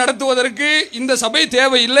 பெற்றோர்களுக்கு நடத்துவதற்கு இந்த சபை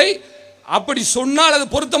தேவையில்லை. அப்படி சொன்னால் அது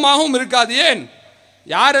பொருத்தமாகவும் இருக்காது. ஏன்?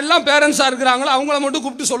 யாரெல்லாம் பேரண்ட்ஸா இருக்கிறாங்களோ அவங்கள மட்டும்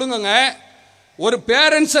கூப்பிட்டு சொல்லுங்க. ஒரு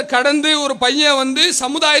பேரண்ட்ஸை கடந்து ஒரு பையன் வந்து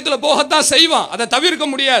சமுதாயத்தில் போகத்தான் செய்வான், அதை தவிர்க்க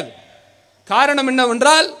முடியாது. காரணம்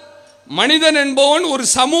என்னவென்றால், மனிதன் என்பவன் ஒரு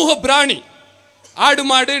சமூக பிராணி. ஆடு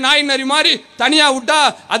மாடு நாய் நரி மாதிரி தனியா விட்டா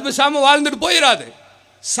அது பேசாம வாழ்ந்துட்டு போயிடாது,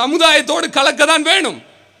 சமுதாயத்தோடு கலக்க தான் வேணும்.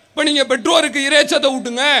 இப்போ நீங்க பெற்றோருக்கு இறைச்சத்தை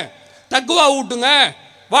ஊட்டுங்க, தக்குவா ஊட்டுங்க,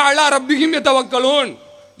 வாழா ரப்பிஹிம் யதவக்கலூன்,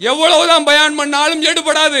 எவ்வளவுதான் பயான் பண்ணாலும்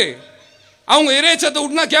எடுபடாது. அவங்க இறைச்சத்தை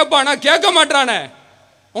ஊட்டினா கேட்பானா? கேட்க மாட்டானே.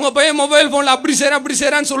 உங்க பையன் மொபைல் போன்ல அப்படி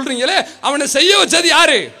செய்றான்னு சொல்றீங்களே, அவனை செய்ய வச்சது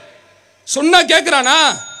யாரு? சொன்னா கேட்கிறானா?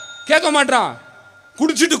 கேட்க மாட்டான்,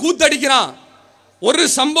 குடிச்சிட்டு கூத்தடிக்கிறான். ஒரு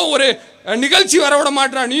சம்பவம், ஒரு நிகழ்ச்சி வர விட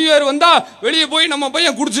மாட்டான். நியூ இயர் வந்தா வெளியே போய் நம்ம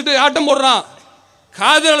பையன் குடிச்சிட்டு ஆட்டம் போடுறான்,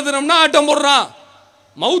 காது எழுதுனோம்னா ஆட்டம் போடுறான்,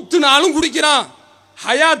 மவுத்துனாலும் குடிக்கிறான்,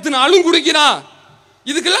 ஹயாத்துனாலும் குடிக்கிறான்.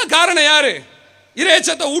 இதுக்கெல்லாம் காரணம் யாரு?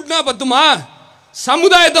 இறைச்சத்தை ஊட்டினா பத்துமா?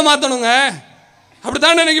 சமுதாயத்தை மாற்றணுங்க.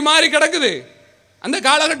 அப்படித்தான் இன்னைக்கு மாறி கிடக்குது. அந்த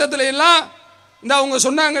காலகட்டத்தில் எல்லாம் இந்த அவங்க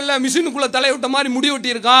சொன்னாங்கல்ல, மிஷினுக்குள்ள தலைவிட்ட மாதிரி முடி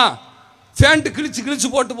வெட்டி இருக்கான், ஃபேண்ட் கிழிச்சு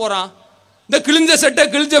போட்டு போறான். இந்த கிழிஞ்ச சட்டை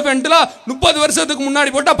கிழிஞ்ச ஃபேண்ட்லாம் 30 வருஷத்துக்கு முன்னாடி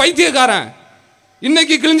போட்டா பைத்தியக்காரன்.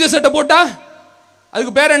 இன்னைக்கு கிழிஞ்ச சட்டை போட்டா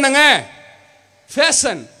அதுக்கு பேர் என்னங்க?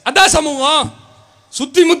 ஃபேஷன். அதான் சமூகம்.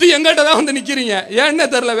 சுத்தி முத்தி எங்கிட்ட தான் வந்து நிக்கிறீங்க.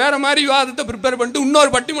 ஏன்னு தெரியல. வேற மாதிரி விவாதத்தை ப்ரிப்பேர் பண்ணிட்டு இன்னொரு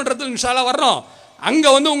பட்டிமன்றத்தில் இன்ஷால்லா வர்றோம், அங்க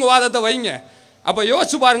வந்து உங்க வாதத்தை வைங்க. அப்ப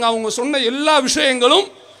யோசிச்சு பாருங்க, அவங்க சொன்ன எல்லா விஷயங்களும்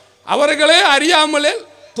அவர்களே அறியாமலே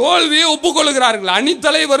தோல்வியை ஒப்புக்கொள்கிறார்கள்.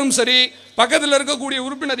 அணித்தலைவரும் சரி, பக்கத்தில் இருக்கக்கூடிய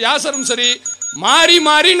உறுப்பினர் யாசரும் சரி, மாறி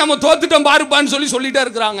மாறி நம்ம தோத்துட்டோம் பாருப்பான்னு சொல்லிட்டே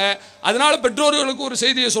இருக்கிறாங்க. அதனால பெற்றோர்களுக்கு ஒரு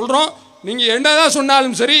செய்தியை சொல்றோம், நீங்க என்னதான்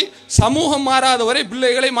சொன்னாலும் சரி, சமூகம் மாறாத வரை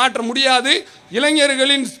பிள்ளைகளை மாற்ற முடியாது.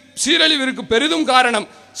 இளைஞர்களின் சீரழிவிற்கு பெரிதும் காரணம்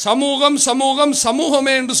சமூகம் சமூகம்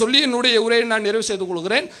சமூகமே என்று சொல்லி என்னுடைய உரையை நான் நிறைவு செய்து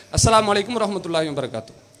கொள்கிறேன். அஸ்ஸலாமு அலைக்கும் வரஹ்மத்துல்லாஹி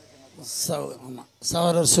வபரகாத்துஹு.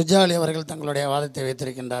 சகோதரர் சுஜாலி அவர்கள் தங்களுடைய வாதத்தை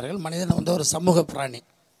வைத்திருக்கின்றார்கள். மனிதன் வந்து ஒரு சமூக பிராணி,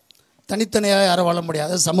 தனித்தனியாக யாரும் வாழ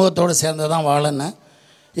முடியாது, சமூகத்தோடு சேர்ந்து தான் வாழணும்.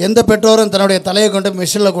 எந்த பெற்றோரும் தன்னுடைய தலையை கொண்டு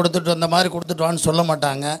மிஷினில் கொடுத்துட்டு அந்த மாதிரி கொடுத்துட்டு வான்னு சொல்ல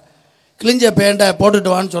மாட்டாங்க, கிழிஞ்ச பேண்டை போட்டுட்டு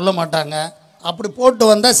வான்னு சொல்ல மாட்டாங்க. அப்படி போட்டு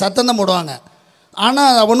வந்தால் சத்தம் போடுவாங்க.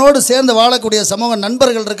 ஆனால் அவனோடு சேர்ந்து வாழக்கூடிய சமூக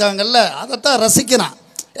நண்பர்கள் இருக்காங்கல்ல, அதைத்தான் ரசிக்கிறான்.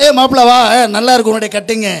 மாப்பிள்ள வா, நல்லா இருக்கு உன்னுடைய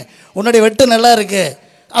கட்டிங்கு, உன்னுடைய வெட்டு நல்லா இருக்கு.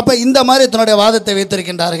 அப்போ இந்த மாதிரி தன்னுடைய வாதத்தை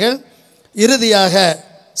வைத்திருக்கின்றார்கள். இறுதியாக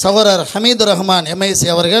சகோதரர் ஹமீது ரஹ்மான் எம்ஐசி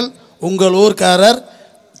அவர்கள், உங்கள் ஊர்க்காரர்,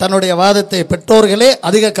 தன்னுடைய வாதத்தை பெற்றோர்களே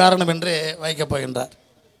அதிக காரணம் என்று வைக்கப் போகின்றார்.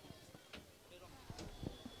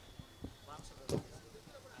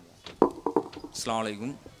 அஸ்ஸலாமு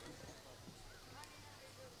அலைக்கும்.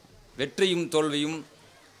 வெற்றியும் தோல்வியும்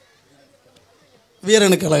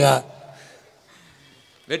வீரனுக்கு அழகா.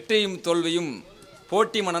 வெற்றியும் தோல்வியும்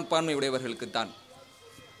போட்டி மனப்பான்மை உடையவர்களுக்குத்தான்.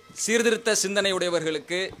 சீர்திருத்த சிந்தனை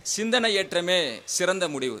உடையவர்களுக்கு சிந்தனை ஏற்றமே சிறந்த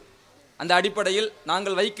முடிவு. அந்த அடிப்படையில்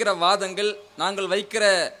நாங்கள் வைக்கிற வாதங்கள், நாங்கள் வைக்கிற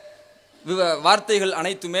வார்த்தைகள்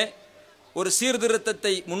அனைத்துமே ஒரு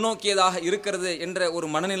சீர்திருத்தத்தை முன்னோக்கியதாக இருக்கிறது என்ற ஒரு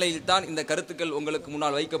மனநிலையில் தான் இந்த கருத்துக்கள் உங்களுக்கு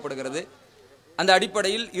முன்னால் வைக்கப்படுகிறது. அந்த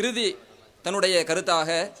அடிப்படையில் இறுதி தன்னுடைய கருத்தாக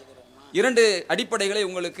 2 அடிப்படைகளை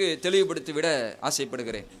உங்களுக்கு தெளிவுபடுத்திவிட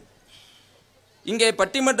ஆசைப்படுகிறேன். இங்கே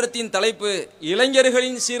பட்டிமன்றத்தின் தலைப்பு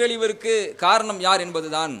இளைஞர்களின் சீரழிவிற்கு காரணம் யார்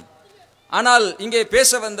என்பதுதான். ஆனால் இங்கே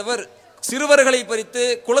பேச வந்தவர் சிறுவர்களை குறித்து,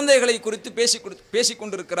 குழந்தைகளை குறித்து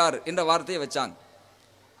பேசிக்கொண்டிருக்கிறார் என்ற வார்த்தையை வச்சாங்க.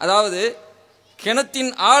 அதாவது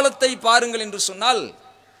கிணத்தின் ஆழத்தை பாருங்கள் என்று சொன்னால்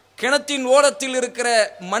கிணத்தின் ஓரத்தில் இருக்கிற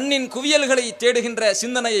மண்ணின் குவியல்களை தேடுகின்ற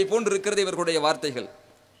சிந்தனையை போன்றிருக்கிறது இவர்களுடைய வார்த்தைகள்.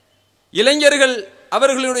 இளைஞர்கள்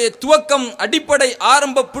அவர்களுடைய துவக்கம், அடிப்படை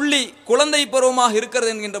ஆரம்ப புள்ளி குழந்தை பருவமாக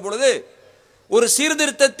இருக்கிறது என்கின்ற பொழுது ஒரு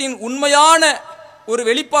சீர்திருத்தத்தின் உண்மையான ஒரு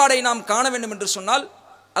வெளிப்பாடை நாம் காண வேண்டும் என்று சொன்னால்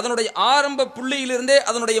அதனுடைய ஆரம்ப புள்ளியிலிருந்தே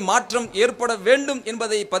அதனுடைய மாற்றம் ஏற்பட வேண்டும்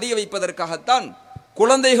என்பதை பதிய வைப்பதற்காகத்தான்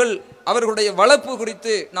குழந்தைகள் அவர்களுடைய வளர்ப்பு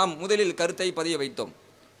குறித்து நாம் முதலில் கருத்தை பதிய வைத்தோம்.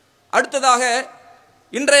 அடுத்ததாக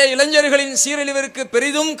இன்றைய இளைஞர்களின் சீரழிவிற்கு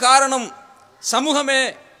பெரிதும் காரணம் சமூகமே,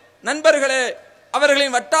 நண்பர்களே,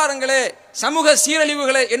 அவர்களின் வட்டாரங்களே, சமூக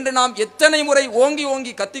சீரழிவுகளே என்று நாம் எத்தனை முறை ஓங்கி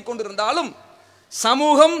ஓங்கி கத்திக் கொண்டிருந்தாலும்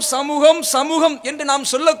சமூகம் சமூகம் சமூகம் என்று நாம்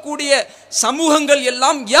சொல்லக்கூடிய சமூகங்கள்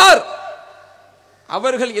எல்லாம் யார்?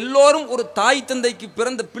 அவர்கள் எல்லோரும் ஒரு தாய் தந்தைக்கு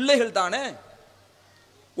பிறந்த பிள்ளைகள் தானே.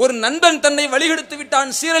 ஒரு நண்பன் தன்னை வழிகெடுத்து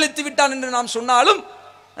விட்டான், சீரழித்து விட்டான் என்று நாம் சொன்னாலும்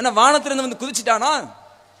என்ன வானத்திலிருந்து வந்து குதிச்சிட்டானா?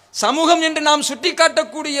 சமூகம் என்று நாம்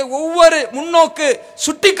சுட்டிக்காட்டக்கூடிய ஒவ்வொரு முன்னோக்கு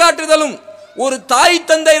சுட்டிக்காட்டுதலும் ஒரு தாய்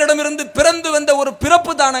தந்தையரிடமிருந்து பிறந்து வந்த ஒரு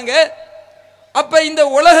பிறப்பு தானங்க. அப்ப இந்த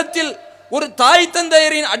உலகத்தில் ஒரு தாய்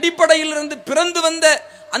தந்தையரின் அடிப்படையில் இருந்து பிறந்து வந்த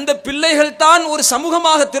அந்த பிள்ளைகள் தான் ஒரு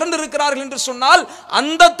சமூகமாக திரண்டிருக்கிறார்கள் என்று சொன்னால்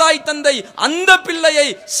அந்த தாய் தந்தை அந்த பிள்ளையை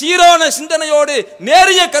சீரான சிந்தனையோடு,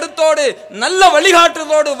 நேரிய கருத்தோடு, நல்ல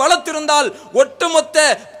வழிகாட்டுதலோடு வளர்த்திருந்தால் ஒட்டுமொத்த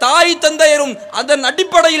தாய் தந்தையரும் அதன்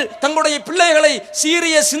அடிப்படையில் தங்களுடைய பிள்ளைகளை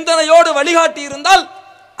சீரிய சிந்தனையோடு வழிகாட்டி இருந்தால்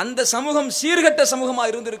அந்த சமூகம் சீர்கெட்ட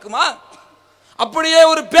சமூகமாக இருந்திருக்குமா? அப்படியே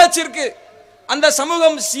ஒரு பேச்சிற்கு அந்த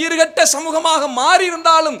சமூகம் சீர்கெட்ட சமூகமாக மாறி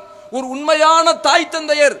இருந்தாலும் ஒரு உண்மையான தாய்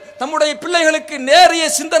தந்தையர் தம்முடைய பிள்ளைகளுக்கு நேரிய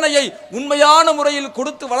சிந்தனையை உண்மையான முறையில்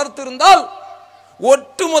கொடுத்து வளர்த்திருந்தால்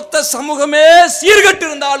ஒட்டுமொத்த சமூகமே சீர்கெட்டு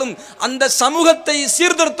இருந்தாலும் அந்த சமூகத்தை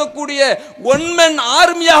சீர்திருத்தக்கூடிய ஒன்மன்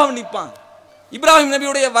ஆர்மியாக நிற்பான். இப்ராஹிம்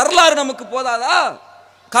நபியுடைய வரலாறு நமக்கு போதாதா?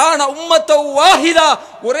 கான உம்மத்த வாஹிதா,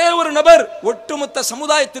 ஒரே ஒரு நபர் ஒட்டுமொத்த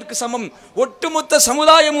சமுதாயத்திற்கு சமம். ஒட்டுமொத்த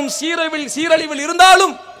சமுதாயமும் சீரழிவில்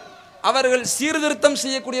இருந்தாலும் அவர்கள் சீர்திருத்தம்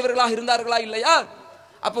செய்யக்கூடியவர்களாக இருந்தார்களா இல்லையா?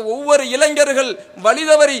 அப்ப ஒவ்வொரு இளைஞர்கள்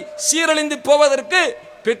வழிதவறி சீரழிந்து போவதற்கு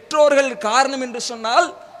பெற்றோர்கள் காரணம் என்று சொன்னால்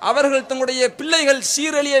அவர்கள் தங்களுடைய பிள்ளைகள்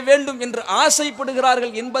சீரழிய வேண்டும் என்று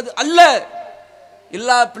ஆசைப்படுகிறார்கள் என்பது அல்ல.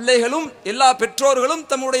 எல்லா பிள்ளைகளும், எல்லா பெற்றோர்களும்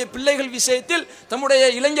தம்முடைய பிள்ளைகள் விஷயத்தில், தம்முடைய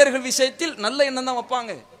இளைஞர்கள் விஷயத்தில் நல்ல எண்ணம் தான்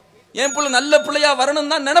வைப்பாங்க. என் பிள்ளை நல்ல பிள்ளையா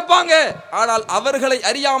வரணும் தான் நினைப்பாங்க. ஆனால் அவர்களை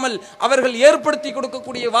அறியாமல் அவர்கள் ஏற்படுத்தி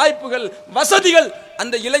கொடுக்கக்கூடிய வாய்ப்புகள், வசதிகள்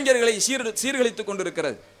அந்த இளைஞர்களை சீர்கழித்துக்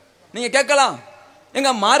கொண்டிருக்கிறது. நீங்க கேட்கலாம், எங்க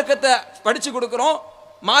மார்க்கத்தை படிச்சு கொடுக்கிறோம்,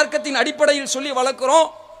 மார்க்கத்தின் அடிப்படையில் சொல்லி வளர்க்கிறோம்,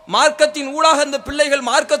 மார்க்கத்தின் ஊடாக அந்த பிள்ளைகள்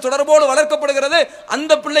மார்க்க தொடர்போடு வளர்க்கப்படுகிறது,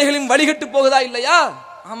 அந்த பிள்ளைகளின் வழிகட்டு போகுதா இல்லையா?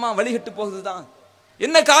 ஆமா, வழிகட்டு போகுதுதான்.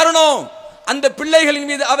 என்ன காரணம்? அந்த பிள்ளைகளின்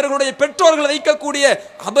மீது அவர்களுடைய பெற்றோர்கள் வைக்கக்கூடிய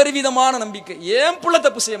அபரிவிதமான நம்பிக்கை. ஏன் புள்ள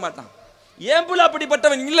தப்பு செய்ய மாட்டான், ஏன் புள்ள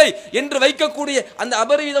அப்படிப்பட்டவன் இல்லை என்று வைக்கக்கூடிய அந்த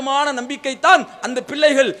அபரிவிதமான நம்பிக்கை தான் அந்த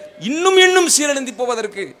பிள்ளைகள் இன்னும் சீரழிந்து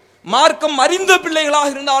போவதற்கு, மார்க்கம் அறிந்த பிள்ளைகளாக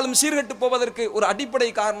இருந்தாலும் சீர்கெட்டு போவதற்கு ஒரு அடிப்படை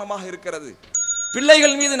காரணமாக இருக்கிறது.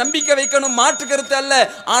 பிள்ளைகள் மீது நம்பிக்கை வைக்கணும், மாற்று கருத்து அல்ல.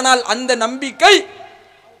 ஆனால் அந்த நம்பிக்கை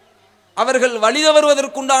அவர்கள் வழி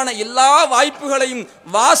தவறுவதற்குண்டான எல்லா வாய்ப்புகளையும்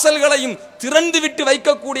வாசல்களையும் திறந்து விட்டு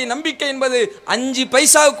வைக்கக்கூடிய நம்பிக்கை என்பது 5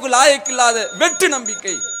 பைசாவுக்கு லாயக்கில்லாத வெற்று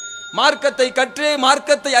நம்பிக்கை. மார்க்கத்தை கற்று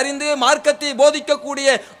மார்க்கத்தை அறிந்து மார்க்கத்தை போதிக்கக்கூடிய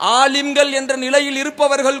ஆலிம்கள் என்ற நிலையில்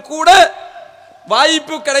இருப்பவர்கள் கூட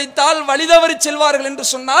வாய்ப்பு கிடைத்தால் வழிதவறி செல்வார்கள் என்று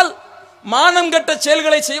சொன்னால், மானம் கட்ட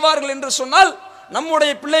செயல்களை செய்வார்கள் என்று சொன்னால்,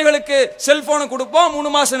 நம்முடைய பிள்ளைகளுக்கு செல்போனை கொடுப்போம், 3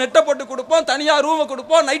 மாசம் நெட்டை போட்டு கொடுப்போம், தனியா ரூமை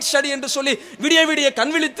கொடுப்போம், நைட் ஸ்டடி என்று சொல்லி விடிய விடிய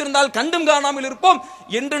கண் விழித்திருந்தால் கண்டும் காணாமல் இருப்போம்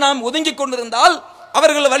என்று நாம் ஒதுங்கிக் கொண்டிருந்தால்,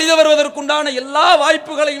 அவர்கள் வழி தவறுவதற்குண்டான எல்லா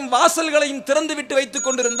வாய்ப்புகளையும் வாசல்களையும் திறந்து விட்டு வைத்துக்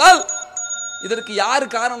கொண்டிருந்தால், இதற்கு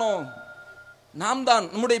யார் காரணம்? நாம் தான்,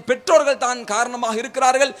 நம்முடைய பெற்றோர்கள் தான் காரணமாக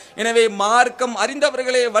இருக்கிறார்கள். எனவே மார்க்கம்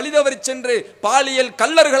அறிந்தவர்களே வழிதவறி சென்று பாலியல்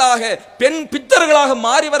கள்ளர்களாக பெண் பித்தர்களாக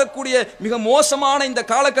மாறி வரக்கூடிய மிக மோசமான இந்த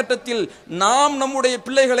காலகட்டத்தில் நாம் நம்முடைய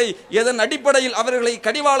பிள்ளைகளை எதன் அடிப்படையில் அவர்களை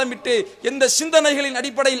கடிவாளமிட்டு எந்த சிந்தனைகளின்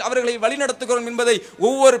அடிப்படையில் அவர்களை வழிநடத்துகிறோம் என்பதை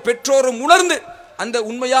ஒவ்வொரு பெற்றோரும் உணர்ந்து அந்த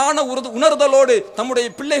உண்மையான உணர்தலோடு தம்முடைய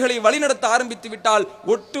பிள்ளைகளை வழிநடத்த ஆரம்பித்து விட்டால்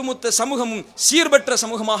ஒட்டுமொத்த சமூகமும் சீர்பெற்ற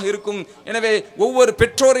சமூகமாக இருக்கும். எனவே ஒவ்வொரு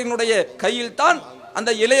பெற்றோரினுடைய கையில் தான்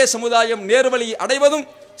அந்த இளைய சமுதாயம் நேர்வழி அடைவதும்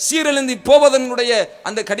சீரழிந்து போவதனுடைய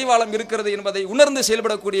அந்த கடிவாளம் இருக்கிறது என்பதை உணர்ந்து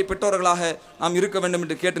செயல்படக்கூடிய பெற்றோர்களாக நாம் இருக்க வேண்டும்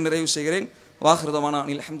என்று கேட்டு நிறைவு செய்கிறேன். வாஹிருதவானா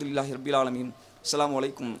அல்ஹம்துலில்லாஹி ரப்பில் ஆலமீன். அஸ்ஸலாமு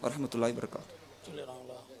அலைக்கும் வரஹ்மத்துல்லாஹி வபரகாத்துஹு.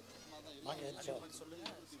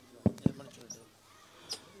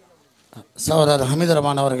 சகோதரர் ஹமீது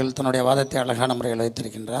ரஹ்மான் அவர்கள் தன்னுடைய வாதத்தை அழகான முறையில்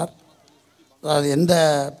வைத்திருக்கின்றார். அதாவது எந்த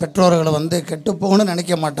பெற்றோர்களும் கெட்டுப்போகணும்னு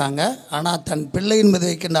நினைக்க மாட்டாங்க. ஆனால் தன் பிள்ளையின் மீது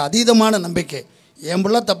வைக்கின்ற அதீதமான நம்பிக்கை, என்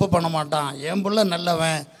பிள்ளை தப்பு பண்ண மாட்டான், என் பிள்ளை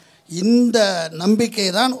நல்லவன், இந்த நம்பிக்கை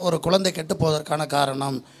தான் ஒரு குழந்தை கெட்டு போவதற்கான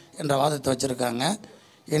காரணம் என்ற வாதத்தை வச்சுருக்காங்க.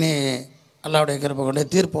 இனி அல்லாஹ்வுடைய கிருபை கொண்டு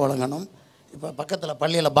தீர்ப்பு வழங்கணும். இப்போ பக்கத்தில்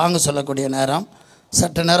பள்ளியில் பாங்கு சொல்லக்கூடிய நேரம்,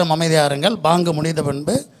 சற்று நேரம் அமைதியாக இருங்கள். பாங்கு முடிந்த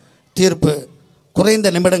பின்பு தீர்ப்பு குறைந்த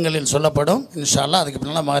நிமிடங்களில் சொல்லப்படும் இன்ஷா அல்லாஹ். அதுக்கு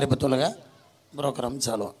பின்னால் மகரிபு தொழுகை புரோக்கரம்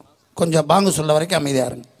சாலுவோம். கொஞ்சம் பாங்கு சொல்ல வரைக்கும் அமைதியாக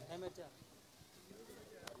இருங்க.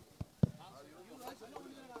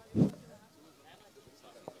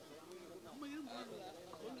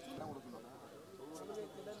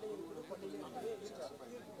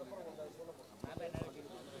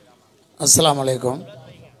 அஸ்ஸலாமு அலைக்கும்.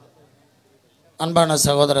 அன்பான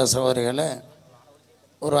சகோதர சகோதரிகளே,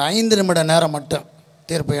 ஒரு 5 நிமிட நேரம் மட்டும்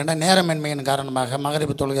தீர்ப்பு, ஏன்னா நேரமின்மையின் காரணமாக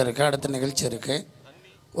மகரிபு தொழுகை இருக்குது, அடுத்த நிகழ்ச்சி இருக்குது.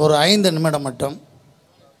 ஒரு 5 நிமிடம் மட்டும்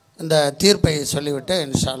இந்த தீர்ப்பை சொல்லிவிட்டு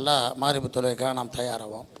இன்ஷா அல்லாஹ் மகரிபு தொழுகைக்காக நாம்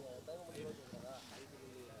தயாராவோம்.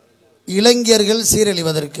 இளைஞர்கள்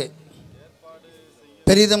சீரழிவதற்கு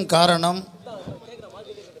பெரிதும் காரணம்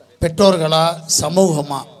பெற்றோர்களா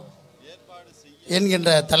சமூகமா என்கின்ற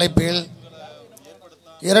தலைப்பில்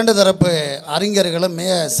 2 தரப்பு அறிஞர்களும்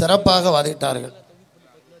மிக சிறப்பாக வாதிட்டார்கள்.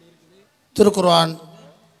 திருக்குர்ஆன்,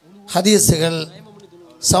 ஹதீஸுகள்,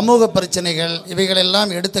 சமூக பிரச்சனைகள்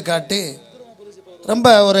இவைகளெல்லாம் எடுத்துக்காட்டி ரொம்ப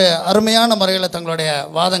ஒரு அருமையான முறையில் தங்களுடைய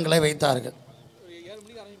வாதங்களை வைத்தார்கள்.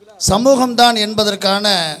 சமூகம்தான் என்பதற்கான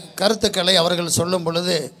கருத்துக்களை அவர்கள் சொல்லும்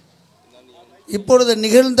பொழுது இப்பொழுது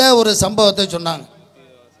நிகழ்ந்த ஒரு சம்பவத்தை சொன்னாங்க.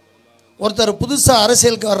 ஒருத்தர் புதுசாக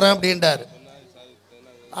அரசியலுக்கு வர்றேன் அப்படின்றார்.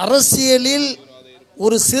 அரசியலில்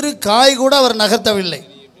ஒரு சிறு காய் கூட அவர் நகர்த்தவில்லை.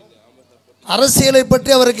 அரசியலை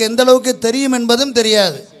பற்றி அவருக்கு எந்த அளவுக்கு தெரியும் என்பதும்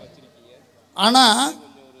தெரியாது. ஆனால்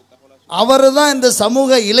அவர் தான் இந்த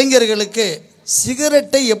சமூக இளைஞர்களுக்கு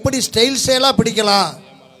சிகரெட்டை எப்படி ஸ்டைலாக பிடிக்கலாம்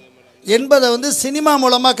என்பதை சினிமா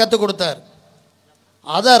மூலமாக கற்றுக் கொடுத்தார்.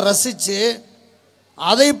 அதை ரசித்து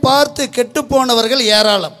அதை பார்த்து கெட்டுப்போனவர்கள்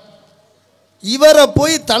ஏராளம். இவரை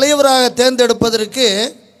போய் தலைவராக தேர்ந்தெடுப்பதற்கு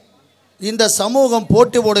இந்த சமூகம்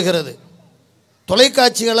போட்டி போடுகிறது.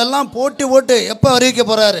 தொலைக்காட்சிகளெல்லாம் போட்டி போட்டு எப்போ அறிவிக்க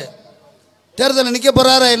போகிறாரு, தேர்தலில் நிற்க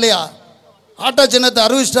போகிறாரா இல்லையா, ஆட்டோ சின்னத்தை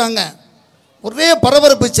அறிவிச்சிட்டாங்க, ஒரே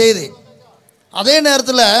பரபரப்பு செய்தி. அதே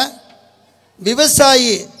நேரத்தில்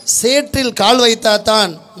விவசாயி சேற்றில் கால்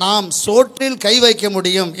வைத்தால்தான் நாம் சோற்றில் கை வைக்க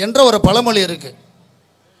முடியும் என்ற ஒரு பழமொழி இருக்குது.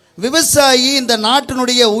 விவசாயி இந்த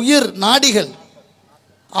நாட்டினுடைய உயிர் நாடிகள்.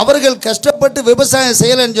 அவர்கள் கஷ்டப்பட்டு விவசாயம்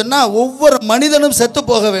செய்யலைன்னு சொன்னால் ஒவ்வொரு மனிதனும் செத்து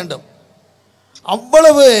போக வேண்டும்.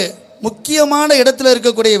 அவ்வளவு முக்கியமான இடத்துல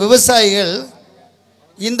இருக்கக்கூடிய விவசாயிகள்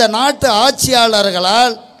இந்த நாட்டு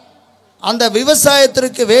ஆட்சியாளர்களால் அந்த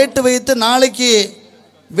விவசாயத்திற்கு வேட்டு வைத்து நாளைக்கு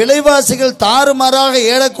விலைவாசிகள் தாறுமாறாக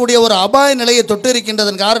ஏறக்கூடிய ஒரு அபாய நிலையை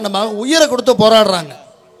தொட்டிருக்கின்றதன் காரணமாக உயிரை கொடுத்து போராடுறாங்க.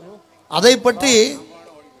 அதை பற்றி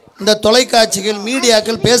இந்த தொலைக்காட்சிகள்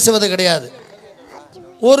மீடியாக்கள் பேசுவது கிடையாது.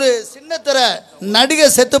 ஒரு சின்னத்திர நடிகை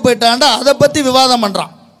செத்து போயிட்டாண்டா அதை பற்றி விவாதம்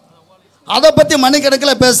பண்ணுறான், அதை பற்றி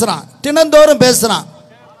மணிக்கணக்கில் பேசுகிறான், தினந்தோறும் பேசுகிறான்.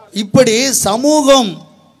 இப்படி சமூகம்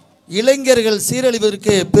இளைஞர்கள்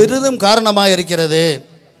சீரழிவதற்கு பெரிதும் காரணமாக இருக்கிறது.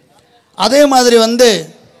 அதே மாதிரி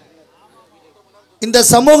இந்த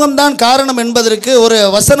சமூகம்தான் காரணம் என்பதற்கு ஒரு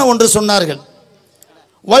வசனம் ஒன்று சொன்னார்கள்.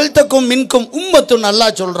 வல்தக்கும் மின்கும் உம்மத்துன்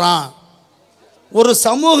அல்லாஹ் சொல்கிறான், ஒரு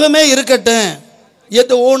சமூகமே இருக்கட்டும்,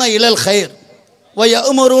 எது ஊன இலல் ஹைர்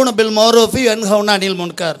வயமுரூன பில் மௌரூஃபி யன்ஹவுன அனில்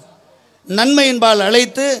முன்கர், நன்மையின்பால்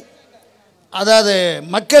அழைத்து, அதாவது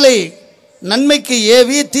மக்களை நன்மைக்கு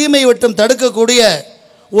ஏவி தீமை விட்டும் தடுக்கக்கூடிய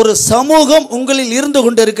ஒரு சமூகம் உங்களில் இருந்து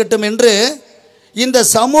கொண்டு இருக்கட்டும் என்று இந்த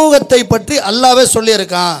சமூகத்தை பற்றி அல்லாஹ்வே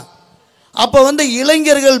சொல்லியிருக்கான். அப்போ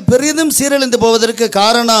இளைஞர்கள் பெரிதும் சீரழிந்து போவதற்கு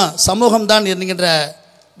காரணம் சமூகம்தான் என்கின்ற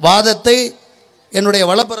வாதத்தை என்னுடைய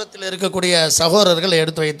வலப்புறத்தில் இருக்கக்கூடிய சகோதரர்கள்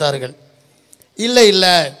எடுத்து வைத்தார்கள். இல்லை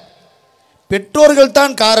இல்லை, பெற்றோர்கள்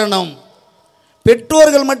தான் காரணம்.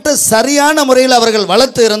 பெற்றோர்கள் மட்டும் சரியான முறையில் அவர்கள்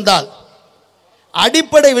வளர்த்து இருந்தால்,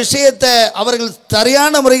 அடிப்படை விஷயத்தை அவர்கள்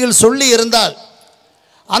சரியான முறையில் சொல்லி இருந்தால்,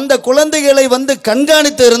 அந்த குழந்தைகளை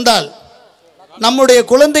கண்காணித்து இருந்தால், நம்முடைய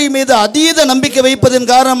குழந்தை மீது அதீத நம்பிக்கை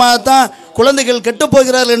வைப்பதன் காரணமாகத்தான் குழந்தைகள்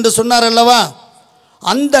கெட்டுப்போகிறார்கள் என்று சொன்னார் அல்லவா?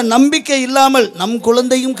 அந்த நம்பிக்கை இல்லாமல் நம்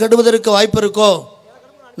குழந்தையும் கெடுவதற்கு வாய்ப்பு இருக்கோ?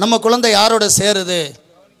 நம்ம குழந்தை யாரோட சேருது,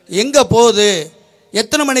 எங்கே போகுது,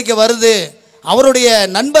 எத்தனை மணிக்கு வருது, அவருடைய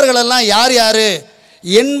நண்பர்களெல்லாம் யார் யார்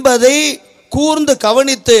என்பதை கூர்ந்து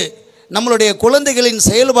கவனித்து நம்மளுடைய குழந்தைகளின்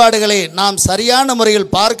செயல்பாடுகளை நாம் சரியான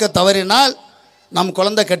முறையில் பார்க்க தவறினால் நம்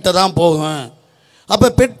குழந்தை கெட்டு தான் போகும். அப்போ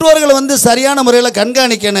பெற்றோர்கள் சரியான முறையில்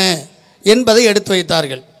கண்காணிக்கணும் என்பதை எடுத்து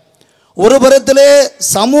வைத்தார்கள். ஒரு புறத்திலே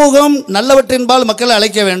சமூகம் நல்லவற்றின்பால் மக்களை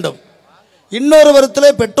அழைக்க வேண்டும், இன்னொரு புறத்திலே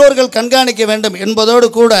பெற்றோர்கள் கண்காணிக்க வேண்டும் என்பதோடு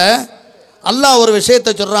கூட அல்லாஹ் ஒரு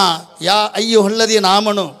விஷயத்தை சொல்கிறான், யா ஐயுஹல்லதீன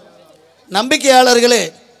ஆமனு, நம்பிக்கையாளர்களே,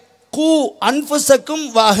 கூ அன்ஃபுஸக்கும்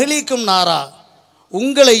வ அஹ்லீக்கும் நாரா,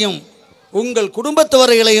 உங்களையும் உங்கள்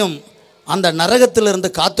குடும்பத்தவர்களையும் அந்த நரகத்திலிருந்து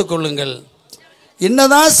காத்துக்கொள்ளுங்கள்.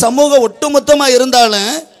 என்னதான் சமூகம் ஒட்டுமொத்தமாக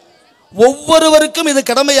இருந்தாலும் ஒவ்வொருவருக்கும் இது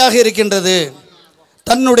கடமையாக இருக்கின்றது.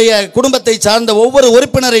 தன்னுடைய குடும்பத்தை சார்ந்த ஒவ்வொரு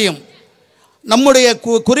உறுப்பினரையும், நம்முடைய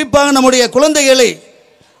குறிப்பாக நம்முடைய குழந்தைகளை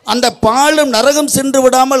அந்த பாழும் நரகம் சென்று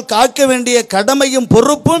விடாமல் காக்க வேண்டிய கடமையும்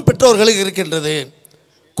பொறுப்பும் பெற்றோர்களுக்கு இருக்கின்றது.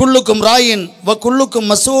 குல்லுக்கும் ராயின் வ குல்லுக்கும்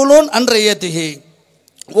மசூலூன் அன் ரய்யத்திஹி,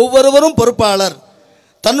 ஒவ்வொருவரும் பொறுப்பாளர்,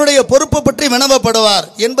 தன்னுடைய பொறுப்பு பற்றி வினவப்படுவார்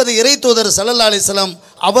என்பது இறை தூதர் ஸல்லல்லாஹு அலைஹி வஸல்லம்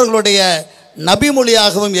அவர்களுடைய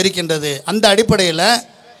நபிமொழியாகவும் இருக்கின்றது. அந்த அடிப்படையில்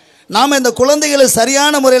நாம் இந்த குழந்தைகளை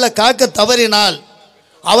சரியான முறையில் காக்க தவறினால்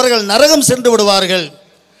அவர்கள் நரகம் சென்று விடுவார்கள்.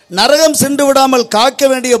 நரகம் சென்று விடாமல் காக்க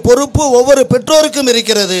வேண்டிய பொறுப்பு ஒவ்வொரு பெற்றோருக்கும்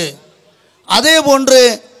இருக்கிறது. அதே போன்று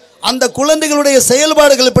அந்த குழந்தைகளுடைய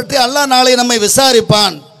செயல்பாடுகளை பற்றி அல்லாஹ் நாளை நம்மை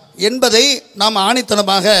விசாரிப்பான் என்பதை நாம்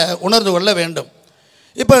ஆணித்தனமாக உணர்ந்து கொள்ள வேண்டும்.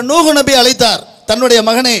 இப்போ நூஹ் நபி அழைத்தார் தன்னுடைய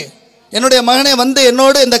மகனை, என்னுடைய மகனை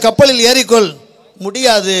என்னோடு இந்த கப்பலில் ஏறிக்கொள்.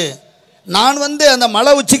 முடியாது, நான் அந்த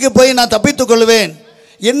மலை உச்சிக்கு போய் நான் தப்பித்துக் கொள்வேன்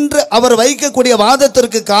என்று அவர் வைக்கக்கூடிய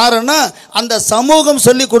வாதத்திற்கு காரணம் அந்த சமூகம்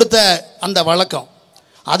சொல்லி கொடுத்த அந்த வழக்கம்.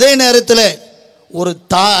 அதே நேரத்தில் ஒரு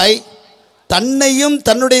தாய் தன்னையும்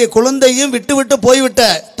தன்னுடைய குழந்தையும் விட்டு போய்விட்ட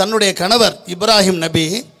தன்னுடைய கணவர் இப்ராஹிம் நபி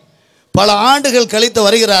பல ஆண்டுகள் கழித்து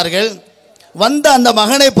வருகிறார்கள். அந்த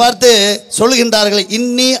மகனை பார்த்து சொல்கின்றார்கள்,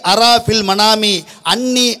 இன்னி அராஃபில் மனாமி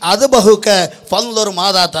அன்னி அதுபகுக்க ஃபல்லொரு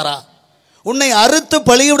மாதா தரா, உன்னை அறுத்து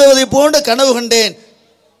பலியிடுவதை போன்று கனவு கண்டேன்,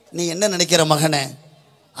 நீ என்ன நினைக்கிற மகனே?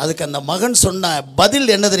 அதுக்கு அந்த மகன் சொன்ன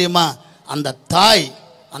பதில் என்ன தெரியுமா? அந்த தாய்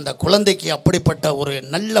அந்த குழந்தைக்கு அப்படிப்பட்ட ஒரு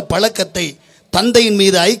நல்ல பழக்கத்தை, தந்தையின்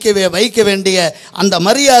மீது வைக்க வேண்டிய அந்த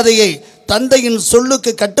மரியாதையை, தந்தையின்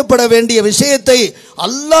சொல்லுக்கு கட்டுப்பட வேண்டிய விஷயத்தை,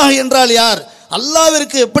 அல்லாஹ் என்றால் யார்,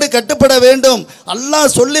 அல்லாஹ்விற்கு எப்படி கட்டுப்பட வேண்டும்,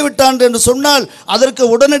 அல்லாஹ் சொல்லிவிட்டான் என்று சொன்னால் அதற்கு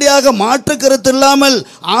உடனடியாக மாற்று கருத்து இல்லாமல்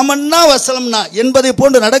ஆமன்னா வசலம்னா என்பதை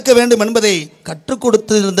போன்று நடக்க வேண்டும் என்பதை கற்றுக்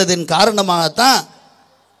கொடுத்திருந்ததின் காரணமாகத்தான்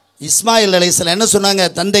இஸ்மாயில் அலைஹிஸ்ஸலாம் என்ன சொன்னாங்க?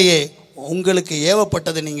 தந்தையே, உங்களுக்கு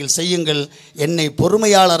ஏவப்பட்டதை நீங்கள் செய்யுங்கள், என்னை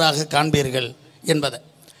பொறுமையாளராக காண்பீர்கள் என்பதை.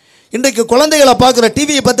 இன்றைக்கு குழந்தைகளை பார்க்குற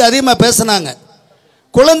டிவியை பற்றி அதிகமாக பேசினாங்க.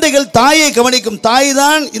 குழந்தைகள் தாயை கவனிக்கும். தாய்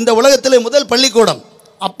தான் இந்த உலகத்திலே முதல் பள்ளிக்கூடம்.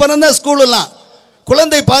 அப்புறம் தான் ஸ்கூலெல்லாம்.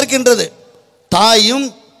 குழந்தை பார்க்கின்றது. தாயும்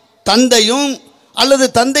தந்தையும், அல்லது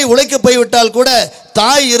தந்தை உழைக்க போய்விட்டால் கூட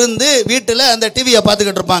தாய் இருந்து வீட்டில் அந்த டிவியை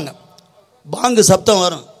பார்த்துக்கிட்டு இருப்பாங்க. பாங்கு சப்தம்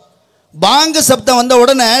வரும். பாங்கு சப்தம் வந்த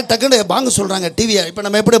உடனே டக்குன்னு பாங்கு சொல்கிறாங்க டிவியை. இப்போ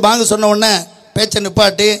நம்ம எப்படி பாங்கு சொன்ன உடனே பேச்சை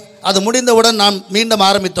நிப்பாட்டி அது முடிந்தவுடன் நாம் மீண்டும்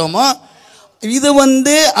ஆரம்பித்தோமோ, இது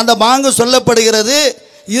அந்த பாங்கு சொல்லப்படுகிறது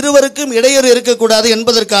இருவருக்கும் இடையூறு இருக்கக்கூடாது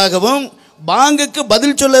என்பதற்காகவும், பாங்குக்கு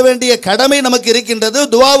பதில் சொல்ல வேண்டிய கடமை நமக்கு இருக்கின்றது,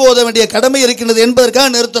 துவா ஓத வேண்டிய கடமை இருக்கின்றது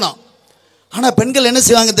என்பதற்காக நிறுத்தணும். ஆனால் பெண்கள் என்ன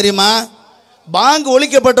செய்வாங்க தெரியுமா? பாங்கு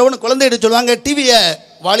ஒழிக்கப்பட்டவனு குழந்தைகிட்ட சொல்லுவாங்க, டிவியை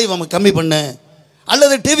வால்யூம் கம்மி பண்ணு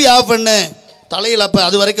அல்லது டிவி ஆஃப் பண்ணு. தலையில் அப்போ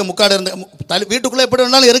அது வரைக்கும் முக்காடு இருந்து, வீட்டுக்குள்ளே எப்படி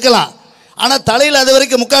வேணாலும் இருக்கலாம், ஆனால் தலையில் அது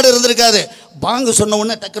வரைக்கும் முக்காடு இருந்திருக்காது. பாங்கு சொன்ன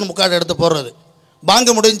உடனே டக்குன்னு முக்காடு எடுத்து போடுறது.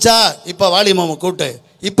 பாங்கு முடிஞ்சா இப்போ வாலிமாவை கூட்டு,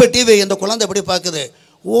 இப்போ டிவி இந்த குழந்தை எப்படி பார்க்குது,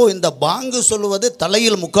 ஓ இந்த பாங்கு சொல்லுவது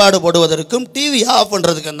தலையில் முக்காடு போடுவதற்கும் டிவி ஆஃப்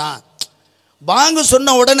பண்ணுறதுக்குன்னா. பாங்கு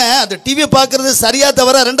சொன்ன உடனே அந்த டிவி பார்க்குறது சரியாக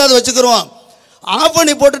தவிர ரெண்டாவது வச்சுக்கிறோம். ஆஃப்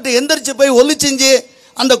பண்ணி போட்டுட்டு எந்திரிச்சு போய் ஒலி செஞ்சு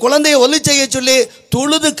அந்த குழந்தையை ஒலி செய்ய சொல்லி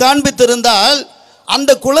தொழுது காண்பித்திருந்தால்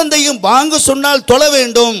அந்த குழந்தையும் பாங்கு சொன்னால் தொழ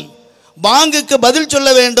வேண்டும், பாங்குக்கு பதில் சொல்ல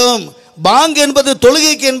வேண்டும், பாங்கு என்பது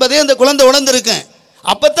தொழுகைக்கு என்பதே அந்த குழந்தை உணர்ந்திருக்கேன்.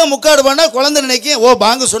 அப்போத்தான் முக்காடு பண்ணால் குழந்தை நினைக்கும், ஓ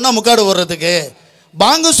பாங்கு சொன்னால் முக்காடு போடுறதுக்கு,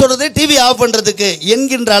 பாங்கு சொல்றது டிவி ஆஃப் பண்ணுறதுக்கு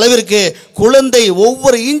என்கின்ற அளவிற்கு குழந்தை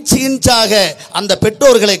ஒவ்வொரு இன்ச்சாக அந்த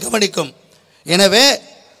பெற்றோர்களை கவனிக்கும். எனவே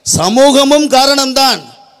சமூகமும் காரணம்தான்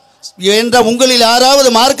என்ற உங்களில் யாராவது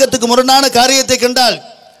மார்க்கத்துக்கு முரணான காரியத்தை கண்டால்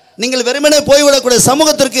நீங்கள் வெறுமனே போய்விடக்கூடிய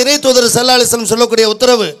சமூகத்திற்கு இறை தூதர் ஸல்லல்லாஹு அலைஹி வஸல்லம் சொல்லக்கூடிய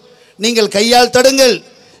உத்தரவு, நீங்கள் கையால் தடுங்கள்,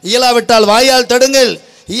 இயலாவிட்டால் வாயால் தடுங்கள்,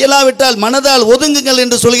 இயலாவிட்டால் மனதால் ஒதுங்குங்கள்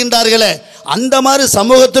என்று சொல்கின்றார்களே, அந்த மாதிரி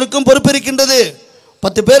சமூகத்திற்கும் பொறுப்பு இருக்கின்றது.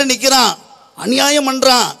 10 பேர் நிற்கிறான், அநியாயம்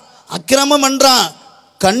பண்ணுறான், அக்கிரமம் பண்ணுறான்,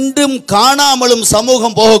 கண்டும் காணாமலும்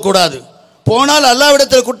சமூகம் போகக்கூடாது. போனால்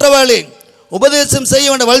அல்லாஹ்விடத்தில் குற்றவாளி, உபதேசம் செய்ய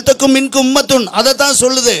வேண்டிய வல்தக்கும் மின்கும் உம்மத்துன் அதைத்தான்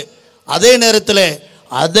சொல்லுது. அதே நேரத்தில்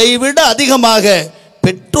அதைவிட அதிகமாக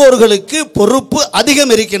பெற்றோர்களுக்கு பொறுப்பு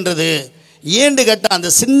அதிகம் இருக்கின்றது. ஏன்னு கேட்டால் அந்த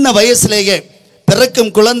சின்ன வயசிலேயே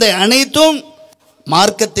பிறக்கும் குழந்தை அனைத்தும்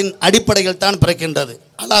மார்க்கத்தின் அடிப்படையில் தான் பிறக்கின்றது.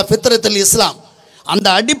 அலா ஃபித்ரத்துல் இஸ்லாம், அந்த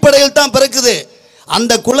அடிப்படையில் தான் பிறக்குது.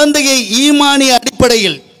 அந்த குழந்தையை ஈமானிய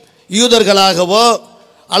அடிப்படையில் யூதர்களாகவோ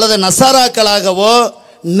அல்லது நசாராக்களாகவோ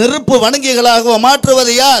நெருப்பு வணங்கிகளாகவோ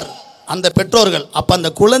மாற்றுவது யார்? அந்த பெற்றோர்கள். அப்போ அந்த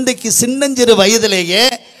குழந்தைக்கு சின்னஞ்சிறு வயதிலேயே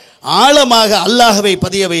ஆழமாக அல்லாஹ்வை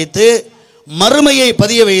பதிய வைத்து, மறுமையை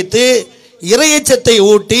பதிய வைத்து, இறையச்சத்தை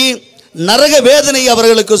ஊட்டி, நரக வேதனை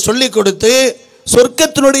அவர்களுக்கு சொல்லிக் கொடுத்து,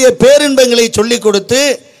 சொர்க்கத்தினுடைய பேரின்பங்களை சொல்லிக் கொடுத்து,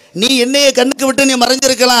 நீ என்னைய கண்ணுக்கு விட்டு நீ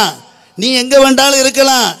மறைஞ்சிருக்கலாம், நீ எங்க வேண்டாலும்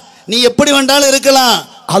இருக்கலாம், நீ எப்படி வேண்டாலும் இருக்கலாம்,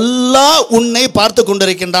 அல்லாஹ் உன்னை பார்த்து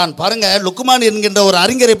கொண்டிருக்கின்றான். பாருங்க, லுக்மான் என்கின்ற ஒரு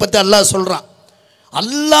அறிஞரை பற்றி அல்லாஹ் சொல்றான்.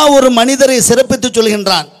 அல்லாஹ் ஒரு மனிதரை சிறப்பித்து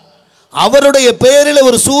சொல்கின்றான். அவருடைய பெயரில்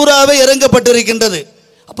ஒரு சூறாவே இறங்கப்பட்டிருக்கின்றது.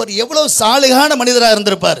 அப்ப எவ்வளவு சாலிகான மனிதராக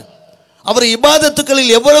இருந்திருப்பார், அவர்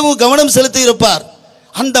இபாதத்துக்களில் எவ்வளவு கவனம் செலுத்தி இருப்பார்.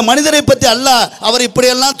 அந்த மனிதரை பற்றி அல்லாஹ் அவர்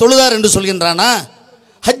இப்படியெல்லாம் தொழுதார் என்று சொல்கின்றானா?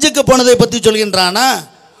 ஹஜ்ஜுக்கு போனதை பற்றி சொல்கின்றானா?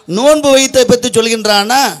 நோன்பு வைத்ததை பற்றி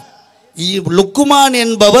சொல்கின்றானா? லுக்மான்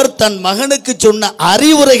என்பவர் தன் மகனுக்கு சொன்ன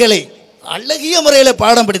அறிவுரைகளை அழகிய முறையில்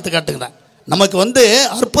பாடம் படித்து காட்டுகிறான். நமக்கு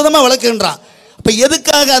அற்புதமாக வளர்க்கின்றான். இப்போ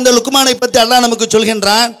எதுக்காக அந்த லுக்மானை பற்றி அல்லாஹ் நமக்கு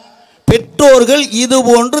சொல்கின்றான்? பெற்றோர்கள் இது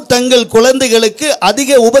போன்று தங்கள் குழந்தைகளுக்கு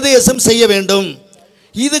அதிக உபதேசம் செய்ய வேண்டும்.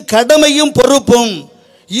 இது கடமையும் பொறுப்பும்.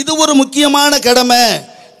 இது ஒரு முக்கியமான கடமை.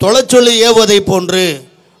 தொழச் சொல்லி ஏவுவதை போன்று,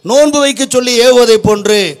 நோன்பு வைக்க சொல்லி ஏவுவதை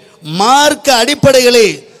போன்று மார்க்க அடிப்படைகளை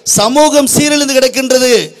சமூகம் சீரழிந்து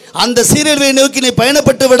கிடக்கின்றது. அந்த சீரழிவை நோக்கி நீ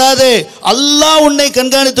பயணப்பட்டு விடாதே. அல்லாஹ் உன்னை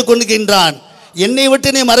கண்காணித்துக் கொண்டிருக்கின்றான். என்னை விட்டு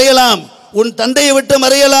நீ மறையலாம், உன் தந்தையை விட்டு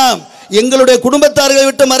மறையலாம், எங்களுடைய குடும்பத்தார்களை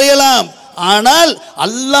விட்டு மறையலாம், ஆனால்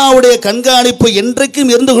அல்லாஹ்வுடைய கண்காணிப்பு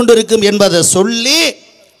என்றைக்கும் இருந்து கொண்டிருக்கும் என்பதை சொல்லி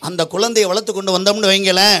அந்த குழந்தையை வளர்த்து கொண்டு வந்தோம்னு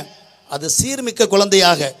வைங்களேன், அது சீர்மிக்க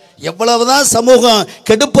குழந்தையாக, எவ்வளவுதான் சமூகம்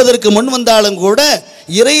கெடுப்பதற்கு முன் வந்தாலும் கூட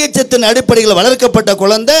இறையச்சத்தின் அடிப்படையில் வளர்க்கப்பட்ட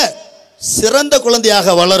குழந்தை சிறந்த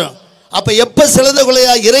குழந்தையாக வளரும். அப்ப எப்ப சிறந்த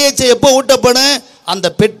குழந்தையாக இறையச்சை எப்போ ஊட்டப்படும்? அந்த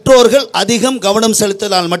பெற்றோர்கள் அதிகம் கவனம்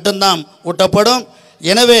செலுத்தினால் மட்டும்தான் ஊட்டப்படும்.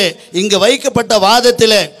 எனவே இங்கு வைக்கப்பட்ட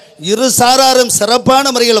வாதத்தில் இரு சாராரும் சிறப்பான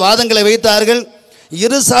முறையில் வாதங்களை வைத்தார்கள்.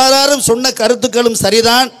 இரு சாராரும் சொன்ன கருத்துக்களும்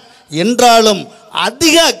சரிதான் என்றாலும்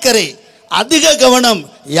அதிக அக்கறை, அதிக கவனம்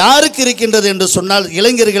யாருக்கு இருக்கின்றது என்று சொன்னால்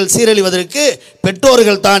இளைஞர்கள் சீரழிவதற்கு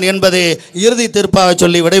பெற்றோர்கள் தான் என்பதை இறுதி தீர்ப்பாக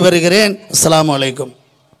சொல்லி விடைபெறுகிறேன். அஸ்ஸலாமு அலைக்கும்.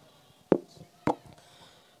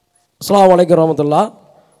 அஸ்ஸலாமு அலைக்கும் வரஹ்மத்துல்லாஹ்.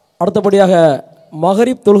 அடுத்தபடியாக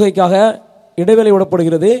மகரிப் தொழுகைக்காக இடைவேளை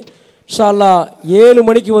விடப்படுகிறது. இன்ஷா அல்லாஹ் 7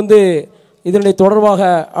 மணிக்கு இதனுடைய தொடர்பாக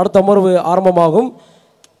அடுத்த அமர்வு ஆரம்பமாகும்.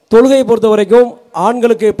 தொழுகையை பொறுத்த வரைக்கும்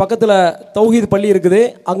ஆண்களுக்கு பக்கத்தில் தௌஹீத் பள்ளி இருக்குது,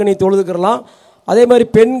 அங்கே நீ தொழுதுக்கிறலாம். அதே மாதிரி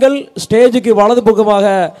பெண்கள் ஸ்டேஜுக்கு வலது பக்கமாக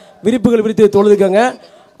விரிப்புகள் விரித்து தொழுதுக்கங்க.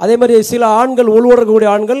 அதே மாதிரி சில ஆண்கள் உள்வடக்கூடிய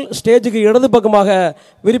ஆண்கள் ஸ்டேஜுக்கு இடது பக்கமாக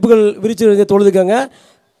விரிப்புகள் விரித்து தொழுதுக்கங்க.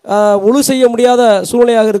 உழு செய்ய முடியாத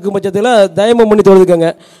சூழ்நிலையாக இருக்கும் பட்சத்தில் தயமம் பண்ணி தொழுதுக்கங்க.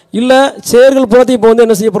 இல்லை சேர்கள் புறத்தை இப்போ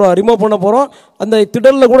என்ன செய்ய போகிறோம், ரிமூவ் பண்ண போகிறோம். அந்த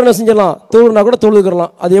திடலில் கூட என்ன செஞ்சிடலாம், தொழுனா கூட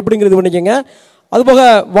தொழுதுக்கிறலாம். அது எப்படிங்கிறது பண்ணிக்கங்க. அதுபோக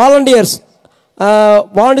வாலண்டியர்ஸ்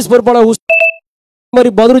பொறுப்பாளர்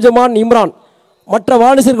மாதிரி பத்ருஜமான் இம்ரான் மற்ற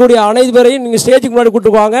வாலண்டியர்ஸ் இருக்கக்கூடிய அனைத்து பேரையும் நீங்கள் ஸ்டேஜுக்கு முன்னாடி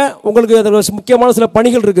கூப்பிட்டு வாங்க. உங்களுக்கு அதில் முக்கியமான சில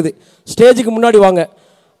பணிகள் இருக்குது, ஸ்டேஜுக்கு முன்னாடி வாங்க.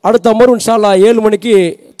 அடுத்த அமர்வு இன்ஷா அல்லாஹ் 7 மணிக்கு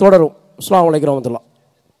தொடரும். அஸ்ஸலாமு அலைக்கும் வரஹ்மத்துல்லாஹ்.